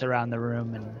just looks around the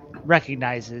room and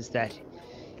recognizes that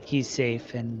he's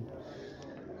safe, and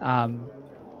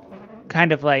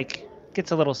kind of like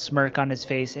gets a little smirk on his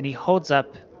face, and he holds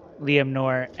up Liam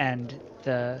Nor, and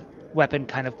the weapon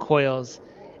kind of coils,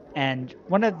 and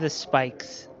one of the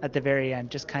spikes at the very end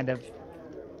just kind of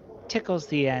tickles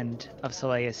the end of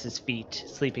Soleus's feet,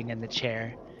 sleeping in the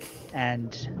chair,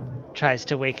 and tries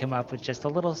to wake him up with just a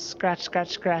little scratch, scratch,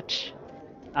 scratch.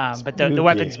 But the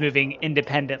weapon's moving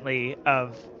independently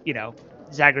of,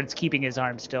 Zagrin's keeping his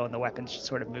arm still, and the weapon's just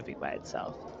sort of moving by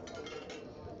itself.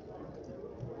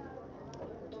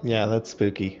 Yeah, that's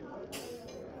spooky.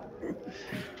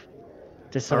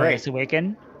 Does All right. Soleus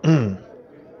awaken?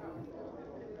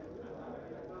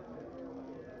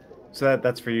 So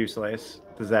that's for you, Slice.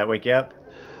 Does that wake you up?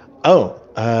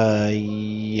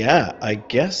 Yeah, I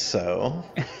guess so.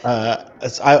 I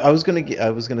was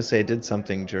gonna say I did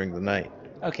something during the night.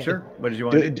 Okay. Sure. What did you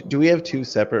want to do? Do we have two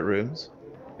separate rooms?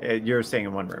 You're staying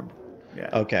in one room. Yeah.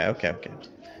 Okay.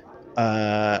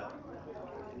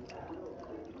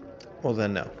 Well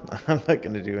then, no. I'm not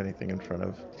gonna do anything in front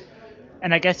of.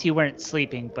 And I guess you weren't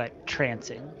sleeping, but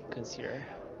trancing, because you're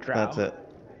drow. That's it.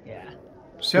 Yeah.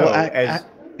 So Well,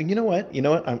 you know what?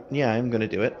 I'm gonna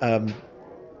do it.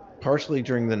 Partially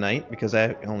during the night because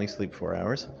I only sleep 4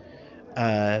 hours.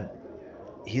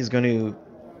 He's going to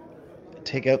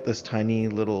take out this tiny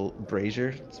little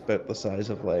brazier. It's about the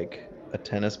size of like a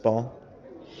tennis ball,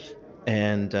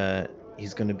 and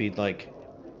he's going to be like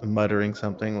muttering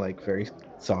something like very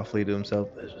softly to himself.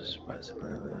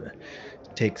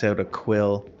 Takes out a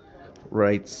quill,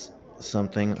 writes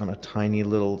something on a tiny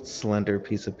little slender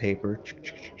piece of paper,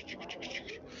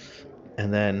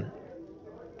 and then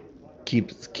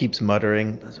keeps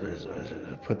muttering,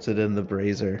 puts it in the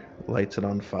brazier, lights it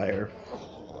on fire.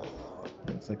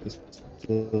 It's like this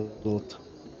little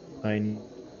tiny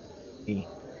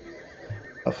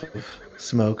puff of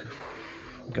smoke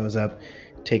goes up,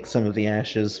 takes some of the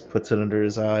ashes, puts it under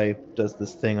his eye, does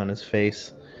this thing on his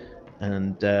face,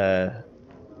 and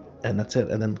that's it,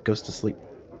 and then goes to sleep.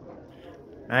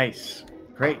 Nice.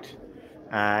 Great.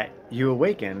 You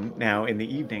awaken now in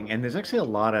the evening, and there's actually a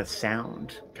lot of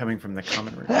sound coming from the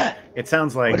common room. It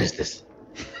sounds like What is this?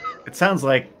 it sounds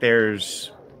like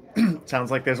there's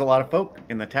sounds like there's a lot of folk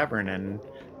in the tavern, and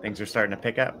things are starting to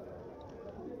pick up.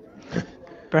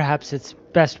 Perhaps it's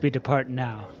best we depart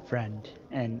now, friend.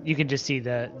 And you can just see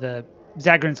the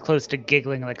Zagran's close to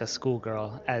giggling like a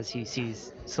schoolgirl as he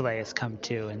sees Seleus come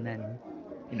to, and then,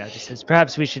 just says,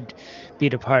 perhaps we should be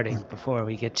departing before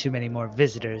we get too many more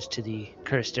visitors to the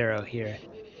Cursed Arrow here.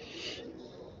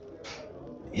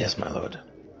 Yes, my lord.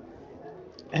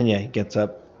 And yeah, he gets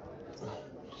up,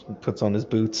 puts on his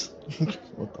boots.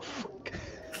 What the fuck?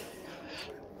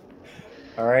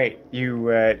 All right,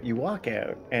 you walk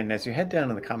out, and as you head down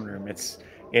in the common room, it's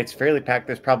fairly packed.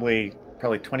 There's probably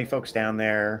 20 folks down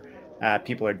there.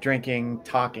 People are drinking,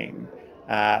 talking.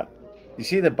 You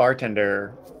see the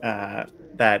bartender,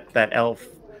 that elf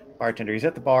bartender. He's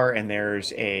at the bar, and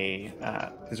there's a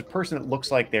person that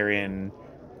looks like they're in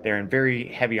very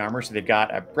heavy armor. So they've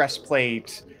got a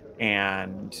breastplate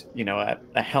and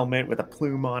a helmet with a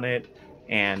plume on it,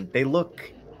 and they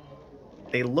look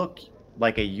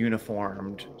like a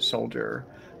uniformed soldier.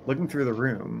 Looking through the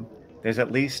room, there's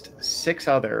at least 6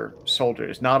 other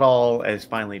soldiers, not all as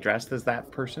finely dressed as that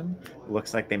person. It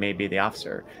looks like they may be the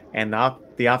officer, and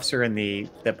the officer and the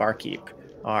barkeep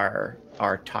are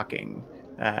talking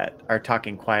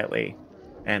quietly,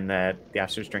 and the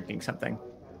officer's drinking something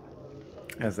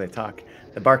as they talk.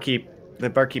 The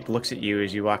barkeep looks at you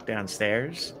as you walk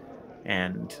downstairs,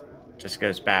 and just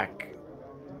goes back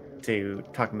to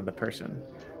talking to the person.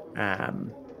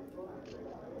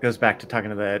 Goes back to talking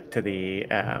to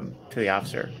the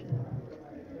officer.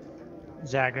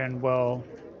 Zagran will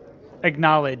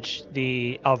acknowledge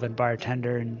the elven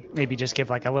bartender and maybe just give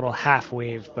like a little half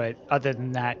wave, but other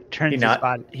than that, turns his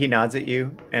body. He nods at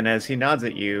you, and as he nods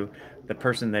at you, the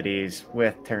person that he's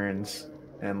with turns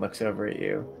and looks over at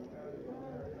you,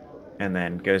 and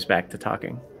then goes back to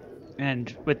talking.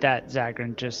 And with that,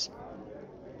 Zagran just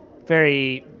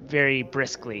very, very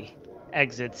briskly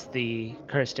exits the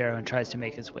Cursed Arrow and tries to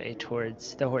make his way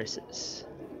towards the horses.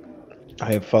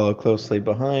 I follow closely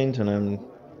behind, and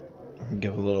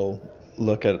give a little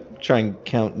look at, try and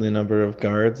count the number of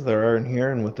guards there are in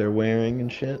here and what they're wearing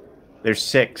and shit. There's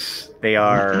 6. They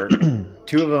are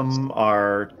two of them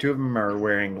are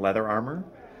wearing leather armor,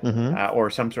 or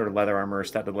some sort of leather armor, or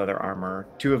studded leather armor.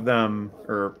 3 of them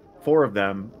are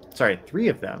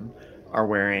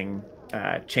wearing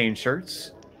chain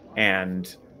shirts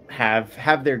and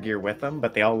have their gear with them,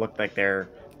 but they all look like they're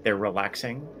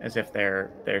relaxing, as if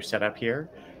they're set up here.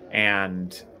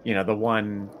 And the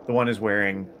one is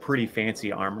wearing pretty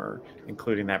fancy armor,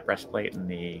 including that breastplate and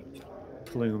the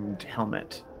plumed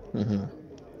helmet. The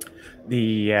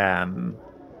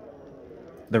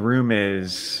room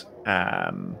is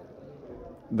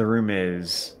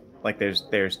like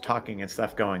there's talking and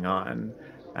stuff going on.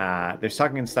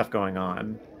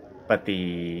 But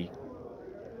the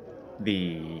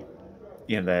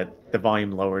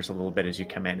volume lowers a little bit as you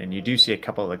come in, and you do see a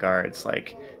couple of the guards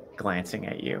like glancing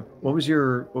at you. What was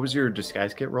your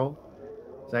disguise kit roll,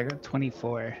 Zagran?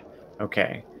 24.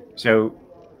 Okay, so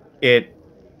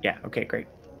okay, great.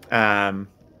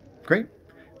 Great.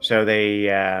 So they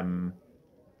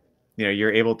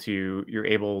you're able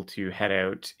to head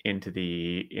out into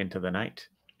the night.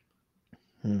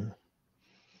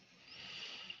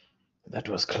 That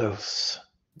was close,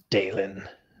 Dalen.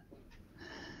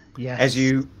 Yes.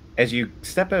 As you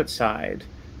step outside,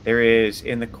 there is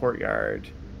in the courtyard.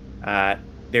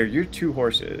 Your 2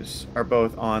 horses are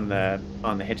both on the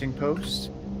hitching post,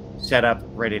 set up,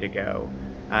 ready to go.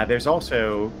 There's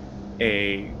also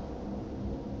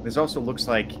looks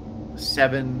like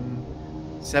seven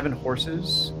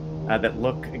horses that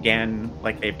look again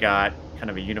like they've got kind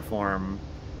of a uniform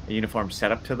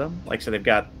setup to them. Like, so they've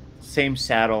got same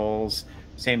saddles,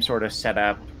 same sort of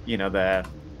setup.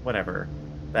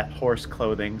 That horse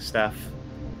clothing stuff,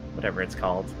 whatever it's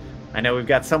called. I know we've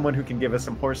got someone who can give us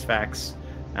some horse facts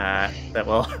that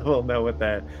will know what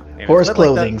that horse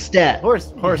clothing stat.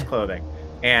 Horse clothing,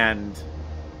 and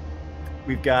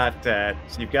we've got so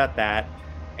you've got that,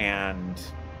 and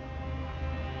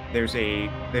there's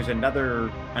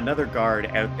another guard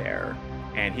out there,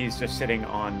 and he's just sitting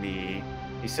on the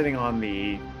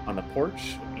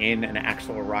porch in an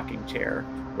actual rocking chair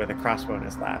with a crossbow in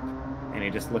his lap. And he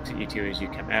just looks at you 2 as you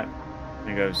come out, and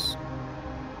he goes,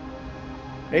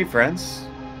 "Hey, friends.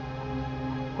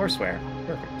 Horseware.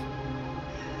 Perfect."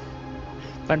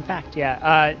 Fun fact,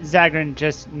 yeah. Zagran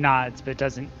just nods, but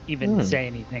doesn't even say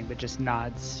anything, but just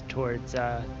nods towards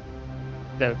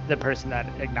the person that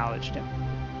acknowledged him.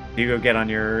 Do you go get on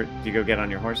your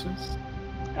horses?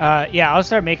 Yeah, I'll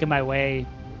start making my way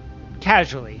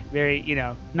casually. Very,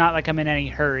 not like I'm in any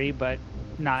hurry, but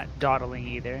not dawdling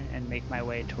either, and make my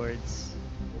way towards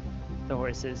the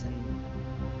horses and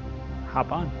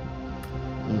hop on.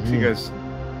 So he goes,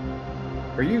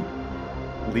 "Are you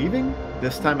leaving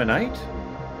this time of night?"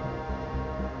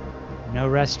 No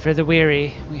rest for the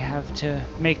weary. We have to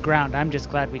make ground. I'm just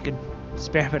glad we could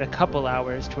spare but a couple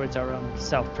hours towards our own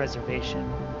self-preservation.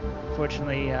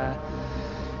 Fortunately,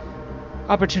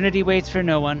 opportunity waits for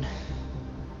no one.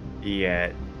 He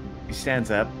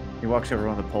stands up, he walks over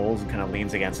on the poles and kind of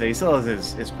leans against it. He still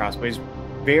has his crossbow. He's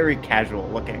very casual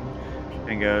looking,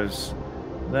 and goes,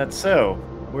 "That's so.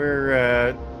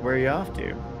 Where are you off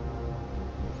to?"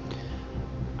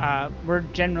 We're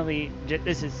generally,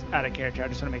 this is out of character, I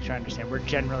just want to make sure I understand. We're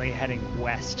generally heading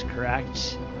west,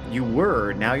 correct? You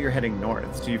were, now you're heading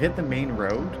north. So you've hit the main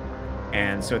road,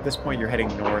 and so at this point you're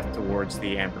heading north towards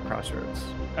the Amber Crossroads.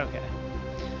 Okay.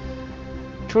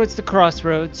 Towards the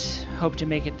crossroads. Hope to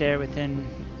make it there within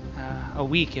a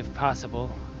week if possible.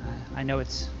 I know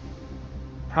it's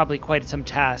probably quite some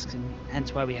task, and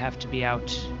hence why we have to be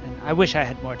out. And I wish I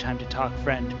had more time to talk,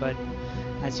 friend, but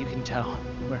as you can tell,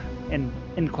 we're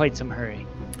in quite some hurry.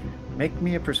 Make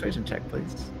me a persuasion check,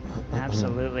 please.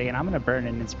 Absolutely, and I'm gonna burn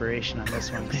an inspiration on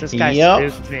this one because this guy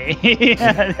Yep. spooked me.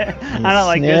 I don't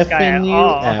like this guy at Sniffing you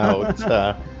all.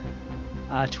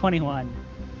 out. 21.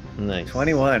 Nice.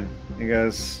 21. He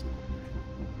goes,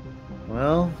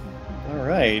 "Well, all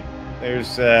right.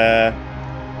 There's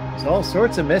all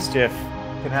sorts of mischief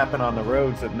can happen on the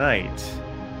roads at night.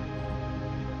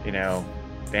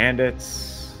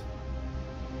 Bandits,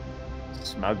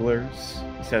 smugglers."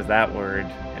 He says that word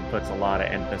and puts a lot of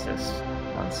emphasis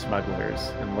on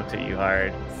smugglers and looks at you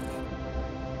hard.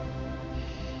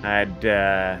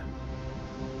 I'd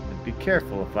be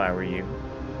careful if I were you.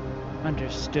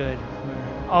 Understood.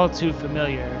 We're all too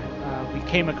familiar. We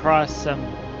came across some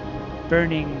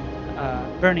burning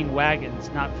wagons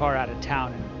not far out of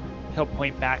town, and he'll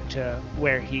point back to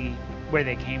where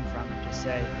they came from and just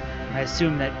say, "I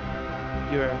assume that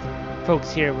your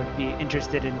folks here would be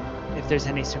interested in if there's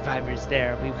any survivors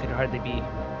there. We could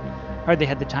hardly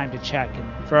had the time to check,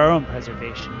 and for our own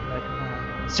preservation. But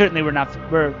certainly we're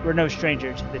no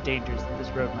stranger to the dangers that this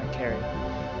road might carry.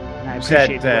 And I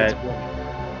appreciate the words of warning."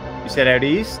 You said out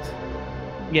east?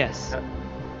 Yes.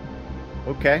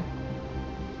 Okay.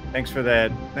 Thanks for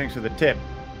the tip.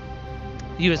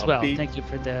 You as I'll well. be- Thank you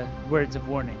for the words of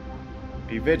warning.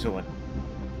 Be vigilant,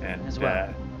 and As well.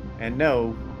 and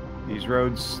know these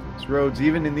roads,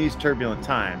 even in these turbulent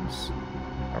times,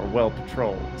 are well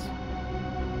patrolled.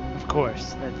 Of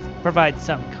course, that provides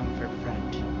some comfort,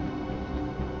 friend.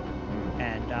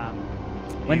 And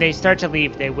when they start to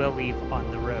leave, they will leave on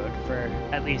the road for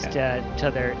at least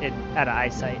till they're at an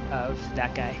eyesight of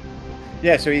that guy.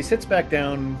 Yeah. So he sits back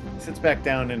down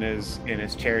in his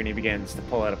chair, and he begins to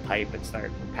pull out a pipe and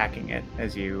start packing it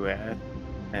as you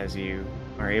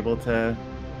are able to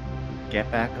get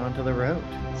back onto the road.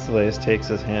 Selace takes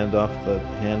his hand off the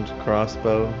hand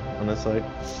crossbow on his side.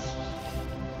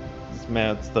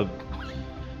 Mounts the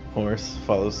horse,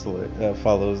 follows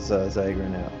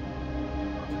Zagrin out.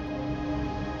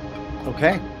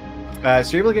 Okay.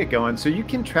 So you're able to get going. So you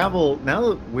can travel now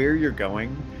that where you're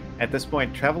going. At this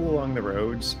point, travel along the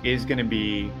roads is going to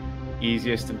be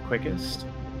easiest and quickest.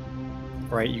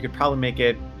 Right? You could probably make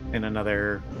it in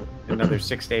another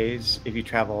 6 days if you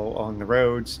travel along the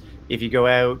roads. If you go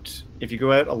out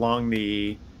along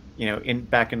the,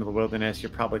 back into the wilderness,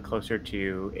 you're probably closer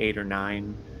to 8 or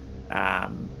 9.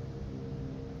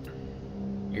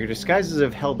 Your disguises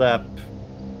have held up,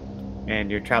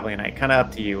 and you're traveling at night. Kind of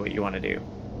up to you what you want to do.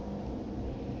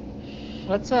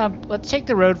 Let's take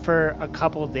the road for a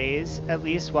couple days at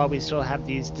least while we still have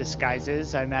these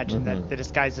disguises. I imagine that the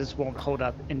disguises won't hold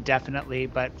up indefinitely,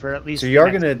 but for at least So the you're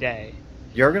next gonna- day.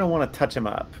 You're going to want to touch them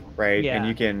up, right? Yeah. And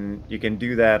you can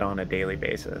do that on a daily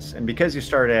basis. And because you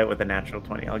started out with a natural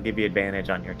 20, I'll give you advantage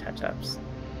on your touch-ups.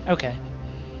 Okay.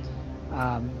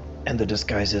 And the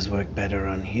disguises work better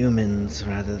on humans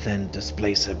rather than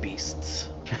displacer beasts.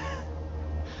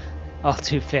 All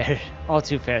too fair,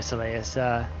 Selaeus.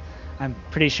 I'm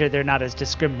pretty sure they're not as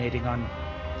discriminating on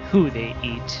who they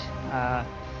eat.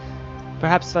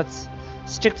 Perhaps let's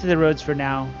stick to the roads for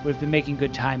now. We've been making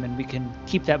good time, and we can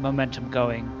keep that momentum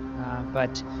going.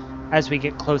 But as we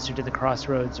get closer to the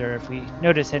crossroads, or if we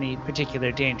notice any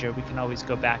particular danger, we can always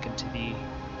go back into the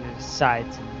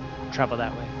sides and travel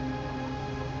that way.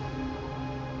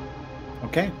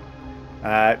 Okay.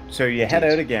 So you head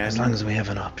out again. As long as we have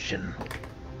an option.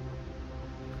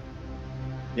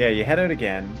 Yeah, you head out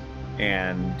again,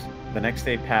 and the next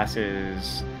day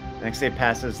passes Next day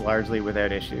passes largely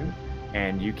without issue,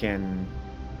 and you can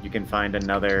find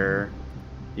another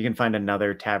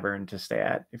tavern to stay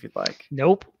at if you'd like.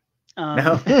 Nope.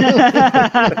 No.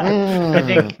 I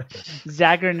think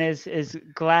Zagran is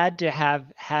glad to have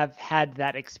had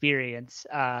that experience,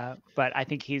 but I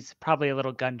think he's probably a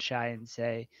little gun shy and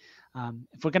say,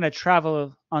 if we're going to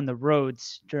travel on the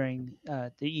roads during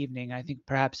the evening, I think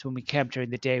perhaps when we camp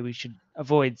during the day, we should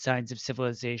avoid signs of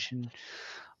civilization.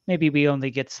 Maybe we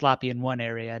only get sloppy in one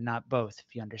area, not both,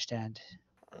 if you understand.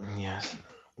 Yes,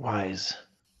 wise.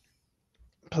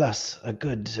 Plus, a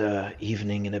good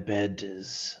evening in a bed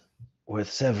is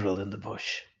worth several in the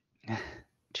bush.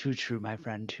 Too true, my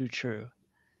friend. Too true.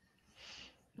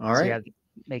 All So right. yeah,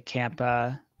 make camp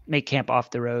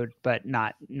off the road, but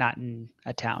not in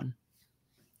a town.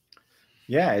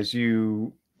 Yeah, as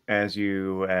you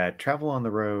travel on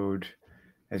the road,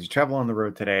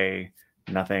 today,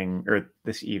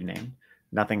 this evening,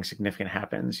 nothing significant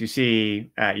happens. You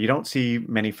see, you don't see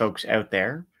many folks out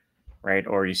there, right?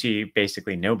 Or you see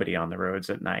basically nobody on the roads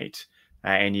at night,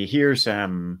 and you hear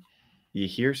some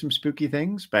spooky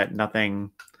things, but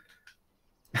nothing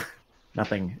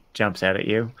jumps out at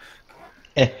you.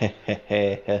 Yeah.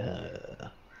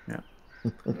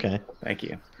 Okay. Thank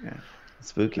you. Yeah.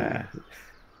 Spooky.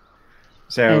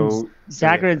 So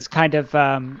Zagran's kind of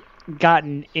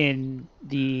gotten in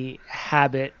the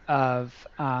habit of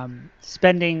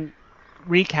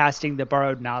recasting the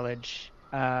borrowed knowledge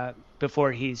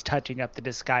before he's touching up the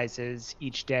disguises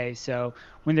each day. So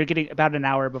when they're getting about an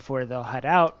hour before they'll head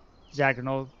out, Zagran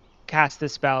will cast the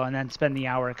spell and then spend the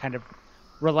hour kind of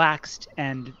relaxed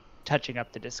and touching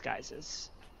up the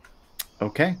disguises.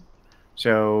 Okay.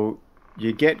 So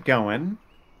you get going.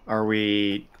 Are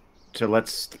we? So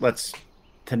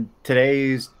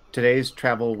today's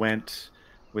travel went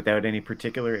without any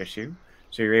particular issue.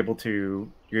 So you're able to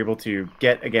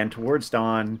get again towards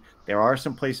dawn. There are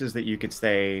some places that you could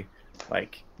stay.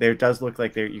 Like there does look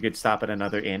like you could stop at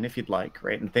another inn if you'd like,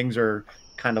 right? And things are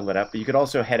kind of lit up. But you could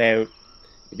also head out.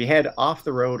 If you head off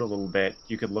the road a little bit,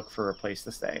 you could look for a place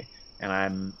to stay. And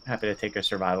I'm happy to take a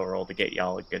survival roll to get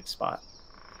y'all a good spot.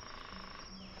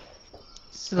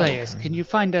 Slayers, can you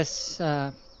find us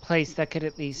a place that could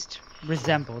at least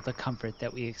resemble the comfort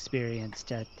that we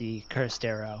experienced at the Cursed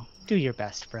Arrow? Do your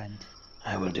best, friend.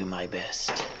 I will do my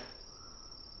best.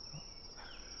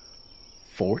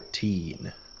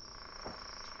 14.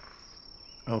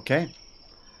 Okay.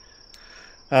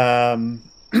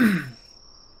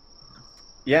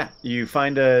 Yeah, you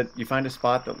find a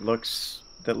spot that looks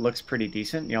pretty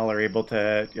decent. Y'all are able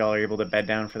to bed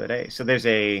down for the day. So there's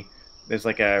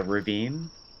like a ravine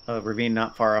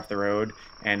not far off the road,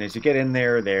 and as you get in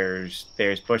there, there's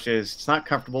bushes. It's not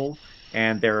comfortable,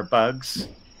 and there are bugs,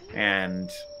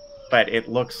 but it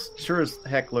looks sure as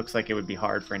heck looks like it would be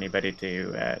hard for anybody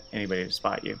to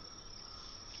spot you.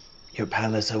 Your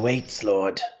palace awaits,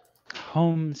 Lord.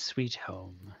 Home sweet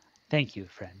home. Thank you,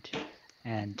 friend.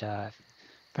 And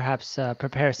perhaps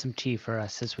prepare some tea for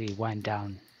us as we wind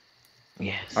down.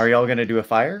 Yes. Are y'all going to do a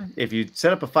fire? If you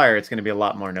set up a fire, it's going to be a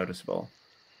lot more noticeable.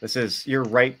 You're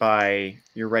right by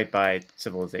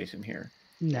civilization here.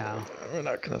 No. We're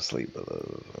not gonna sleep with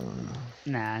those.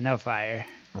 Nah, no fire.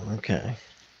 Okay.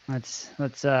 Let's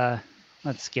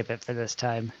skip it for this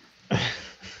time. A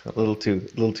little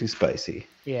too spicy.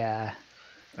 Yeah.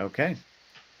 Okay.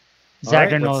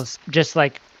 Zagran will just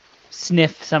like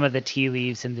sniff some of the tea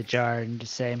leaves in the jar and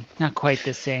just say, not quite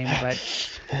the same,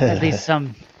 but at least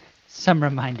some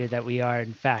reminder that we are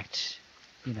in fact,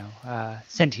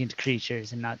 sentient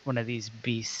creatures and not one of these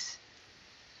beasts.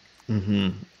 Mm-hmm.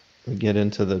 We get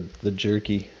into the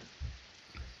jerky.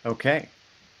 Okay.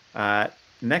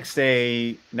 Next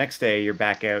day, you're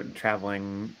back out and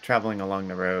traveling along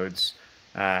the roads.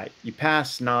 You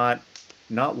pass not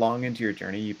long into your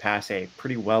journey. You pass a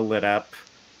pretty well lit up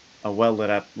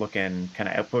looking kind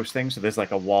of outpost thing. So there's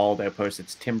like a walled outpost.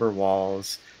 It's timber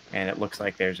walls, and it looks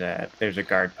like there's a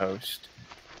guard post.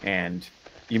 And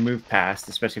you move past,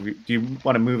 especially do you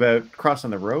want to move out, cross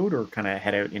on the road, or kind of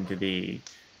head out into the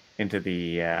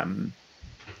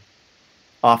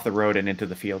off the road and into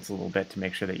the fields a little bit to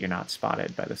make sure that you're not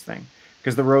spotted by this thing,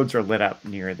 because the roads are lit up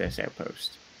near this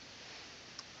outpost.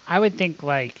 I would think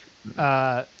like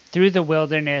through the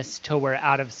wilderness till we're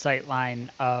out of sight line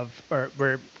or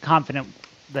we're confident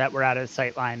that we're out of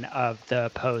sight line of the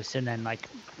post, and then like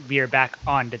veer back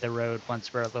onto the road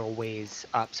once we're a little ways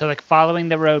up. So like following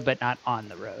the road, but not on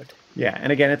the road. Yeah,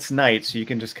 and again, it's night, so you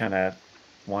can just kind of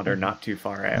wander not too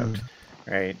far out,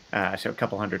 right? So a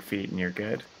couple 100 feet, and you're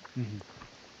good. Mm-hmm.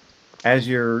 As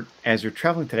you're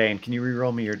traveling today, and can you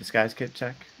re-roll me your disguise kit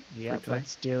check? Yep,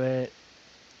 let's do it.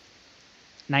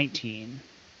 19.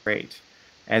 Great.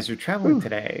 As you're traveling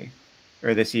today,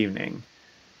 or this evening,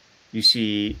 you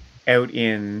see out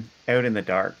in the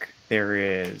dark there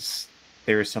is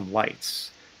some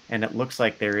lights, and it looks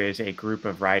like there is a group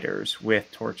of riders with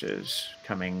torches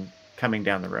coming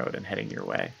down the road and heading your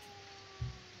way.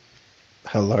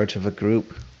 How large of a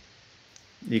group?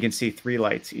 You can see 3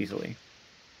 lights easily.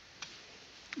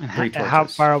 And 3 how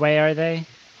torches. far away are they?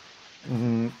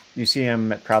 You see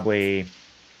them at probably,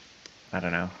 I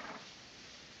don't know,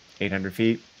 800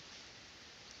 feet.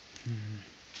 Do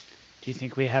you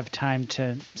think we have time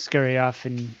to scurry off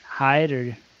and hide,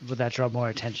 or will that draw more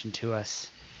attention to us?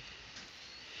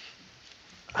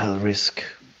 I'll risk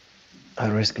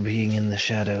being in the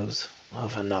shadows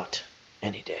of a knot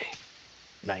any day.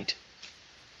 Night.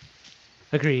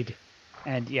 Agreed.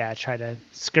 And yeah, try to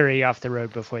scurry off the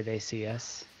road before they see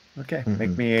us. Okay,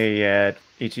 make me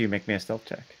each of you make me a stealth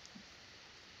check.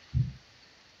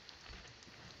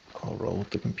 I'll roll with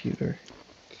the computer.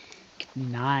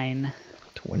 9.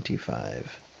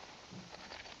 25.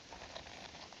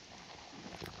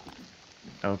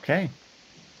 Okay.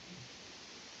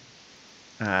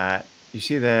 You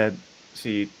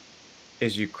see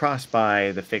as you cross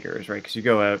by the figures, right? Because you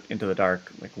go out into the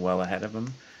dark, like well ahead of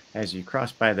them. As you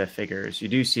cross by the figures, you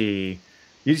do see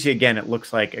again. It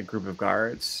looks like a group of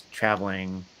guards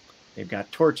traveling. They've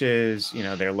got torches.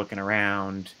 They're looking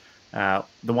around. The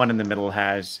one in the middle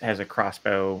has a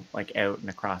crossbow like out and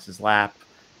across his lap,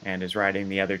 and is riding.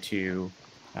 The other two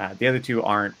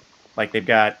aren't. Like they've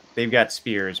got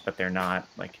spears, but they're not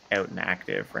like out and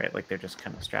active, right? Like they're just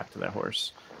kind of strapped to their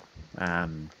horse.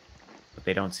 But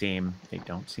they don't seem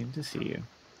to see you.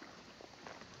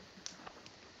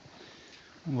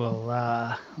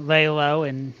 We'll lay low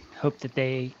and hope that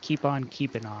they keep on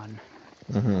keeping on.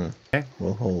 Okay.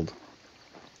 We'll hold.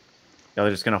 They're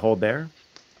just gonna hold there.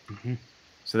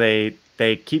 So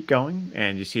they keep going,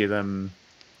 and you see them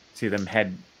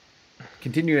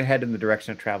continue to head in the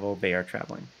direction of travel they are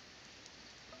traveling.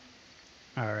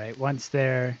 All right. Once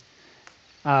they're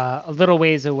a little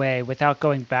ways away, without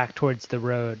going back towards the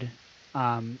road,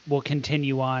 we'll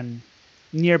continue on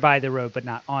nearby the road, but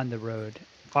not on the road,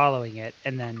 following it,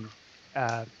 and then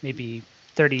maybe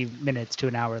 30 minutes to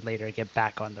an hour later get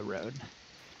back on the road.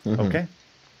 Okay.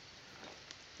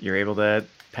 You're able to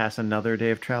pass another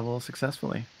day of travel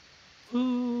successfully.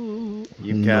 Ooh.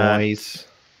 You've got Nice.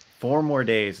 4 more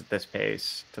days at this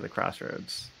pace to the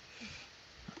crossroads.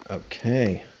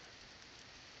 Okay.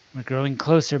 We're growing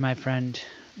closer, my friend.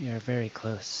 We are very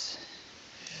close.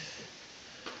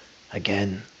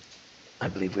 Again, I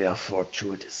believe we are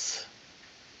fortuitous.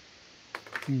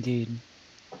 Indeed.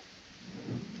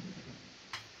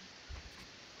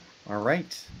 All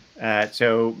right.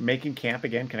 So making camp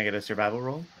again. Can I get a survival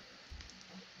roll?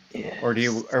 Yes. Or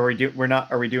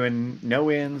are we doing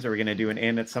no inns? Are we going to do an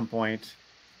inn at some point?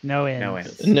 No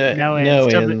ends. No ends. No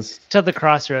ends. Till the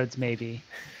crossroads, maybe.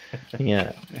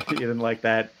 Yeah. You didn't like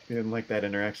that. You didn't like that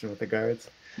interaction with the guards.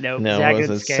 Nope. No, Zach was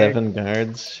gets it scared. 7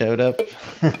 guards showed up?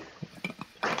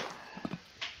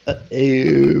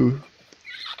 Ew.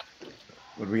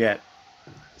 What do we get?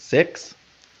 6?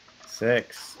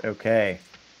 6. Okay.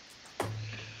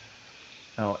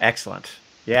 Oh, excellent.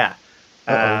 Yeah.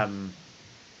 Uh-oh.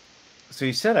 So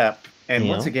you set up, and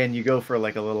once Yeah. again you go for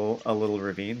like a little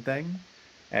ravine thing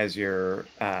as you're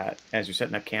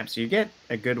setting up camp. So you get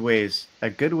a good ways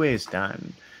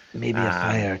done Maybe a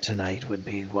fire tonight would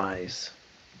be wise.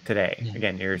 today.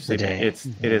 Again, you're sleeping. day.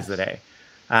 It is the day.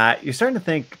 You're starting to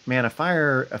think, man, a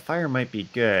fire might be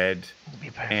good, Be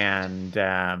perfect. and Should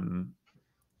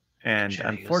I use some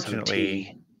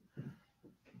unfortunately,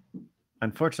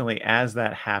 tea? as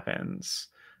that happens,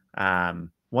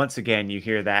 once again you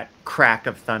hear that crack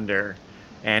of thunder,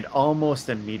 and almost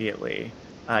immediately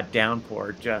a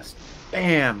downpour just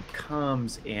bam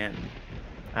comes in.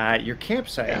 Your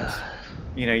campsite,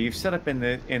 you've set up in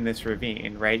this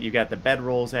ravine, right? You got the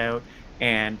bedrolls out,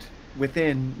 and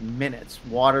within minutes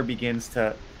water begins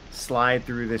to slide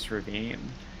through this ravine,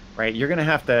 right? You're gonna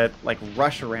have to like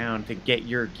rush around to get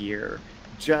your gear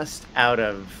just out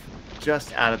of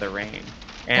the rain.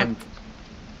 And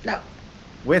No.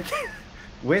 with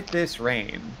this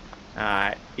rain,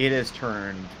 it has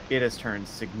turned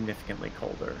significantly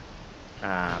colder.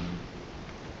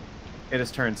 It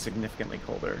has turned significantly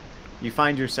colder. You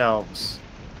find yourselves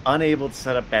unable to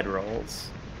set up bedrolls,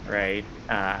 right?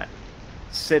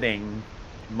 Sitting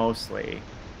mostly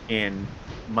in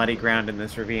muddy ground in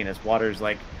this ravine as water's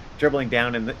like dribbling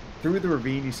down, and through the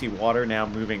ravine you see water now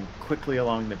moving quickly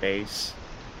along the base.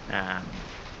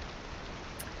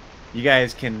 You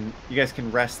guys can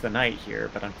rest the night here,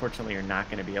 but unfortunately you're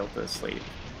not going to be able to sleep.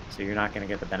 so you're not going to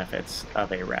get the benefits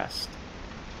of a rest.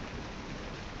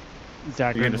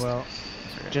 Zagrin just- will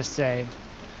Sorry. just say,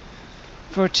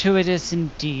 "Fortuitous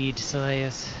indeed,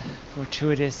 Seleus.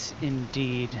 Fortuitous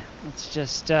indeed. Let's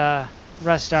just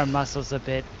rest our muscles a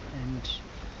bit and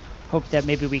hope that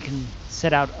maybe we can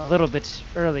set out a little bit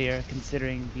earlier,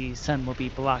 considering the sun will be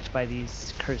blocked by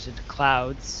these cursed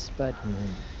clouds. But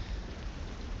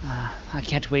I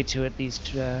can't wait to at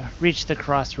least reach the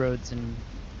crossroads and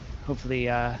hopefully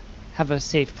have a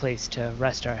safe place to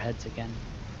rest our heads again."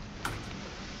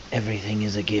 Everything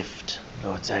is a gift,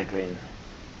 Lord Zagrin.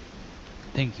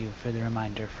 Thank you for the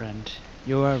reminder, friend.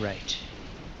 You are right.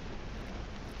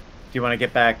 Do you want to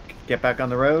get back on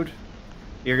the road?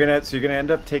 You're gonna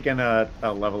end up taking a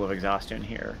level of exhaustion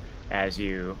here, as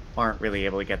you aren't really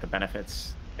able to get the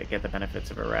benefits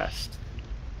of a rest.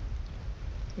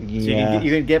 So Yeah.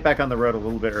 you can get back on the road a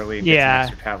little bit early and get Yeah.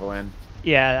 some extra travel in.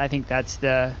 Yeah, I think that's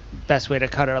the best way to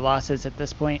cut our losses at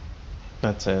this point.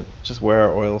 That's it. Just wear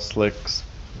our oil slicks,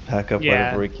 pack up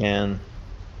Yeah. whatever we can.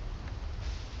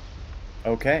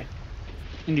 Okay.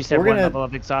 And you said We're one gonna- level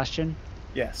of exhaustion?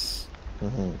 Yes.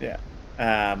 hmm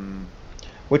Yeah.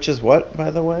 Which is what,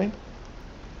 by the way?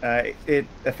 It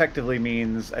effectively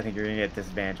means I think you're gonna get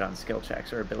disadvantage on skill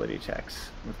checks or ability checks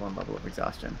with one level of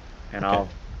exhaustion, and Okay. I'll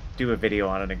do a video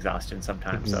on an exhaustion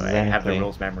sometime, so I have the Exactly.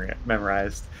 rules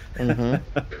memorized. Mhm.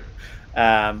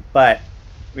 But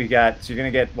so you're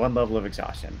gonna get one level of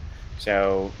exhaustion.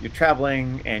 So you're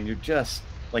traveling and you're just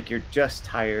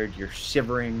tired. You're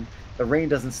shivering. The rain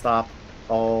doesn't stop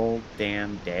all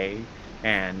damn day,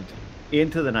 and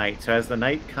into the night. So as the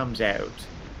night comes out,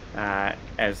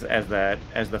 as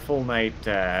the full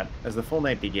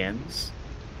night begins,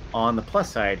 on the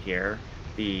plus side here,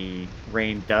 the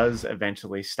rain does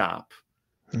eventually stop.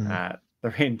 Mhm. The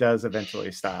rain does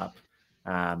eventually stop,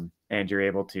 and you're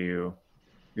able to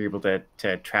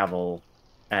travel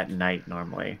at night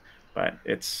normally, but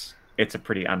it's a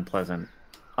pretty unpleasant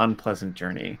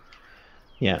journey.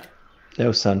 Yeah.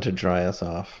 No sun to dry us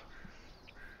off.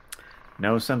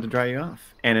 No sun to dry you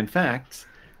off, and in fact,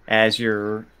 as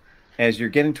you're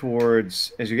getting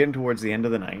towards the end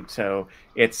of the night, so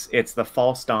it's the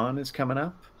false dawn is coming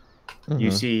up. You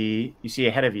Mhm. see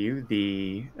ahead of you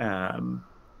the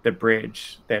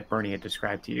bridge that Bernie had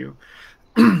described to you.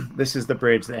 This is the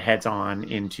bridge that heads on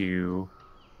into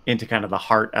kind of the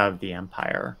heart of the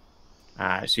empire.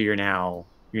 So you're now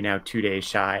 2 days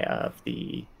shy of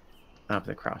the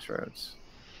crossroads.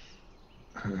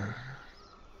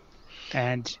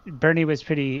 And Bernie was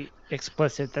pretty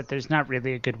explicit that there's not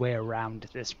really a good way around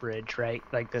this bridge, right?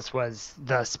 Like this was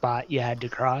the spot you had to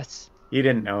cross. You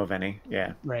didn't know of any,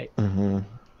 yeah. Right. Mhm.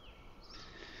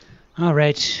 All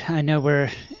right. I know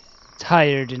we're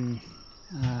tired and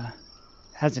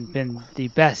hasn't been the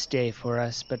best day for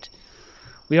us, but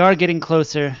we are getting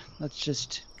closer. Let's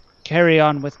just carry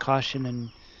on with caution, and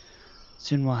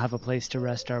soon we'll have a place to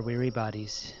rest our weary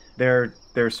bodies.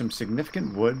 There's some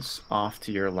significant woods off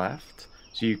to your left,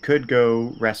 so you could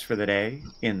go rest for the day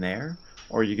in there,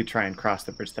 or you could try and cross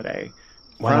the bridge today.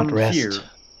 Why not rest?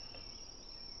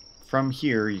 From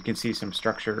here, you can see some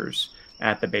structures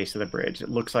at the base of the bridge. It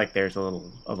looks like there's a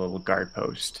little guard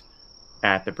post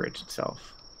at the bridge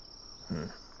itself.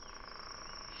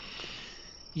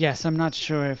 Yes, I'm not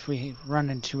sure if we run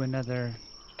into another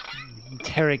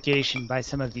interrogation by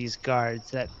some of these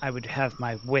guards that I would have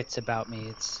my wits about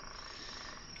me.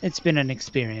 It's been an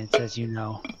experience, as you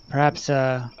know. Perhaps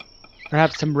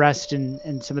some rest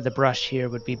in some of the brush here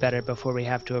would be better before we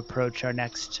have to approach our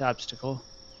next obstacle.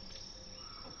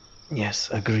 Yes,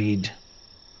 agreed.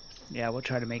 Yeah, we'll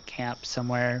try to make camp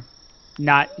somewhere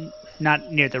not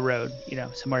near the road,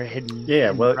 somewhere hidden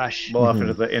Yeah, in well, the brush. off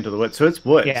into the woods. So it's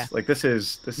woods. Yeah. Like this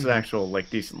is actual like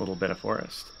decent little bit of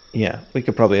forest. Yeah, we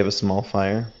could probably have a small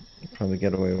fire. Probably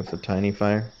get away with a tiny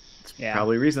fire. It's Yeah.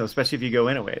 probably reasonable, especially if you go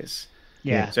in a ways.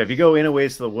 Yeah, So if you go in a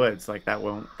ways to the woods, like that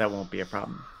won't be a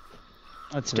problem.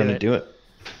 let's We're do gonna it. do it.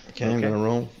 Okay, I'm Okay. gonna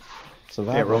roll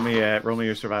survival. Yeah, roll me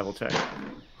your survival check.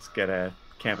 Let's get a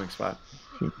camping spot.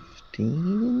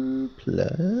 15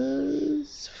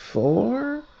 plus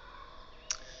 4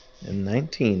 and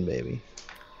 19, baby.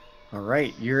 All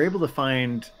right, you're able to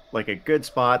find like a good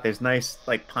spot. There's nice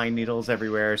like pine needles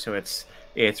everywhere, so it's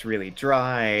really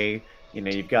dry.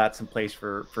 You've got some place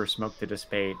for smoke to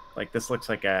dissipate. Like this looks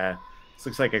like a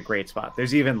great spot.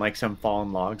 There's even like some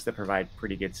fallen logs that provide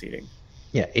pretty good seating.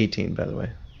 Yeah, 18, by the way.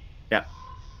 Yeah.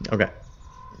 Okay.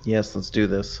 Yes, let's do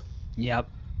this. Yep.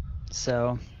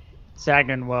 So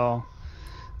Zagrin will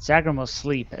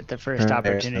sleep at the first Turn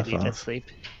opportunity stuff to off. sleep.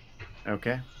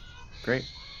 Okay, great.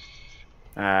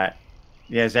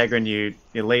 Zagrin, you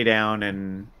lay down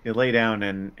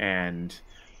and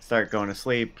start going to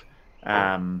sleep.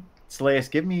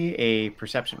 Slayus, give me a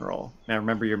perception roll. Now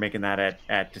remember, you're making that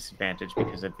at disadvantage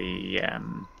because of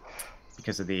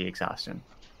the exhaustion.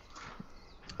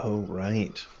 Oh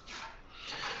right.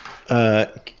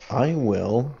 I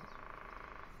will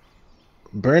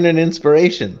burn an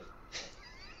inspiration.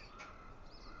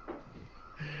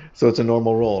 So it's a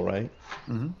normal roll, right?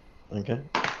 Mm-hmm. Okay.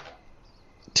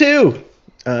 2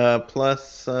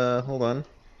 plus hold on.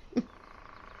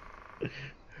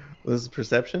 Was it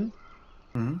perception?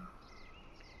 Mm-hmm.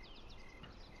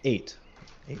 8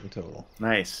 in total.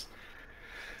 Nice.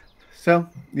 So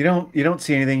you don't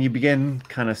see anything. You begin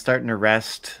kind of starting to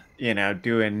rest.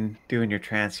 Doing your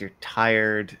trance. You're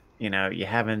tired. You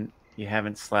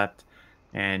haven't slept,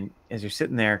 and as you're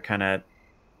sitting there, kind of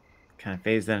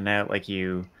phased in and out, like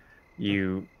you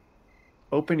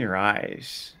open your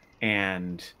eyes,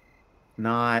 and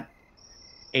not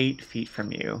 8 feet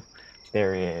from you,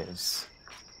 there is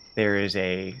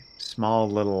a small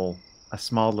little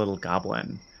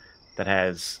goblin that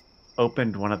has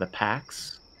opened one of the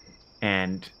packs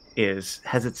and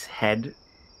has its head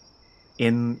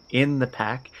in the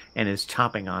pack and is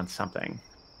chomping on something.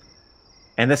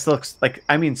 And this looks like,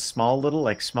 small little,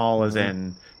 like small as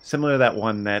in similar to that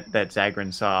one that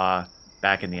Zagrin saw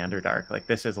back in the Underdark. Like,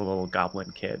 this is a little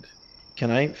goblin kid.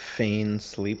 Can I feign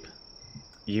sleep?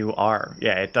 You are.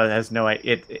 Yeah, it has no,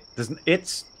 it doesn't,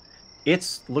 it's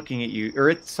looking at you, or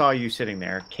it saw you sitting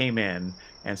there, came in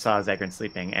and saw Zagrin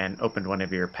sleeping and opened one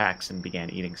of your packs and began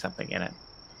eating something in it.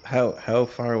 How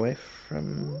far away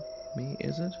from me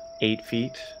is it? 8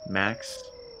 feet max.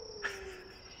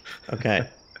 Okay.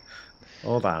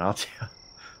 Hold on, I'll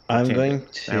I'm change going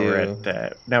it.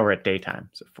 to. Now we're at daytime,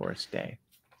 so forest day.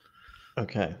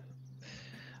 Okay.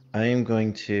 I am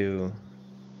going to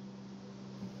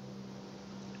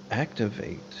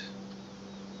activate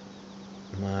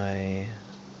my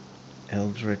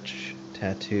Eldritch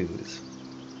tattoos.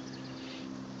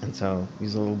 And so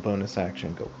use a little bonus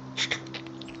action, go,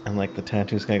 and like the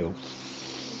tattoos kind of go,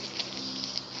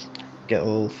 get a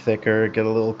little thicker, get a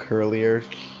little curlier,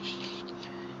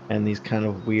 and these kind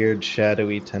of weird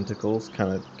shadowy tentacles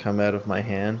kind of come out of my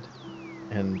hand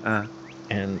and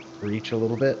reach a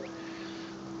little bit.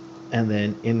 And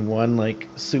then in one like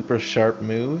super sharp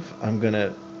move, I'm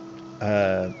gonna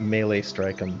melee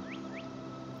strike him.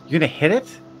 You're gonna hit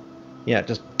it? Yeah,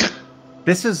 just.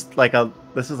 This is like a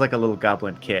little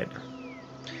goblin kid.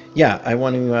 Yeah, I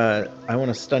want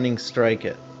to stunning strike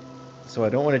it. So I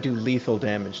don't want to do lethal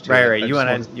damage to it. Right. You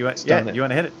want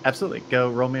to hit it. Absolutely.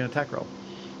 Go roll me an attack roll.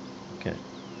 Okay.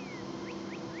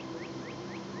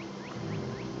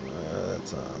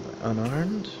 That's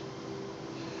unarmed.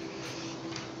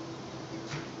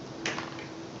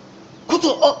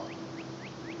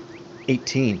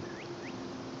 18.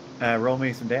 Roll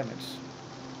me some damage.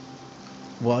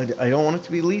 Well, I don't want it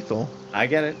to be lethal. I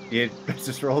get it. You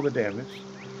just roll the damage.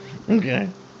 Okay.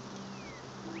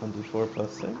 1d4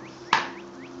 plus 6.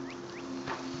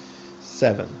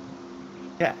 7.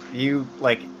 Yeah, you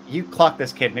clock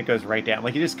this kid and it goes right down.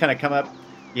 Like, you just kind of come up,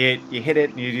 you hit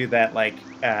it and you do that like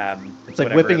it's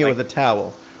like whipping it with a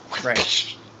towel.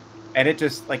 Right. And it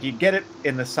just, like, you get it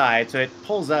in the side, so it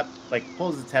pulls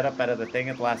its head up out of the thing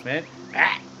at the last minute.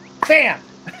 Ah! Bam!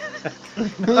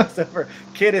 Knocks over.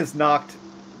 Kid is knocked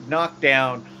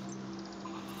down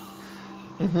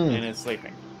and is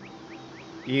sleeping.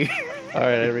 All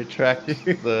right, I retract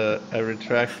the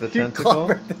tentacle.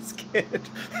 You this kid.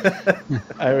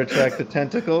 I retract the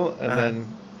tentacle, and then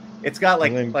it's got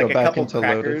like a couple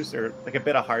crackers Lotus. Or like a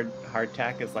bit of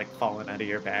hardtack is like falling out of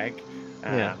your bag.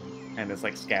 Yeah. And it's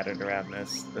like scattered around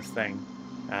this thing.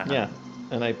 Yeah.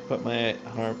 And I put my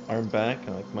arm back,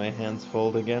 and like my hands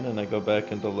fold again, and I go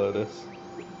back into Lotus.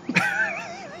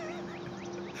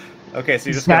 Okay, so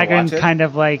you just gotta watch it. kind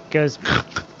of like goes,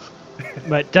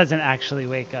 but doesn't actually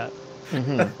wake up.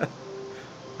 Mm-hmm.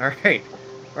 All right.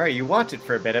 You watch it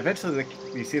for a bit. Eventually,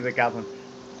 you see the goblin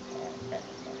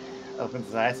opens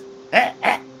his eyes,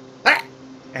 and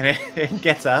it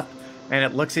gets up, and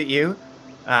it looks at you,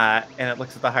 and it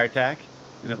looks at the hardtack,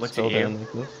 and it looks at you.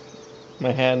 Like this.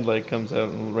 My hand like comes out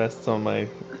and rests on my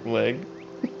leg.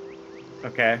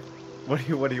 Okay. What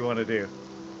do you want to do?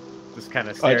 Just kind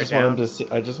of stare I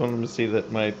just want him to see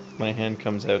that my hand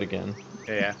comes out again.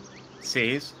 Yeah.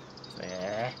 Sees.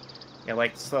 Yeah. It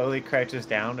like slowly crouches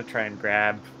down to try and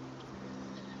grab.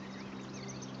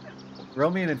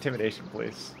 Roll me an intimidation,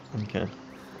 please. Okay.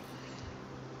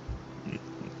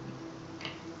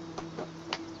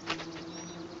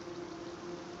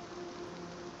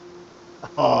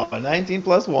 Oh, 19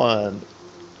 plus 1.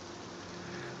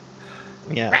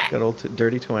 Yeah, good old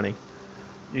dirty 20.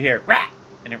 You hear rat,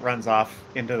 and it runs off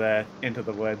into the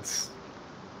woods.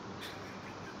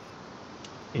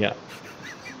 Yeah.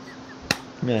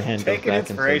 I'm gonna hand Take those an back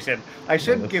inspiration. I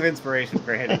shouldn't give inspiration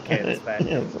for hitting kids, but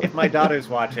Yes. if my daughter's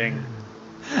watching,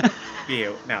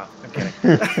 you. No, I'm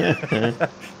kidding.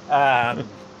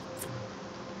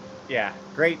 Yeah,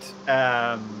 great.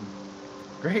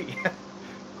 Great.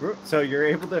 So you're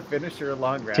able to finish your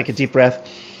long rest. Take a deep breath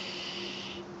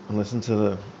and listen to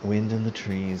the wind in the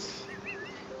trees.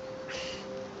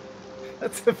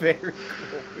 That's a very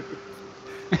cool move.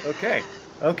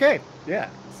 Okay. Yeah.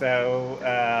 So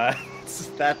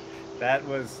that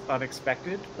was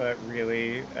unexpected, but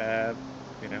really,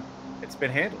 it's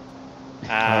been handled. All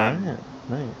right.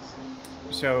 Nice.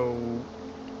 So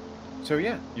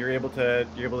yeah, you're able to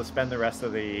spend the rest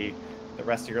of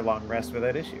your long rest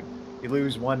without issue. You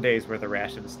lose 1 day's worth of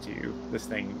rations to this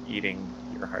thing eating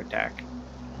your hardtack.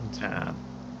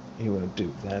 You won't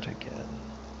do that again.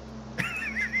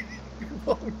 You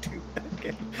won't do that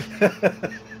again.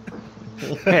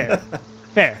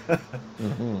 Fair.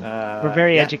 Mm-hmm. We're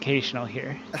very educational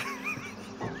here.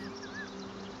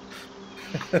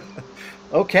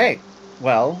 Okay.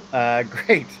 Well,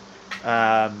 great.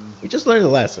 We just learned a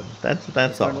lesson.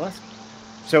 That's all.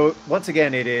 So once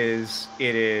again, it is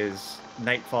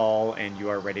nightfall, and you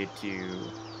are ready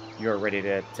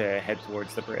to head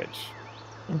towards the bridge.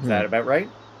 Mm-hmm. Is that about right?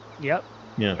 Yep.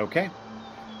 Yeah. Okay.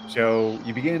 So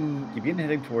you begin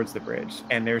heading towards the bridge,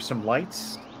 and there's some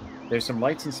lights. There's some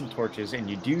lights and some torches, and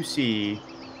you do see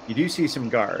some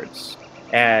guards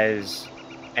as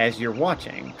you're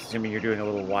watching. Assuming you're doing a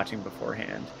little watching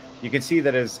beforehand, you can see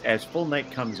that as full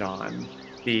night comes on,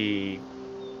 the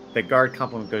guard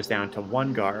complement goes down to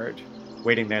one guard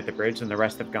waiting there at the bridge, and the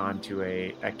rest have gone to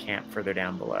a camp further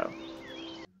down below.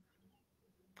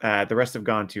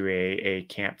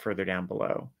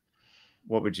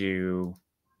 What would you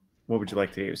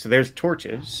like to do? So there's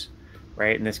torches,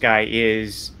 right? And this guy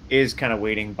is kind of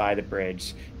waiting by the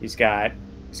bridge. He's got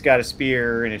a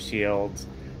spear and a shield.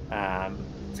 And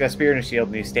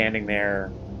he's standing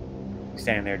there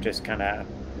just kind of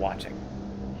watching.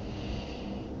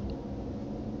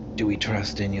 Do we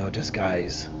trust in your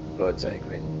disguise, Lord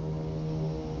Zagrin?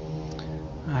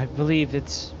 I believe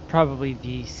it's probably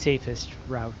the safest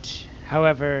route.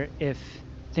 However, if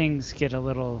things get a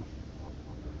little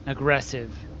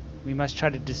aggressive, we must try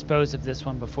to dispose of this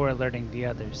one before alerting the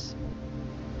others.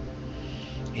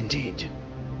 Indeed.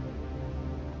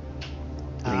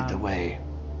 Lead the way.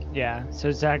 Yeah, so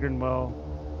Zagrin will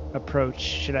approach.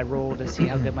 Should I roll to see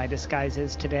how good my disguise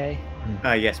is today?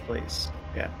 Yes, please.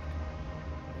 Yeah.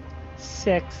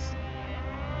 6.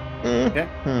 Okay.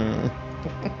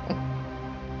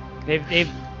 They've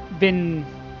been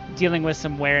dealing with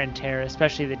some wear and tear,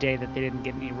 especially the day that they didn't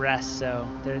get any rest. So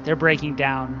they're breaking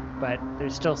down, but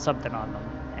there's still something on them.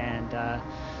 And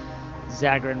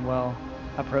Zagrin will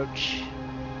approach.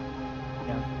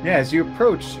 Yeah, as you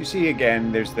approach, you see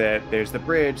again. There's the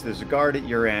bridge. There's a guard at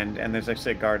your end, and there's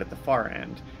actually a guard at the far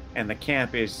end. And the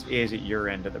camp is at your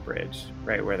end of the bridge,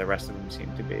 right where the rest of them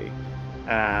seem to be.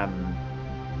 As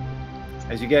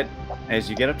you get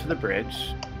up to the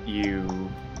bridge,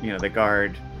 the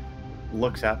guard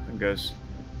looks up and goes,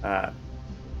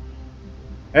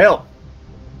 "Hail,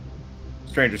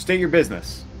 stranger, state your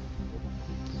business."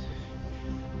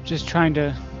 Just trying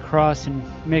to cross and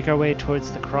make our way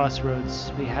towards the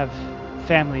crossroads. We have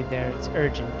family there. It's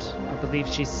urgent. I believe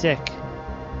she's sick.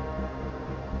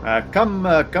 Come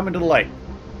into the light.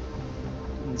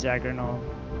 And Zagrin will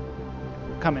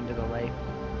come into the light.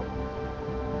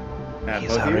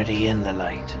 He's already in the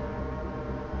light.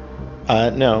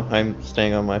 No, I'm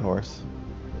staying on my horse.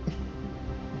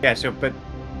 Yeah, but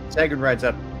Zagrin rides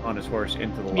up on his horse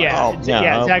into the light. Yeah,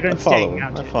 Zagrin's staying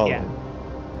out. I follow Yeah. him.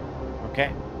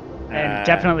 Okay. And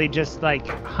definitely just like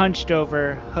hunched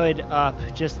over, hood up,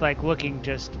 just like looking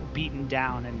just beaten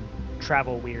down and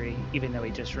travel weary, even though he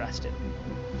just rested.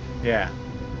 Yeah.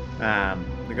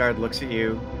 The guard looks at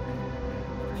you.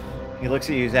 He looks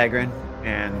at you, Zagrin,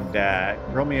 and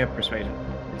roll me a persuasion,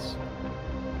 please.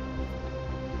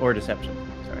 Or deception.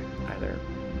 Sorry, either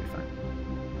would be fine.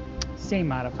 Same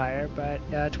modifier, but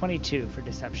 22 for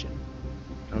deception.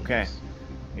 Okay.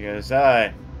 He goes,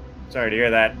 sorry to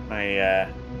hear that.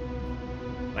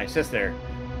 My sister,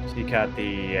 she caught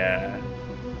the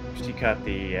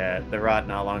rot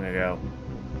not long ago.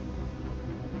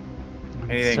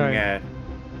 Anything?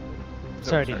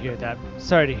 Sorry to hear that.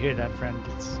 Sorry to hear that, friend.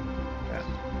 Yeah.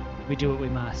 We do what we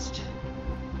must.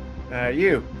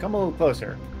 You come a little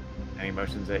closer. And he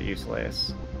motions at you,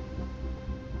 Slayus.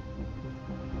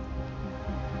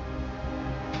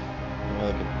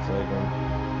 Well, at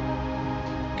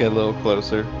Zagran. Get a little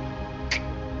closer.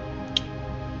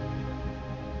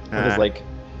 It was like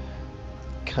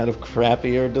kind of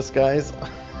crappier disguise.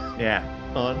 Yeah.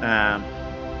 On.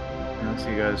 So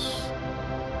he goes,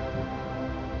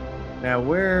 now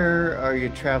where are you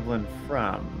traveling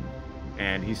from?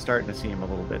 And he's starting to seem a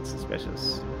little bit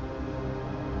suspicious.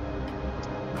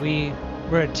 We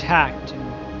were attacked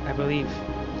and, I believe,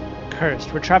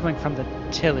 cursed. We're traveling from the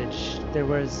tillage. There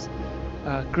was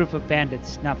a group of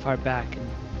bandits not far back, and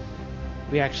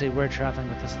we actually were traveling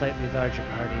with a slightly larger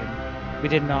party, and we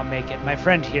did not make it. My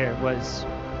friend here was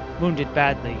wounded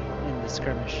badly in the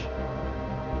skirmish.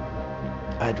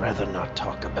 I'd rather not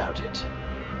talk about it.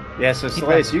 Yeah, so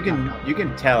Solace, you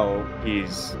can tell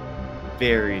he's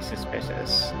very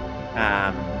suspicious.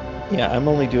 Yeah, I'm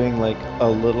only doing like a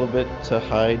little bit to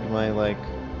hide my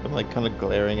I'm like kind of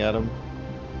glaring at him.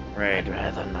 Right. I'd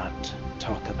rather not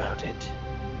talk about it.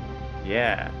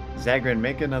 Yeah. Zagran,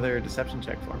 make another deception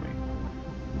check for me.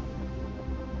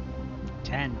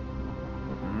 10.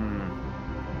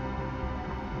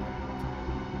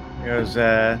 He goes,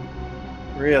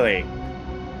 really?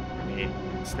 And he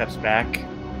steps back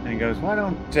and he goes, why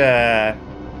don't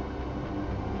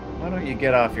you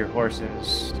get off your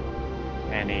horses?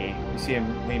 And you see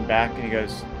him lean back and he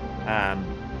goes,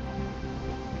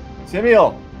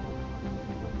 Simeon!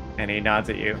 And he nods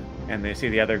at you, and they see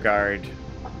the other guard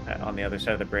on the other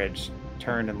side of the bridge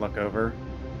turn and look over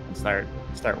and start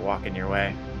walking your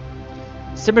way.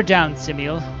 Simmer down,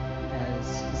 Simeon, as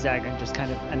Zagran just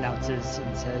kind of announces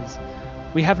and says,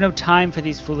 we have no time for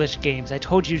these foolish games. I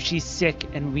told you she's sick,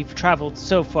 and we've traveled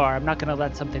so far. I'm not going to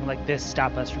let something like this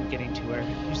stop us from getting to her.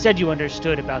 You said you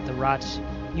understood about the rot.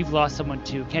 You've lost someone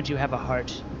too. Can't you have a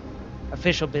heart?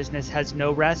 Official business has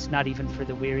no rest, not even for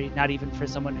the weary, not even for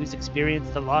someone who's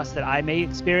experienced the loss that I may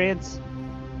experience.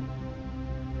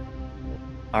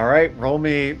 All right, roll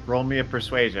me a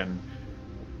persuasion.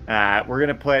 We're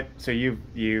gonna put, so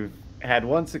you've had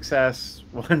one success,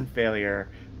 one failure.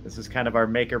 This is kind of our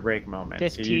make or break moment.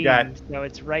 15. So you got, so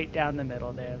it's right down the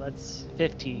middle there. Let's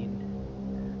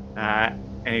 15.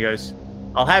 and he goes,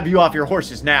 "I'll have you off your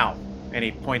horses now." And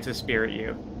he points a spear at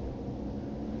you.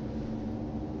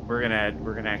 We're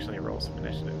gonna actually roll some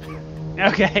initiative.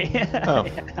 Okay. Oh,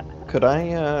 could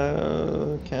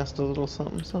I cast a little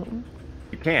something?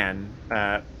 You can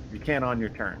on your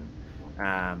turn,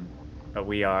 but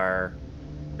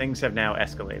things have now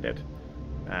escalated.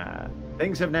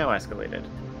 Things have now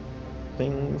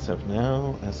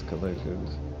escalated.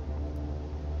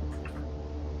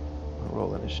 I'll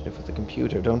roll initiative with the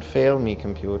computer. Don't fail me,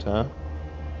 computer.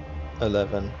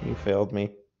 11. You failed me.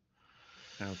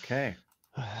 Okay.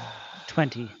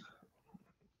 20.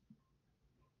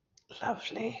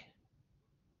 Lovely.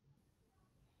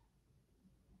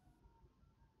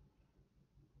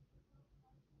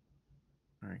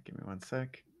 All right, give me one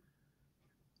sec.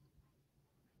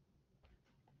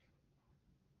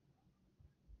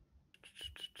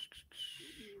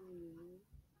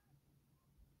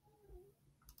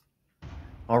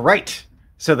 All right.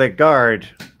 So the guard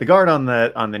on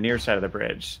the near side of the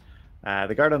bridge,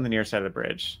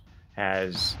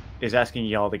 is asking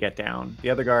y'all to get down. The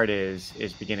other guard is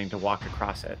beginning to walk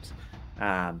across it,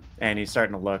 and he's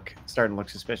starting to look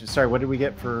suspicious. Sorry, what did we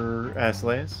get for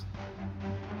Slayas?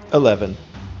 11.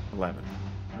 11.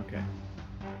 Okay.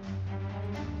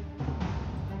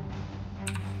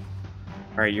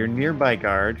 All right, your nearby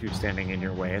guard, who's standing in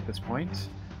your way at this point,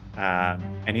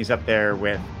 and he's up there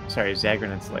with,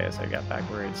 Zagran and Slayas. I got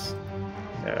backwards.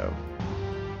 So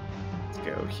let's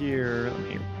go here. Let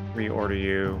me reorder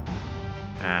you.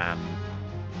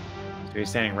 So he's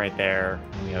standing right there,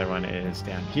 and the other one is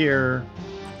down here.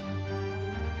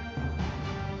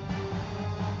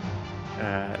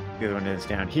 The other one is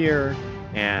down here,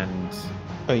 and...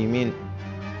 Oh, you mean...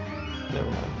 Never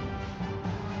mind.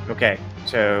 Okay,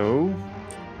 so...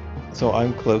 So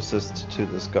I'm closest to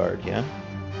this guard, yeah?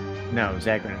 No,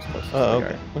 Zagran is closest to Oh, the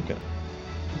okay, guard. okay.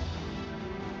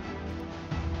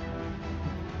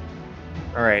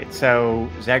 All right, so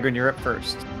Zagran, you're up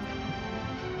first.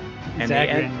 And the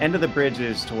end of the bridge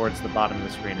is towards the bottom of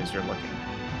the screen as you're looking.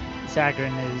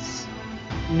 Zagran is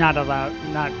not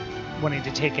wanting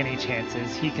to take any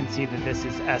chances. He can see that this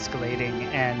is escalating,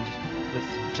 and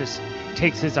just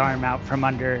takes his arm out from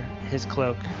under his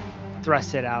cloak,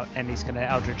 thrusts it out, and he's going to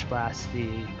Eldritch Blast the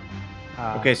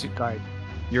so guard.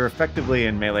 You're effectively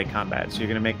in melee combat, so you're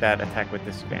going to make that attack with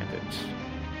disadvantage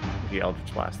if you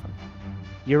Eldritch Blast them.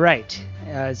 You're right.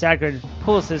 Zagran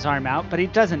pulls his arm out, but he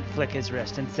doesn't flick his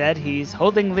wrist. Instead, he's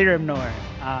holding Lirimnor,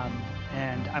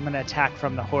 and I'm going to attack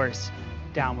from the horse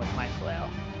down with my flail.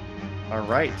 All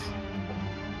right.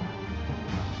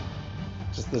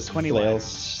 Just this 21. flail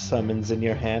summons in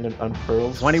your hand and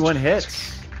unfurls. 21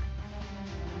 hits.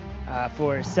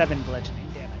 For 7 bludgeoning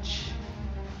damage.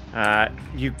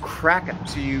 You crack him.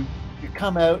 So you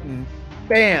come out and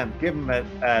bam, give him a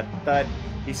thud.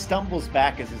 He stumbles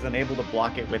back as he's unable to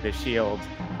block it with his shield.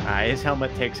 His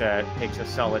helmet takes a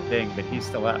solid ding, but he's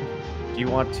still up. Do you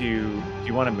want to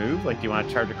move? Like, do you want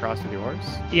to charge across with your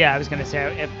horse? Yeah, I was gonna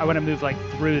say I want to move like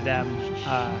through them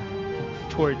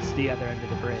towards the other end of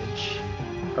the bridge.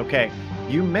 Okay,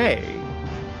 you may,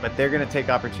 but they're gonna take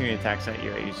opportunity attacks at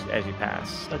you as you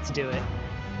pass. Let's do it.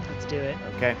 Let's do it.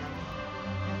 Okay.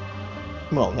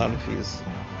 Well, not if he's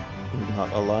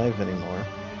not alive anymore.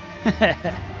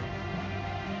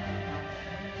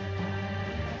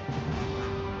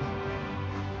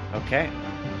 Okay.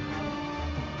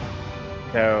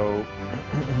 So,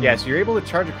 yeah, so you're able to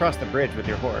charge across the bridge with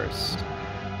your horse.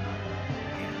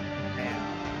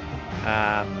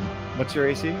 What's your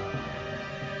AC?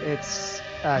 It's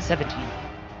 17.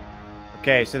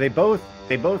 Okay, so they both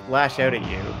lash out at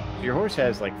you. So your horse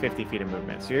has like 50 feet of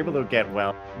movement, so you're able to get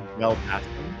well past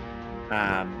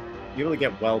them. You're able to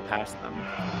get well past them.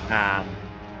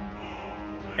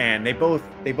 And they both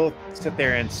sit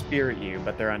there and spear at you,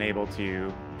 but they're unable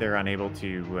to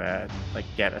like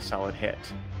get a solid hit.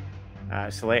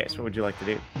 Selaeus, what would you like to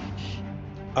do?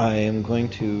 I am going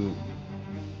to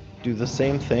do the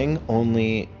same thing,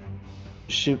 only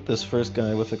shoot this first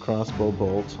guy with a crossbow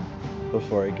bolt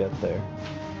before I get there.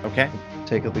 Okay.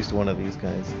 Take at least one of these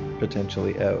guys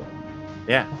potentially out.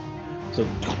 Yeah. So,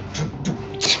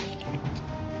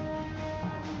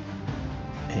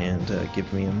 and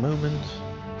give me a moment.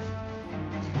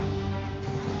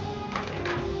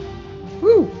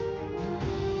 Woo!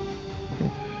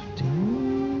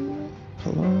 15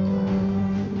 plus...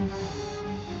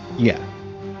 Yeah.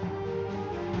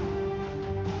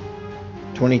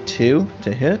 22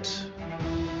 to hit.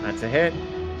 That's a hit.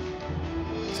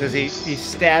 So he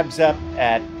stabs up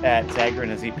at Zagrin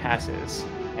as he passes,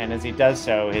 and as he does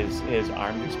so, his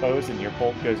arm's exposed, and your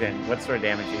bolt goes in. What sort of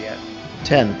damage do you get?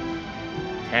 10.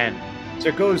 10. So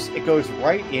it goes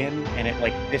right in, and it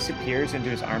like disappears into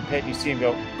his armpit. You see him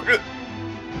go,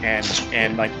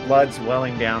 and like blood's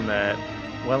welling down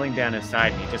his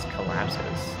side, and he just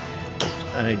collapses.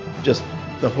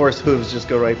 The horse hooves just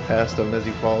go right past him as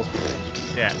he falls.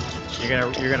 Yeah,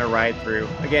 you're gonna ride through.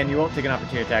 Again, you won't take an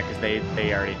opportunity attack because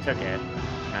they already took it.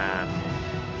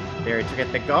 They already took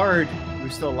it. The guard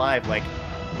who's still alive like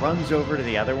runs over to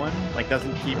the other one, like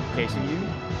doesn't keep chasing you,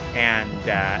 and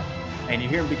you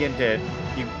hear him begin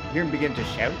to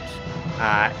shout,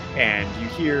 and you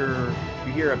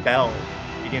hear a bell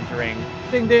begin to ring,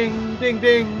 ding ding ding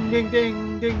ding ding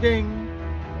ding ding ding,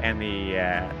 and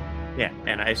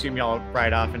and I assume y'all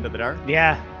ride off into the dark.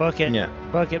 Yeah, book it. Yeah.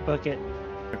 Book it.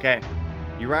 Okay,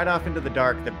 you ride off into the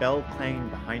dark, the bell clanging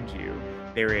behind you.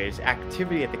 There is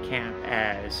activity at the camp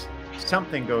as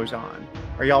something goes on.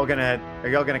 Are y'all gonna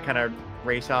kind of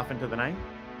race off into the night?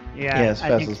 Yeah, as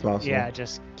fast as possible. Yeah,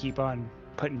 just keep on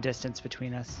putting distance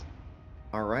between us.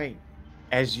 All right.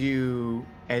 As you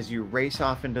race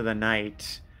off into the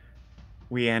night,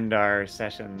 we end our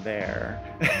session there.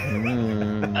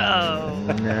 Oh.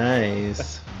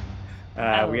 Nice.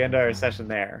 We end our session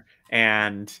there,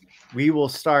 and we will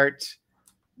start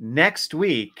next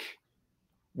week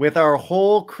with our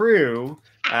whole crew.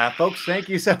 Folks, thank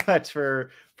you so much for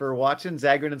watching.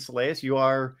 Zagrin and Selaeus, you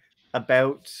are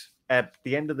about at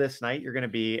the end of this night. You're going to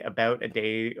be about a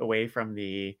day away from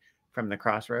the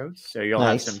crossroads, so you'll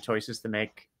Nice. have some choices to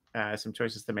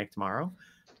make tomorrow.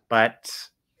 But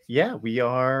yeah, we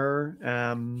are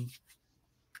done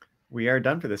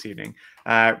for this evening.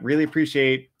 Really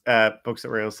appreciate folks that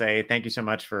were able to say thank you so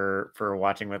much for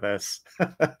watching with us.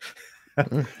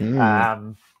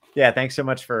 Mhm. Yeah, thanks so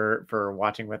much for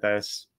watching with us.